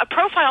 a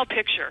profile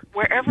picture,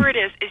 wherever it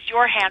is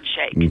your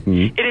handshake.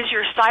 Mm-hmm. It is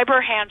your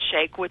cyber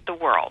handshake with the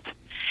world.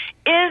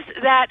 Is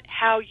that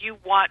how you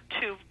want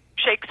to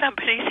shake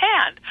somebody's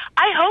hand?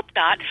 I hope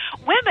not.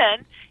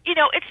 Women,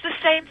 it's the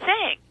same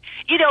thing.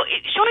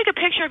 Showing a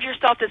picture of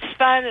yourself that's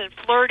fun and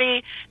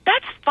flirty,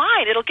 that's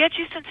fine. It'll get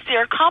you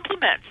sincere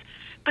compliments.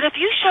 But if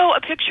you show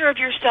a picture of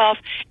yourself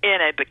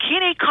in a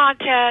bikini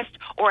contest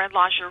or in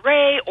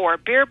lingerie or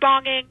beer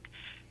bonging,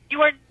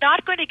 you are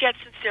not going to get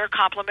sincere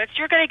compliments.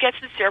 You're going to get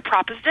sincere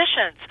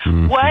propositions.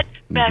 Mm-hmm. What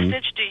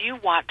message do you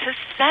want to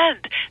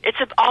send? It's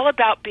all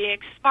about being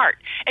smart.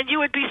 And you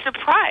would be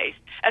surprised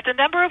at the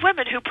number of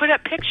women who put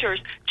up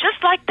pictures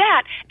just like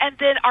that and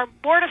then are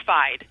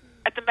mortified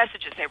at the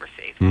messages they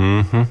receive.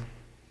 Mm-hmm.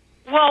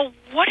 Well,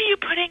 what are you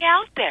putting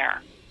out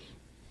there?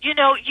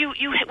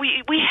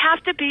 We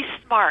have to be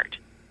smart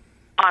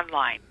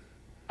online.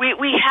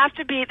 We have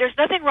to be. There's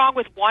nothing wrong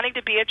with wanting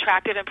to be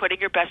attractive and putting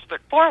your best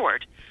foot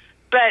forward,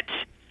 but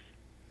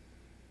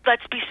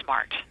let's be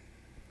smart.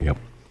 Yep.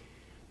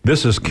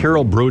 This is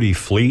Carol Brody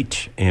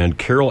Fleet, and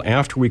Carol,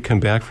 after we come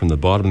back from the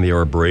bottom of the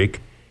hour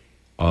break,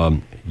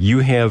 you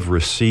have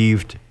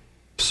received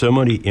so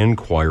many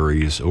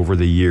inquiries over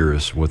the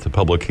years with the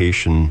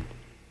publication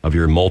of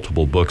your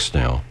multiple books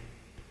now.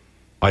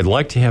 I'd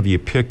like to have you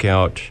pick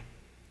out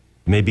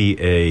maybe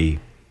a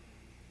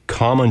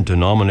common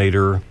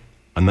denominator.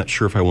 I'm not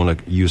sure if I want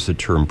to use the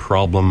term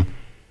problem,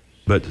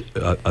 but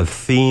a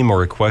theme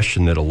or a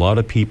question that a lot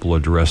of people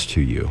address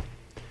to you.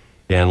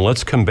 And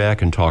let's come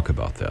back and talk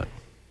about that.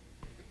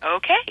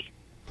 Okay.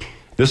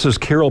 This is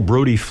Carol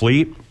Brody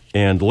Fleet,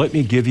 and let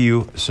me give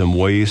you some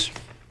ways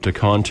to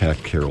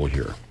contact Carol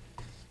here.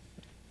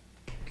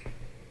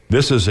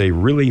 This is a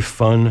really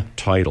fun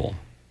title.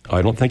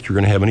 I don't think you're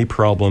going to have any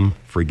problem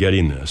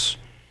forgetting this.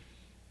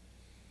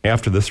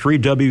 After the 3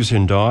 W's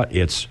in dot,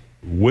 it's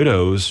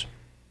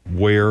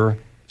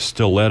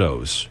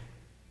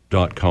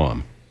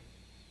widowswearstilettos.com.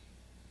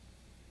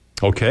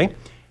 Okay?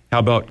 How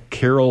about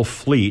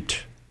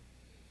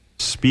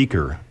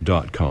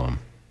carolfleetspeaker.com?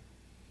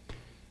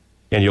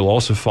 And you'll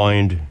also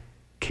find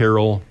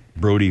Carol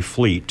Brody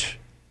Fleet,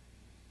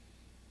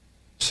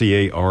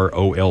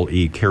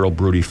 C-A-R-O-L-E, Carol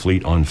Brody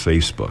Fleet on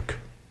Facebook.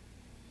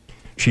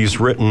 She's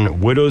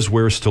written Widows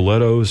Wear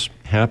Stilettos,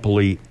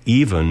 Happily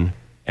Even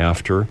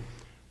After,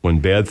 When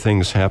Bad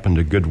Things Happen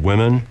to Good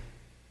Women,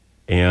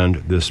 and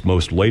this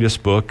most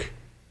latest book,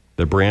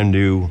 the brand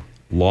new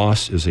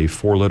Loss is a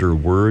 4-Letter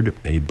Word,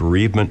 a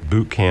bereavement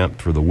boot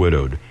camp for the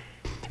widowed.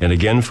 And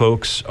again,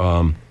 folks,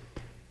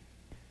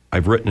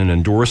 I've written an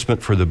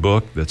endorsement for the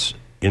book that's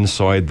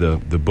inside the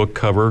book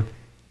cover,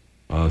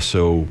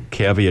 so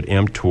caveat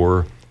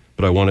emptor,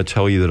 but I want to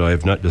tell you that I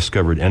have not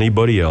discovered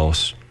anybody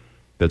else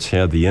that's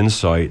had the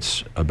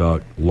insights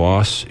about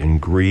loss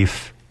and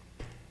grief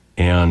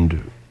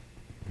and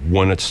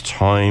when it's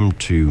time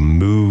to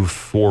move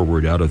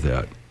forward out of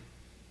that.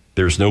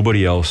 There's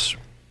nobody else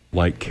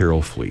like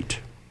Carol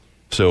Fleet.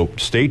 So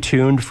stay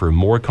tuned for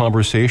more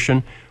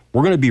conversation.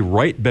 We're going to be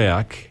right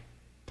back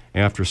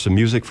after some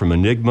music from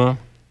Enigma,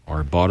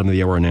 our bottom of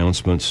the hour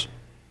announcements.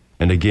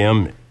 And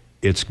again,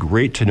 it's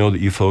great to know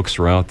that you folks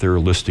are out there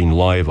listening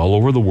live all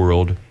over the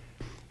world,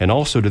 and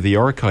also to the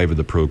archive of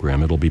the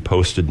program. It'll be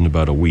posted in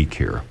about a week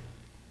here.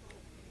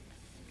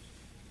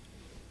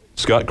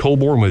 Scott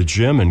Colborn with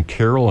Jim and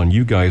Carol and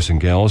you guys and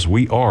gals.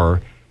 We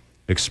are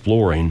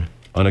exploring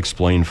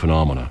unexplained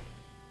phenomena.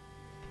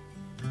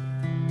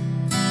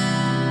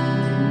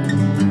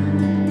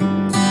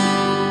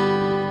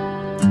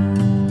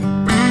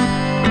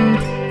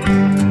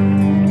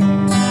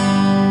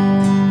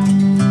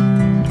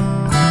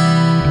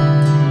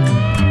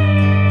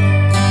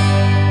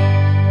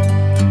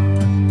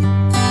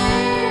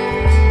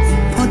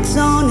 Puts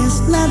on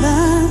his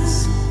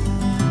leathers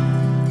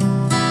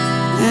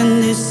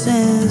and he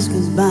says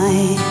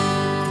goodbye.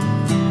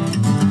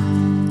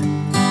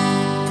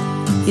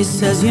 He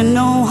says, you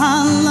know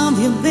I love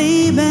you,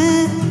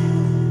 baby,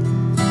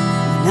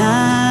 but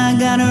I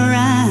gotta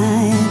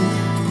ride.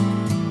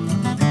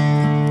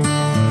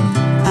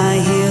 I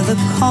hear the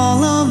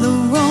call of the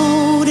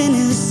road in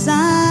his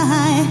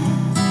side,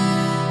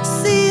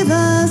 see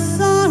the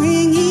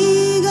soaring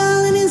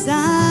eagle in his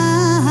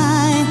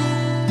eye.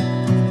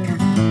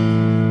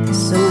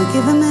 So I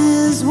give him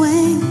his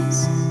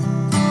wings,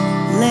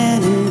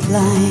 let him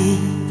fly.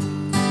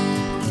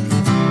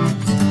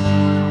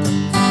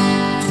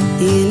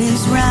 In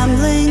his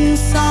rambling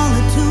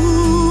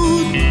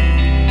solitude,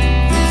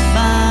 he'll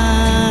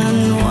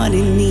find what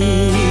he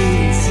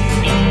needs.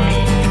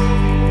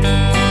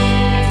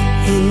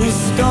 In the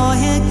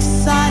stoic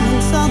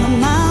silence of the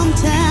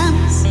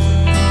mountains,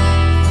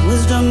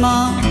 wisdom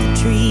of the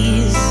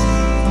trees.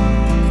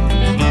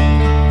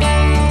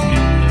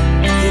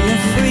 In the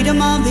freedom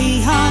of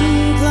the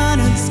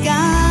uncluttered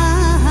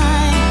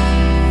sky,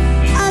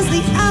 as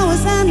the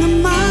hours and the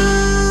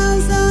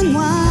miles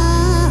unwind.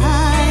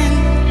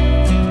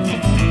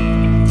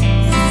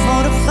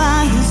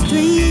 His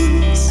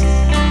dreams,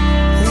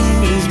 clear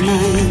his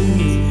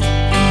mind.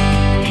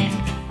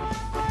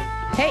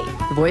 Hey,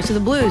 the voice of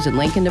the blues in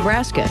Lincoln,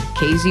 Nebraska.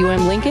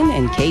 KZUM Lincoln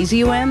and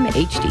KZUM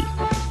HD.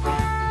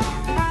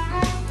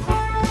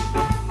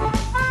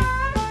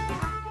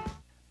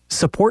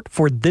 Support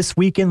for This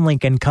Week in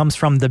Lincoln comes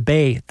from The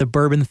Bay, the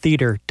Bourbon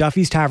Theater,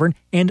 Duffy's Tavern,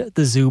 and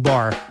the Zoo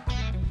Bar.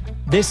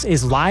 This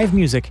is live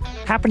music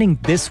happening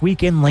this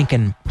week in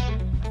Lincoln.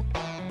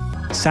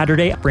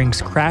 Saturday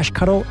brings Crash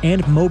Cuddle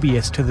and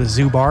Mobius to the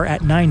Zoo Bar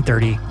at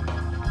 9:30.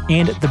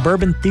 And the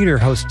Bourbon Theater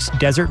hosts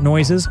Desert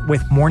Noises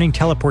with Morning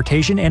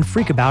Teleportation and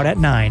Freakabout at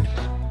 9.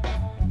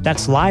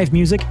 That's live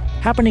music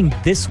happening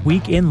this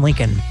week in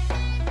Lincoln.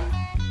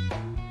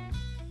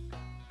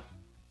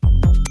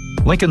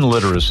 Lincoln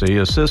Literacy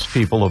assists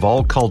people of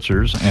all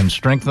cultures and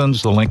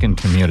strengthens the Lincoln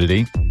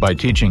community by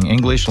teaching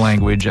English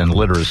language and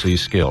literacy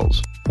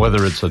skills.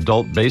 Whether it's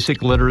adult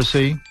basic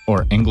literacy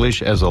or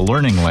English as a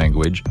learning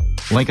language,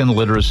 Lincoln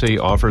Literacy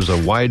offers a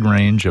wide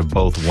range of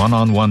both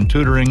one-on-one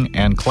tutoring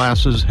and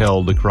classes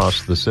held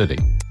across the city.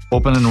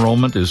 Open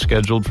enrollment is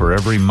scheduled for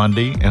every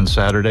Monday and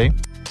Saturday,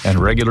 and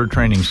regular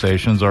training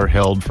sessions are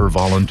held for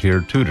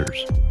volunteer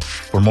tutors.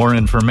 For more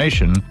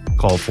information,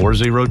 call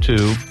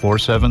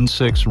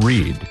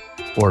 402-476-READ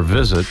or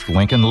visit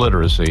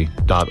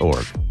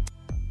lincolnliteracy.org.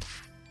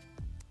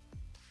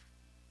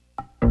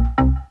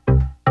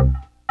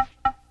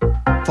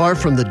 Far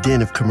from the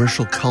din of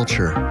commercial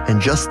culture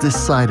and just this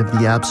side of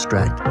the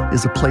abstract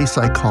is a place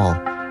I call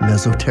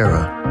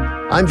Mesoterra.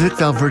 I'm Vic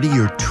Valverde,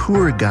 your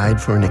tour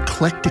guide for an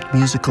eclectic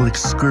musical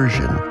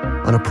excursion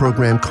on a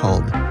program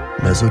called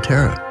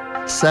Mesoterra.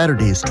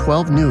 Saturdays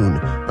 12 noon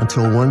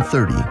until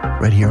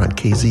 1:30 right here on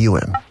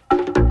KZUM.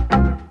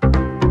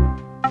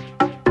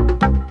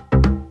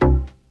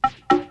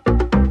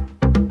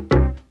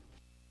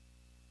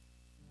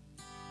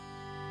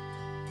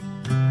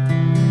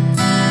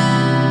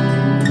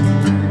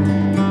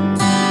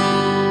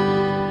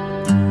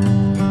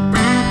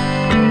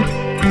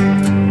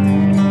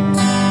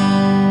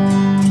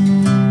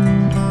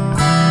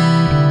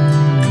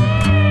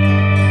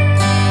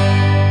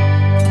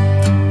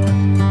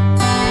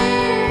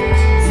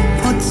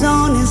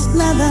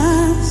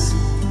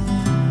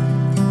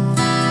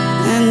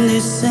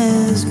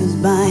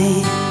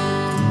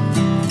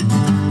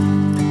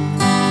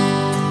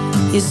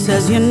 He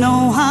says, you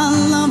know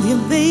I love you,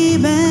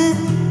 baby, but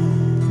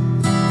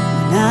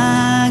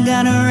I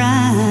gotta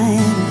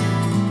ride.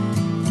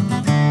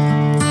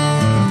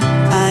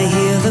 I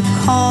hear the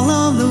call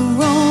of the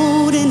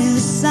road in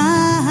his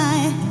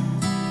side.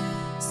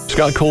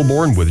 Scott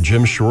Colborn with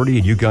Jim Shorty,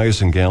 and you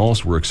guys and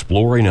gals were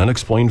exploring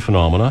unexplained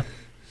phenomena.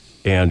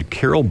 And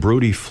Carol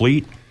Brody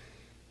Fleet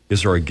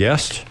is our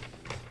guest.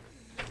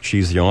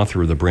 She's the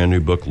author of the brand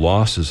new book,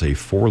 Loss is a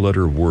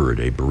Four-Letter Word,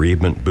 a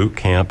bereavement boot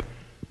camp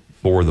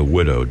for the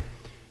widowed.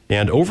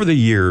 And over the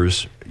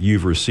years,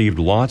 you've received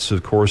lots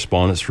of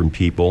correspondence from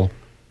people,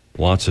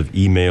 lots of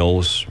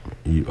emails,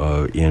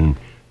 in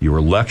your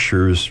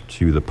lectures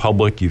to the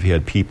public. You've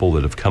had people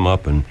that have come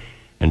up and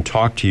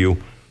talked to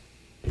you.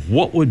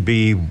 What would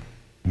be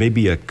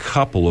maybe a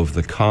couple of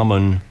the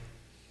common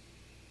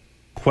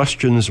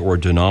questions or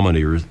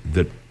denominators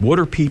what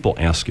are people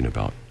asking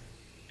about?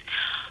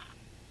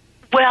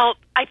 Well,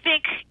 I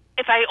think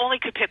if I only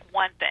could pick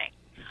one thing,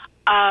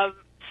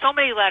 so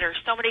many letters,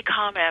 so many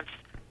comments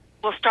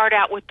will start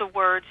out with the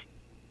words,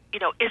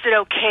 is it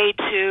okay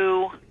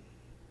to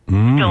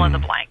fill in the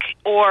blank?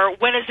 Or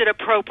when is it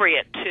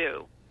appropriate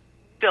to?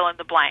 fill in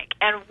the blank.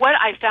 And what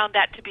I found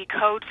that to be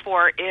code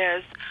for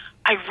is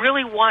I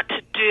really want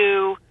to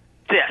do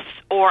this,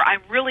 or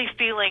I'm really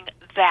feeling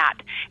that,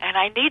 and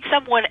I need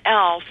someone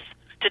else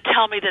to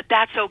tell me that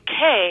that's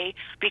okay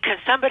because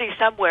somebody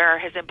somewhere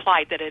has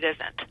implied that it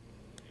isn't.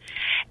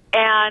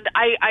 And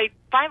I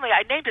finally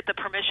named it the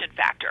permission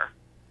factor,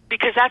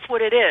 because that's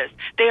what it is.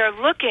 They are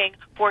looking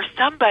for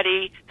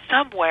somebody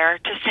somewhere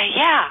to say,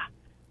 yeah,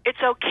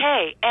 it's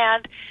okay.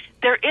 And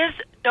there is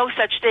no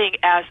such thing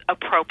as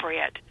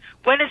appropriate.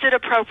 When is it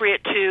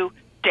appropriate to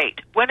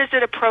date? When is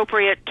it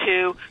appropriate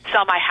to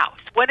sell my house?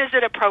 When is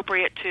it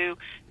appropriate to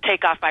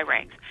take off my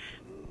rings?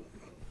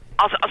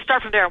 I'll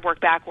start from there and work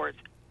backwards.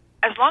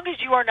 As long as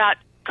you are not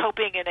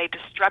coping in a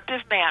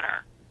destructive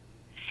manner,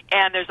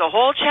 and there's a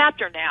whole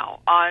chapter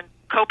now on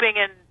coping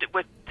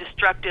with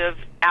destructive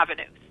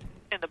avenues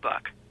in the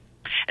book.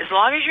 As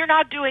long as you're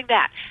not doing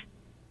that,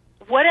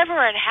 whatever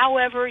and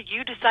however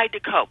you decide to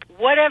cope,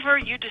 whatever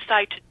you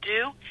decide to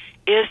do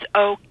is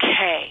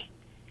okay.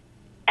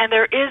 And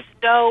there is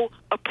no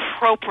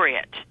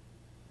appropriate,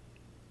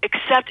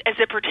 except as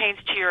it pertains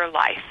to your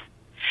life.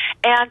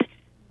 And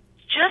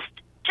just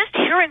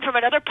hearing from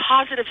another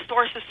positive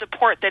source of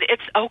support that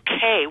it's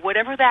okay,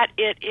 whatever that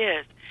it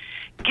is,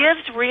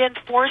 gives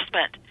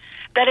reinforcement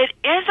that it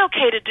is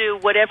okay to do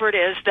whatever it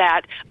is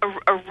that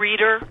a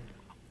reader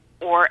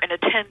or an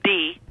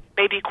attendee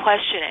may be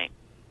questioning.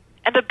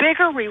 And the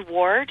bigger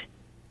reward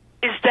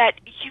is that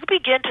you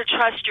begin to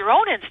trust your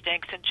own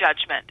instincts and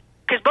judgment,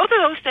 because both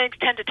of those things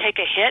tend to take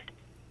a hit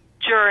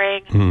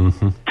during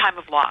time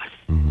of loss.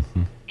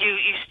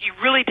 You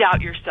really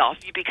doubt yourself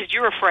because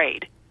you're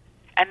afraid.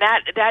 And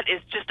that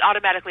is just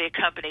automatically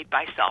accompanied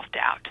by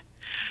self-doubt.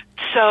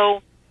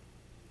 So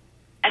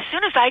as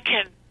soon as I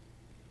can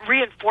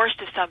reinforce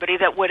to somebody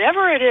that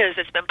whatever it is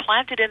that's been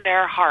planted in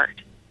their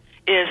heart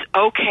is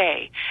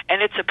okay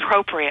and it's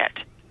appropriate,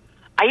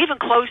 I even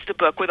close the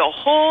book with a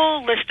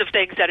whole list of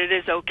things that it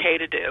is okay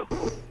to do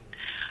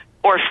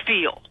or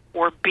feel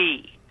or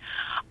be.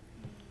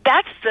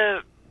 That's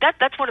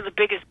one of the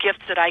biggest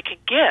gifts that I can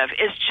give.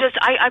 Is just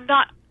I'm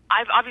not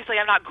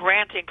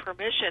granting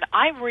permission.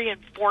 I'm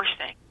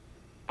reinforcing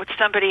what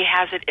somebody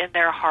has it in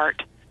their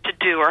heart to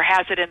do or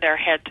has it in their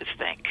head to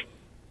think.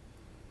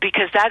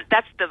 Because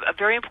that's a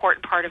very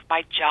important part of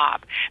my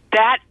job.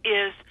 That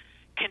is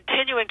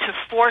continuing to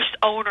force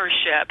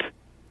ownership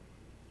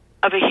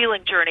of a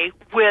healing journey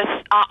with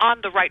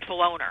on the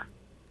rightful owner.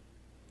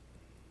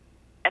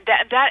 And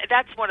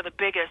that's one of the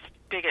biggest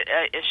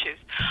issues.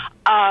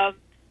 I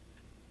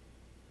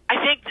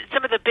think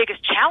some of the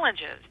biggest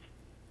challenges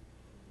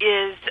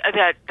is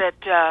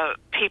that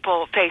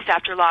people face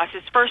after loss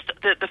is first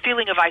the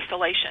feeling of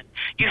isolation.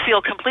 You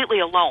feel completely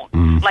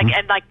alone, like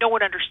no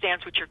one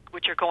understands what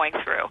you're going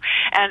through.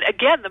 And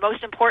again, the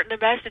most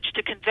important message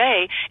to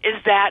convey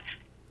is that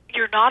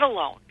you're not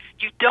alone.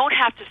 You don't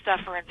have to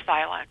suffer in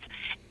silence.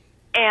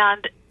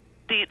 And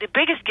the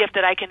biggest gift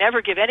that I can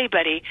ever give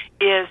anybody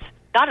is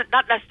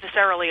not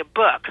necessarily a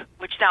book,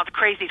 which sounds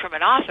crazy from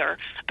an author,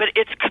 but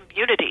it's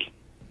community.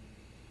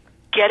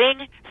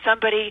 Getting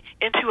somebody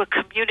into a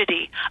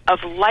community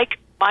of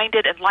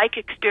like-minded and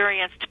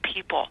like-experienced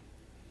people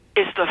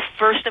is the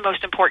first and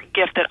most important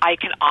gift that I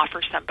can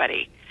offer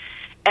somebody.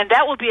 And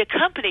that will be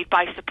accompanied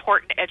by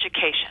support and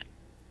education,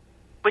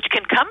 which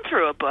can come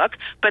through a book,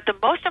 but the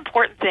most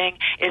important thing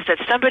is that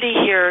somebody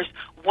hears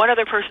one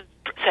other person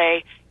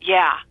say,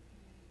 yeah,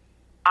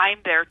 I'm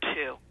there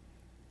too.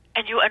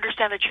 And you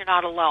understand that you're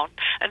not alone.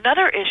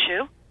 Another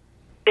issue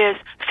is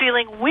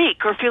feeling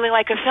weak or feeling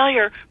like a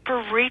failure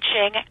for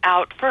reaching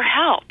out for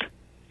help.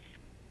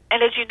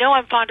 And as you know,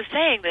 I'm fond of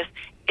saying this,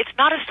 it's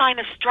not a sign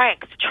of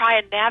strength to try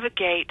and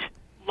navigate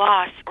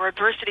loss or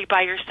adversity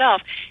by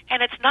yourself.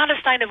 And it's not a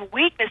sign of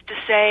weakness to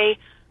say,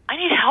 I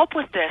need help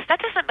with this. That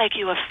doesn't make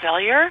you a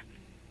failure.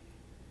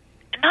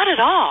 Not at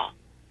all.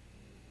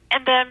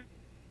 And then,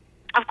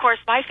 of course,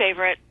 my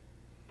favorite,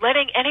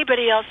 letting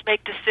anybody else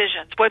make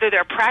decisions, whether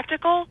they're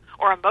practical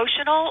or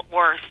emotional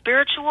or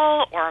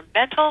spiritual or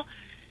mental,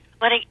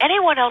 letting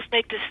anyone else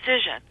make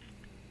decisions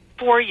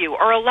for you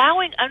or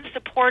allowing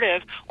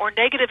unsupportive or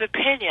negative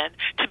opinion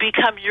to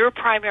become your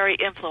primary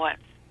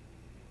influence.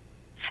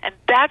 And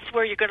that's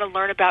where you're going to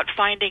learn about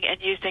finding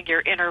and using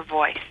your inner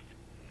voice.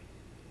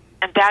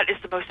 And that is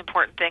the most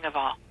important thing of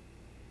all.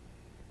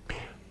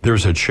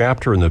 There's a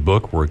chapter in the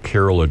book where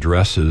Carol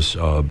addresses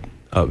a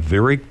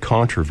very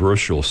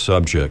controversial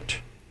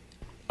subject.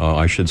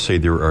 I should say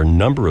there are a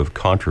number of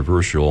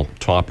controversial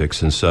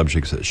topics and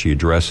subjects that she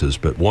addresses,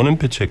 but one in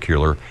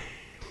particular,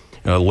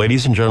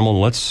 ladies and gentlemen,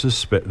 let's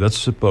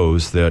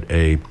suppose that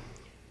a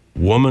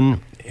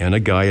woman and a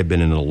guy have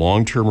been in a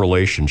long-term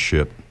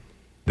relationship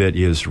that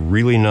is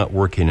really not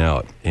working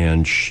out,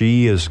 and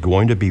she is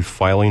going to be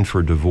filing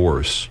for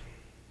divorce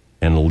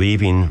and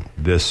leaving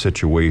this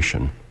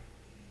situation.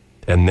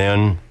 And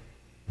then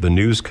the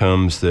news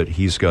comes that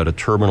he's got a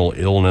terminal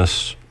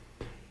illness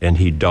and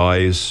he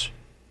dies,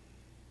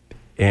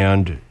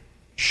 and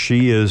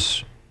she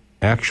is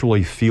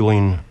actually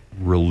feeling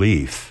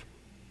relief.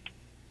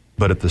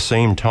 But at the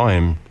same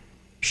time,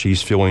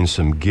 She's feeling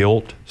some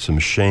guilt, some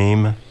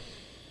shame.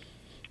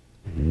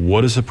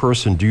 What does a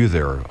person do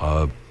there?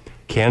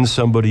 Can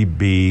somebody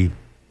be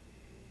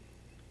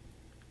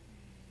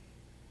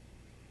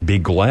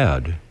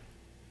glad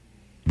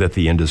that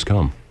the end has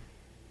come?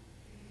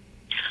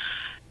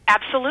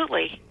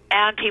 Absolutely.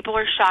 And people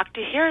are shocked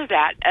to hear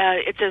that.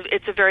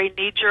 It's a very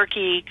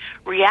knee-jerky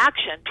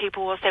reaction.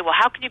 People will say, well,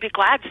 how can you be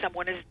glad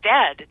someone is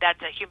dead?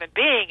 That's a human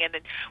being, and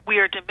we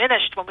are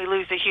diminished when we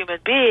lose a human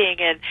being.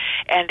 And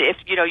if,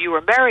 you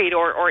were married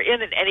or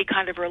in any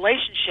kind of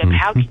relationship,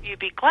 how can you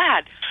be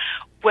glad?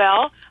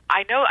 Well,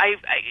 I know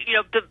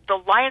the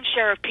lion's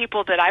share of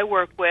people that I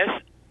work with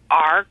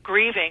are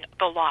grieving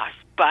the loss,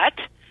 but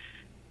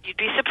you'd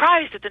be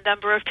surprised at the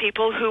number of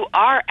people who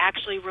are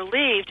actually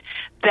relieved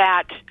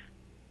that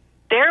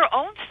their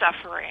own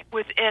suffering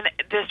within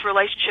this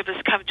relationship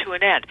has come to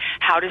an end.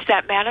 How does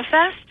that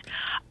manifest?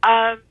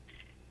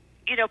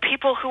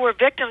 People who are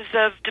victims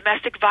of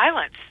domestic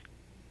violence,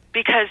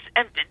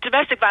 and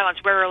domestic violence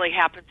rarely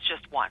happens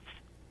just once.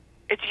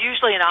 It's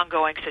usually an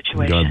ongoing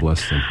situation. God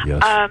bless them,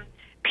 yes.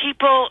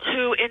 People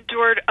who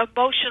endured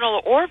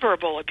emotional or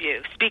verbal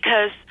abuse,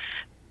 because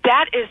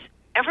that is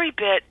every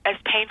bit as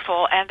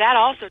painful, and that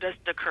also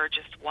doesn't occur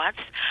just once.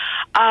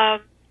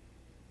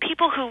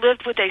 People who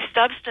lived with a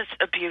substance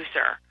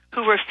abuser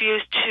who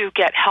refused to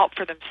get help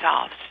for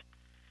themselves.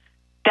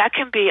 That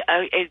can be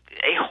a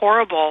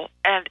horrible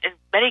and, in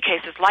many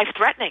cases,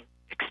 life-threatening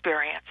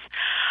experience.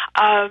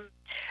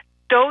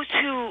 Those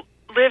who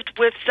lived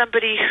with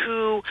somebody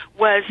who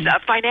was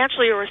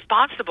financially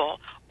irresponsible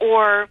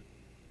or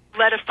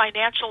led a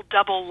financial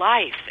double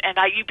life, and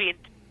you'd be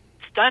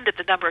stunned at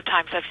the number of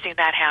times I've seen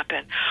that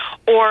happen,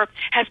 or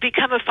has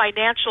become a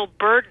financial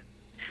burden,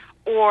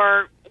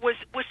 or was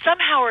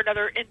somehow or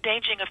another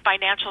endangering the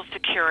financial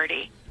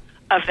security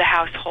of the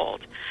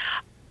household.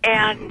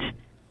 And,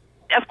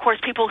 of course,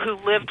 people who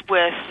lived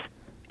with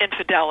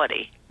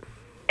infidelity.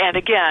 And,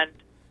 again,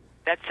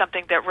 that's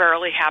something that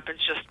rarely happens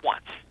just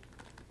once.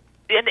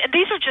 And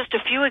these are just a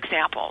few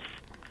examples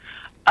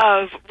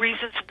of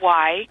reasons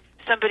why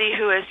somebody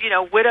who is,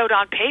 widowed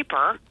on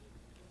paper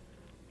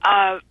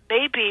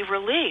may be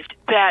relieved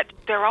that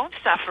their own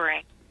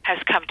suffering has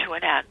come to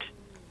an end.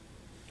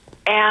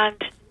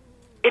 And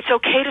it's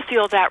okay to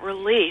feel that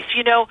relief.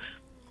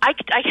 I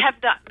have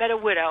not met a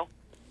widow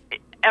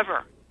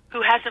ever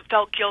who hasn't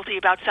felt guilty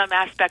about some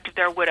aspect of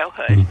their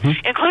widowhood,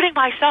 including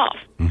myself.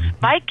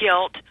 My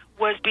guilt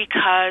was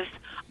because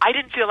I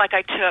didn't feel like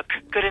I took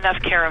good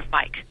enough care of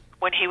Mike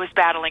when he was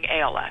battling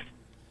ALS.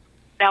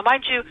 Now,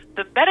 mind you,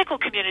 the medical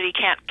community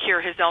can't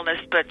cure his illness,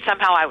 but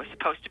somehow I was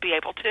supposed to be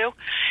able to.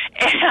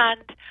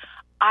 And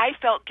I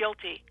felt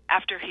guilty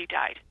after he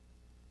died.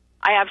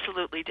 I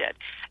absolutely did.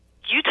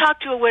 You talk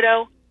to a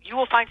widow, you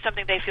will find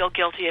something they feel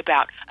guilty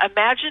about.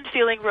 Imagine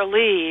feeling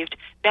relieved.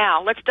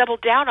 Now, let's double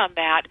down on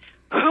that.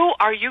 Who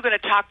are you going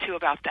to talk to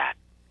about that?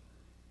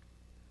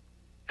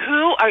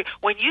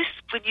 When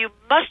you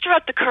muster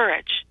up the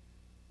courage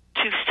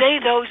to say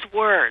those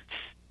words,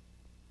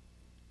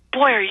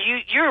 boy,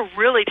 you're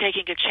really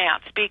taking a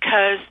chance,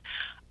 because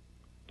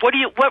what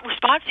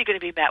response are you going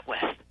to be met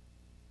with?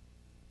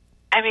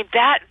 I mean,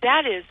 that's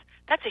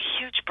a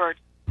huge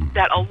burden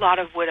that a lot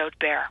of widows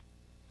bear.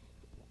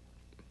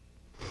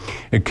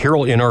 And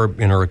Carol, in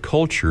our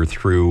culture,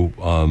 through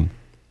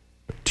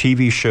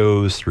TV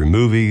shows, through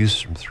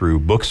movies, through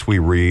books we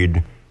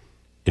read,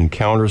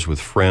 encounters with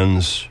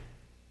friends,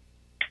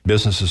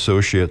 business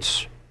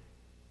associates,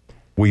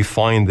 we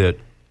find that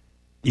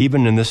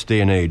even in this day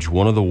and age,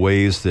 one of the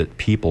ways that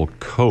people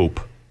cope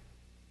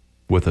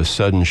with a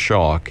sudden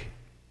shock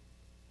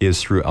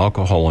is through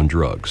alcohol and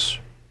drugs.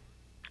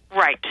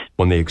 Right.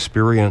 When they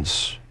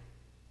experience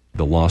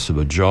the loss of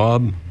a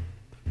job,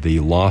 the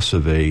loss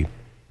of a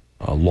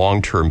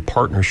long-term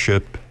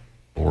partnership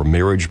or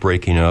marriage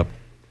breaking up,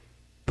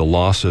 the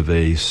loss of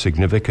a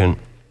significant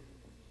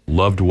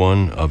loved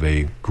one, of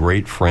a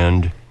great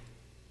friend,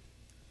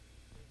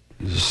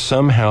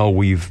 somehow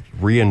we've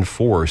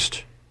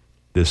reinforced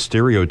this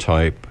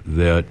stereotype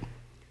that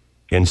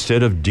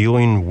instead of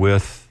dealing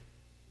with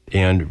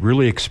and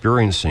really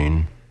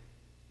experiencing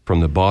from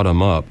the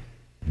bottom up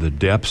the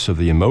depths of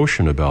the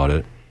emotion about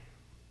it,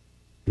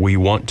 we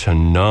want to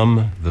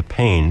numb the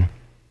pain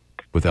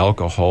with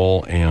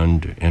alcohol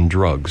and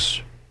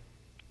drugs.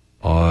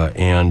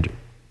 And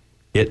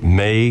it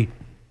may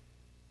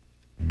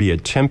be a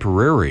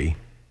temporary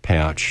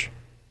patch,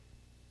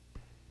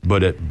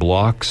 but it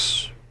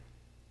blocks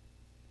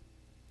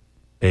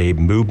a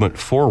movement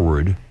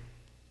forward,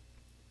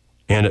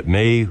 and it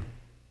may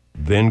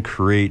then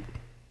create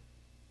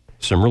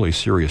some really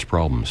serious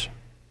problems.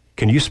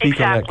 Can you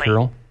speak on that,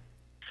 Carol?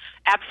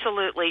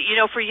 Absolutely.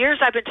 For years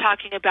I've been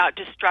talking about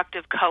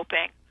destructive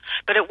coping,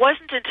 but it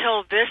wasn't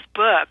until this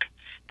book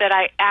that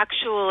I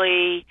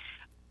actually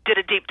did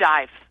a deep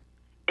dive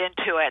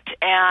into it.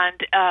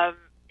 And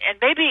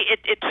maybe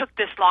it took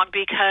this long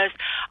because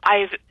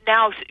I've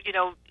now,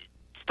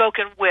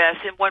 spoken with,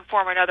 in one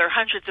form or another,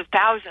 hundreds of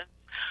thousands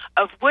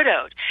of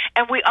widowed.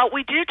 And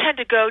we do tend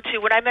to go to,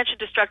 when I mention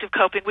destructive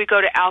coping, we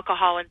go to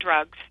alcohol and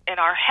drugs in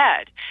our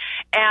head.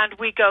 And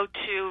we go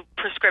to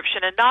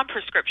prescription and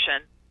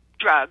non-prescription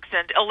drugs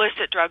and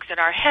illicit drugs in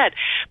our head.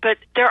 But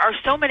there are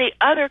so many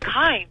other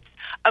kinds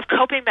of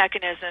coping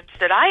mechanisms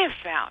that I have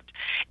found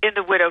in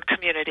the widowed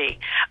community.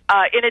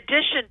 In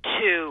addition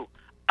to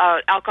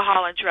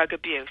alcohol and drug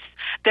abuse,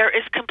 there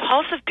is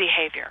compulsive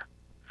behavior.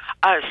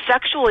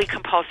 Sexually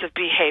compulsive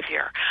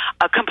behavior,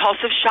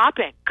 compulsive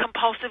shopping,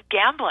 compulsive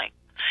gambling.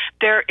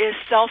 There is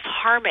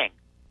self-harming.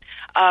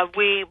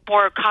 We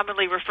more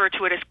commonly refer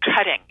to it as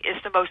cutting,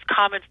 is the most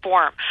common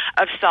form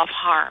of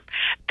self-harm.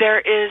 There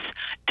is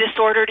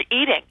disordered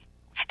eating.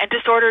 And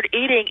disordered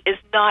eating is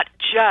not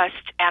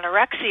just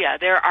anorexia.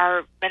 There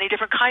are many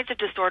different kinds of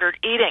disordered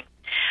eating.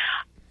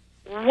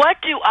 What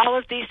do all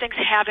of these things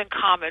have in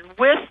common,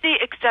 with the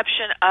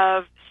exception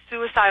of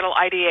suicidal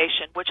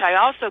ideation, which I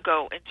also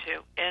go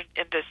into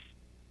in this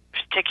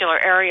particular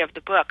area of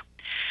the book?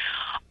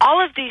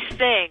 All of these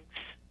things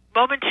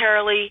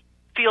momentarily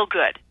feel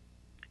good.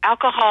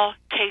 Alcohol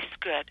tastes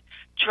good.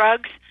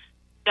 Drugs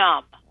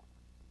numb,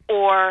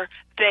 or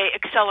they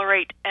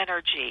accelerate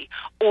energy,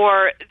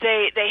 or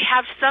they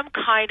have some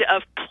kind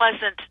of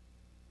pleasant,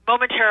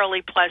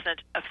 momentarily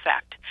pleasant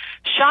effect.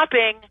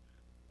 Shopping,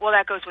 well,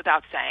 that goes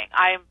without saying.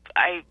 I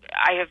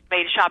have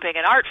made shopping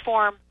an art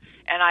form,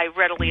 and I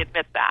readily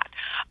admit that.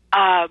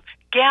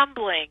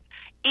 Gambling,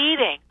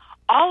 eating,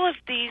 all of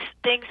these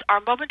things are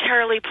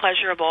momentarily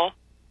pleasurable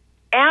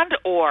and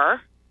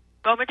or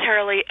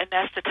momentarily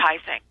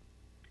anesthetizing.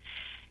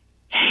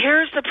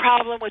 Here's the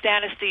problem with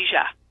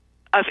anesthesia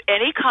of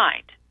any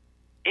kind.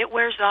 It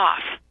wears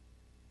off.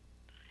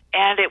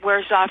 And it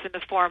wears off in the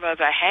form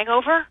of a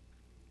hangover,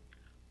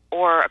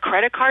 or a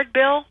credit card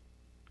bill,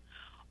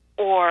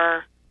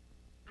 or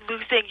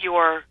losing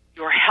your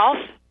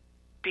health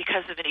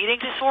because of an eating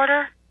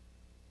disorder,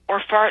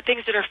 or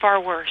things that are far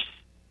worse.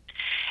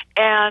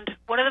 And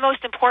one of the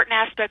most important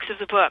aspects of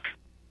the book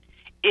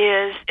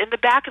is, in the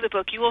back of the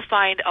book, you will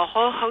find a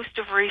whole host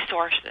of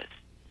resources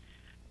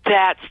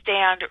that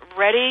stand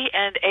ready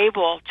and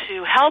able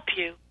to help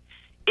you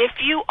if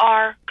you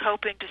are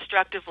coping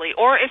destructively,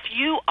 or if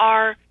you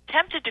are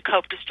tempted to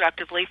cope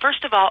destructively.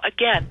 First of all,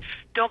 again,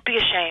 don't be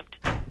ashamed.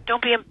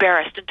 Don't be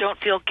embarrassed, and don't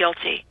feel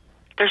guilty.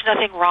 There's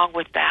nothing wrong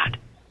with that.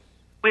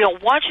 We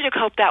don't want you to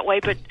cope that way,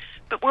 but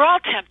we're all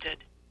tempted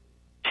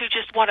to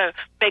just want to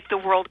make the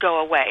world go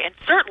away, and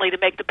certainly to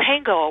make the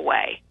pain go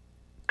away,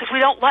 because we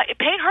don't like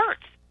pain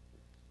hurts.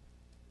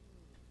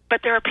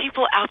 But there are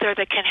people out there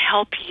that can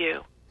help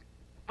you.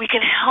 We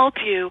can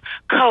help you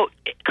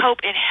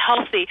cope in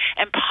healthy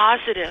and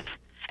positive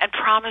and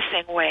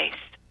promising ways.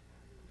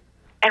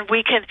 And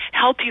we can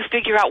help you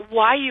figure out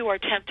why you are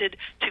tempted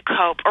to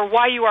cope, or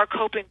why you are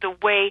coping the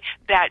way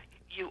that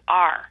you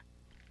are.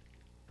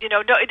 You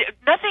know,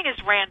 nothing is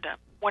random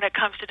when it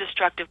comes to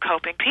destructive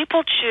coping.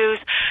 People choose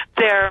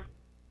their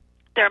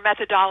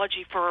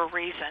methodology for a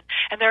reason.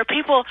 And there are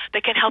people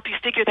that can help you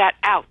figure that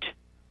out.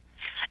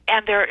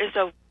 And there is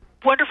a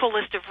wonderful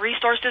list of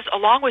resources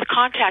along with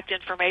contact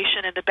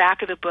information in the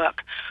back of the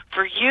book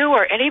for you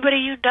or anybody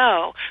you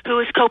know who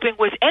is coping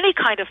with any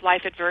kind of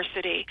life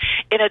adversity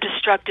in a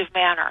destructive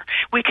manner.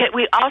 We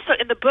also,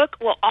 in the book,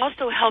 will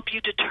also help you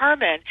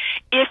determine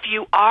if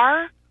you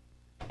are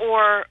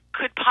or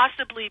could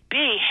possibly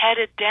be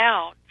headed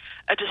down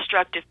a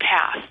destructive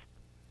path.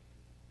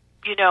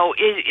 You know,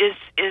 is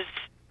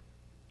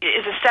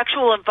a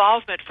sexual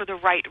involvement for the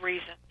right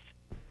reasons,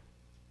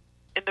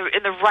 in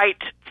the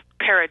right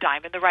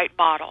paradigm, in the right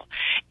model?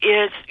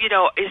 Is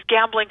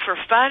gambling for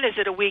fun? Is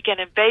it a weekend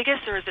in Vegas,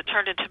 or is it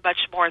turned into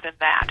much more than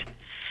that?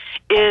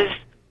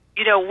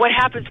 What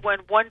happens when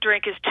one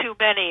drink is too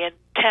many and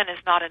 10 is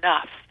not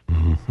enough?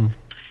 Mm-hmm.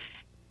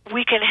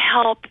 We can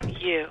help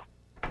you.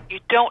 You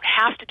don't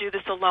have to do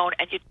this alone,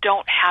 and you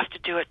don't have to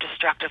do it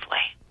destructively.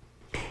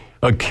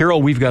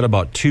 Carol, we've got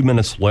about 2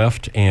 minutes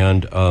left,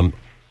 and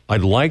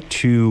I'd like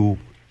to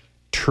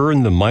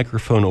turn the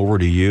microphone over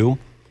to you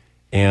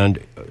and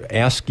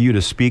ask you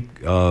to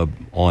speak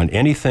on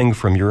anything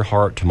from your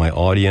heart to my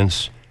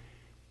audience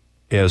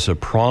as a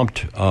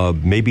prompt.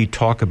 Maybe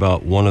talk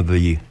about one of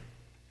the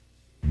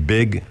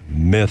big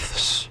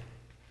myths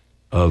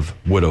of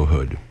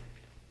widowhood.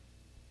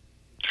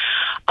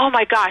 Oh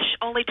my gosh!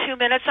 Only 2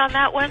 minutes on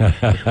that one. I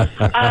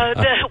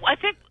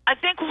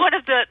think one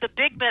of the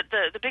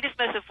biggest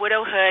myth of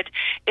widowhood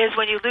is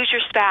when you lose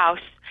your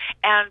spouse,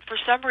 and for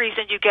some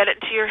reason you get it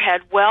into your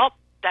head. Well,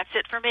 that's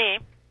it for me.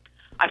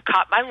 I've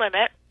caught my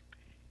limit,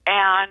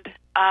 and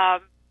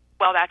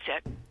that's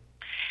it.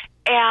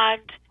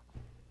 And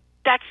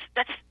that's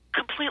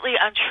completely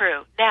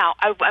untrue. Now,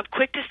 I'm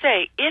quick to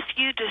say, if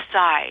you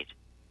decide,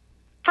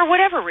 for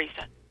whatever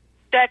reason,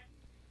 that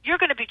you're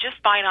going to be just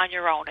fine on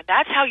your own, and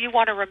that's how you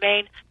want to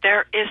remain,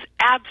 there is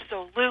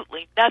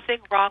absolutely nothing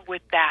wrong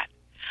with that.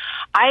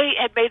 I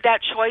had made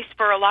that choice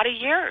for a lot of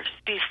years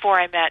before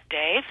I met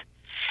Dave,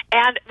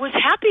 and was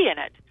happy in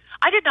it.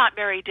 I did not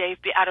marry Dave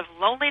out of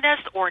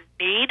loneliness or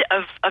need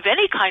of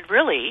any kind,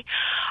 really.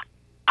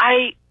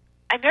 I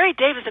married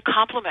Dave as a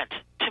compliment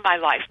to to my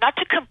life, not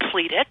to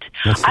complete it.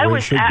 That's the way I it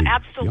was should be.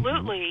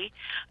 absolutely,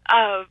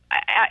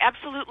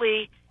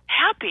 absolutely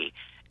happy.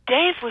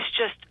 Dave was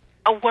just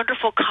a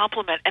wonderful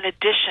complement and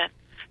addition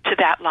to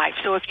that life.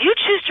 So if you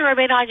choose to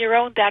remain on your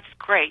own, that's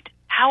great.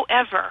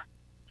 However,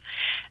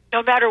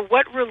 no matter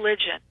what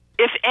religion,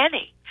 if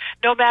any,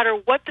 no matter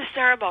what the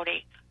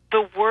ceremony,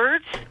 the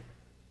words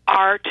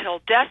are "till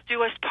death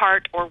do us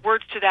part," or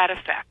words to that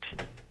effect.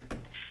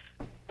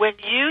 When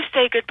you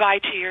say goodbye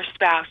to your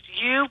spouse,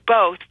 you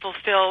both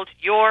fulfilled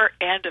your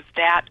end of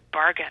that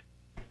bargain.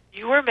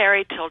 You were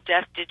married till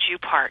death did you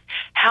part.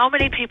 How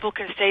many people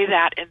can say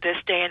that in this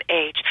day and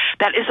age?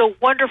 That is a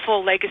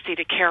wonderful legacy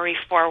to carry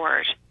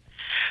forward.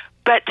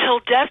 But till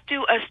death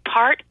do us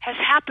part has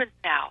happened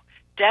now.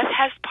 Death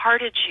has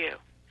parted you.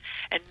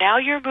 And now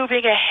you're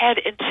moving ahead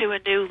into a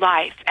new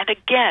life. And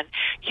again,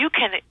 you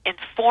can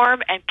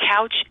inform and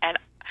couch and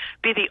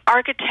be the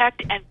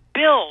architect and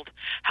build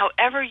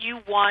however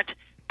you want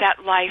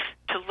that life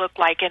to look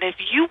like. And if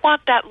you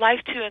want that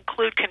life to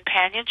include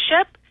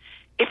companionship,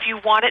 if you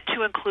want it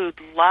to include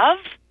love,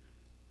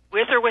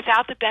 with or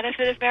without the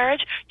benefit of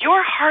marriage,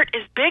 your heart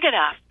is big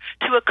enough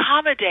to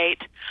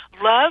accommodate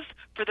love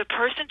for the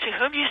person to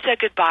whom you said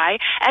goodbye,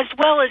 as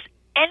well as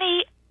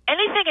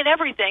anything and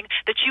everything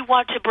that you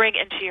want to bring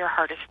into your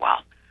heart as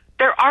well.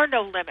 There are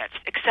no limits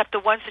except the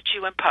ones that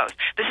you impose.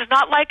 This is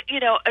not like,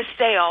 a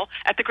sale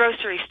at the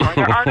grocery store.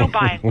 There are no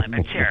buying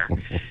limits here.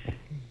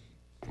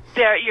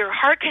 Your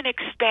heart can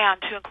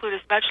expand to include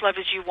as much love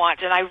as you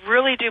want. And I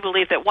really do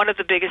believe that one of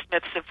the biggest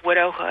myths of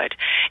widowhood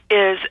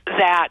is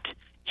that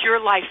your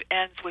life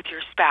ends with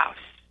your spouse.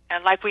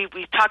 And like we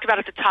talked about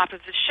at the top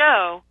of the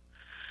show,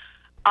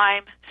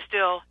 I'm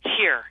still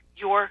here.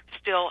 You're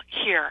still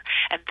here.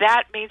 And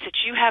that means that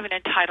you have an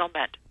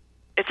entitlement.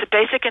 It's a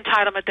basic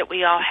entitlement that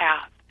we all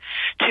have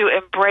to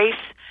embrace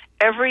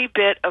every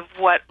bit of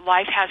what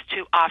life has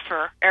to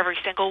offer every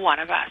single one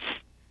of us.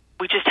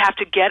 We just have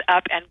to get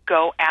up and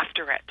go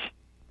after it.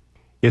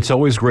 It's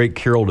always great,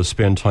 Carol, to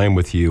spend time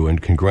with you,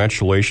 and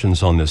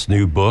congratulations on this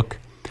new book.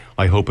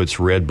 I hope it's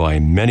read by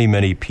many,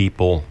 many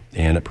people,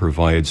 and it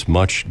provides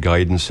much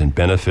guidance and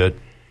benefit.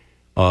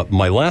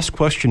 My last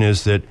question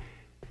is that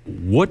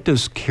what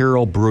does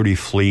Carol Brody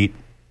Fleet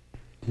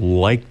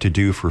like to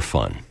do for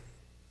fun?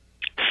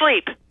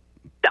 Sleep.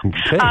 No.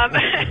 Okay.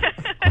 I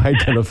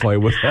identify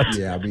with that.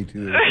 Yeah, me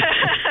too.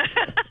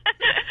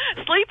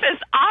 Sleep is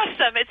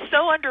awesome. It's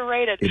so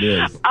underrated. It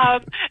is.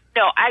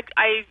 No,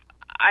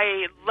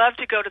 I love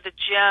to go to the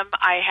gym.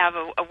 I have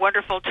a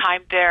wonderful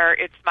time there.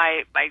 It's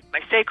my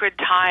sacred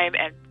time,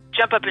 and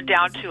jump up and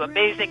down to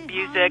amazing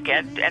music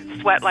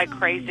and sweat like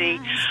crazy.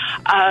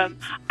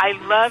 I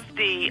love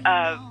the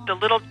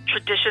little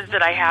traditions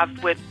that I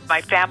have with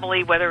my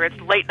family, whether it's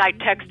late night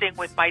texting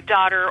with my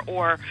daughter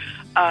or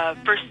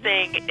first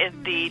thing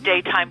in the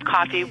daytime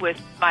coffee with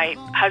my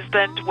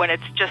husband, when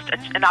it's just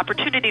an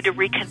opportunity to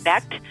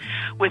reconnect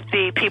with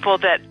the people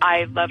that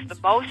I love the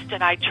most,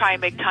 and I try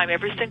and make time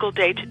every single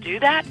day to do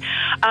that.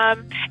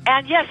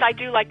 And yes, I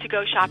do like to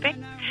go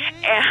shopping,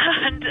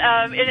 and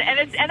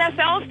it's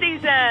NFL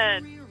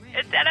season.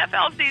 It's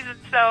NFL season,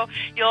 so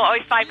you'll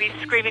always find me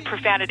screaming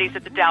profanities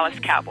at the Dallas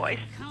Cowboys.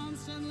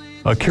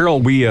 Carol,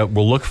 we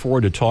will look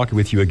forward to talking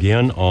with you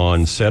again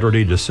on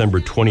Saturday,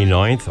 December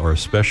 29th, our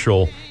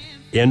special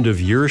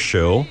end-of-year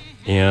show,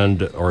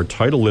 and our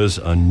title is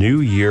A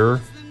New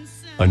Year,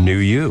 A New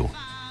You.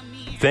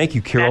 Thank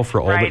you, Carol, for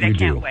all that you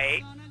do. I can't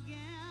wait.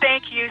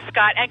 Thank you,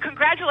 Scott, and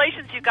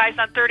congratulations, you guys,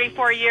 on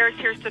 34 years.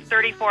 Here's to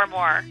 34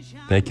 more.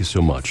 Thank you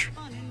so much.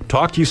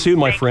 Talk to you soon,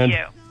 my friend.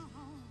 Thank you.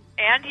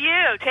 And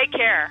you. Take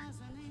care.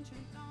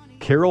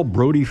 Carol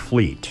Brody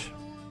Fleet.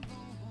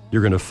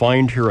 You're going to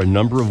find her a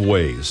number of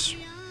ways.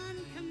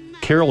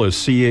 Carol is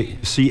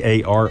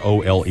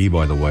C-A-R-O-L-E,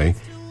 by the way.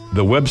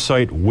 The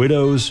website,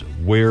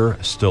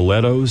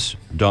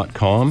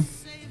 widowswearstilettos.com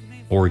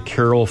or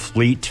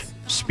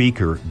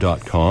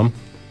carolfleetspeaker.com.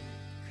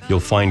 You'll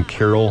find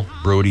Carol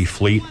Brody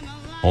Fleet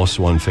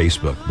also on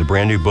Facebook. The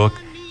brand new book,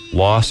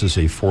 Loss is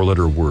a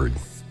 4-letter word.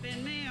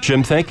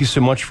 Jim, thank you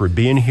so much for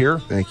being here.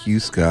 Thank you,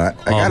 Scott.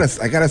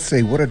 I gotta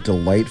say, what a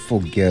delightful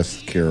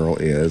guest Carol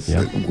is.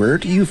 Yeah. Where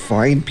do you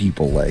find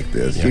people like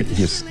this? Yeah. You're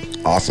just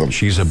awesome.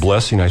 She's a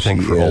blessing, I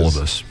think, for all of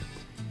us.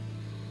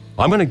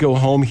 I'm going to go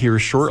home here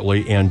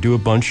shortly and do a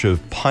bunch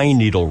of pine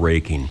needle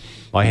raking.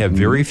 I have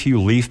very few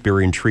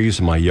leaf-bearing trees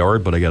in my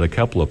yard, but I got a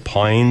couple of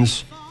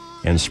pines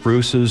and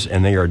spruces,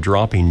 and they are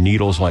dropping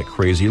needles like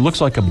crazy. It looks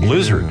like a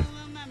blizzard. Yeah.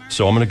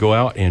 So I'm going to go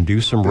out and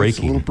do some raking. It's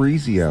a little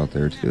breezy out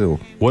there, too.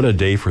 What a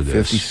day for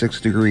this.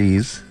 56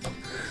 degrees.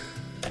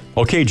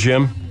 Okay,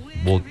 Jim.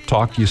 We'll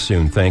talk to you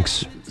soon.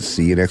 Thanks.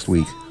 See you next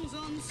week.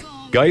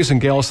 Guys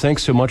and gals,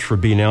 thanks so much for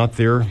being out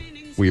there.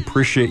 We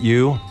appreciate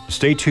you.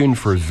 Stay tuned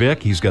for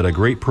Vic. He's got a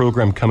great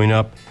program coming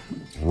up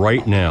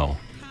right now.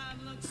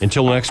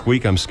 Until next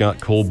week, I'm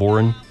Scott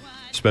Colborn.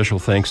 Special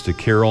thanks to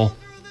Carol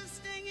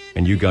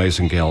and you guys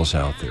and gals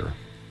out there.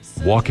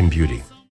 Walk in beauty.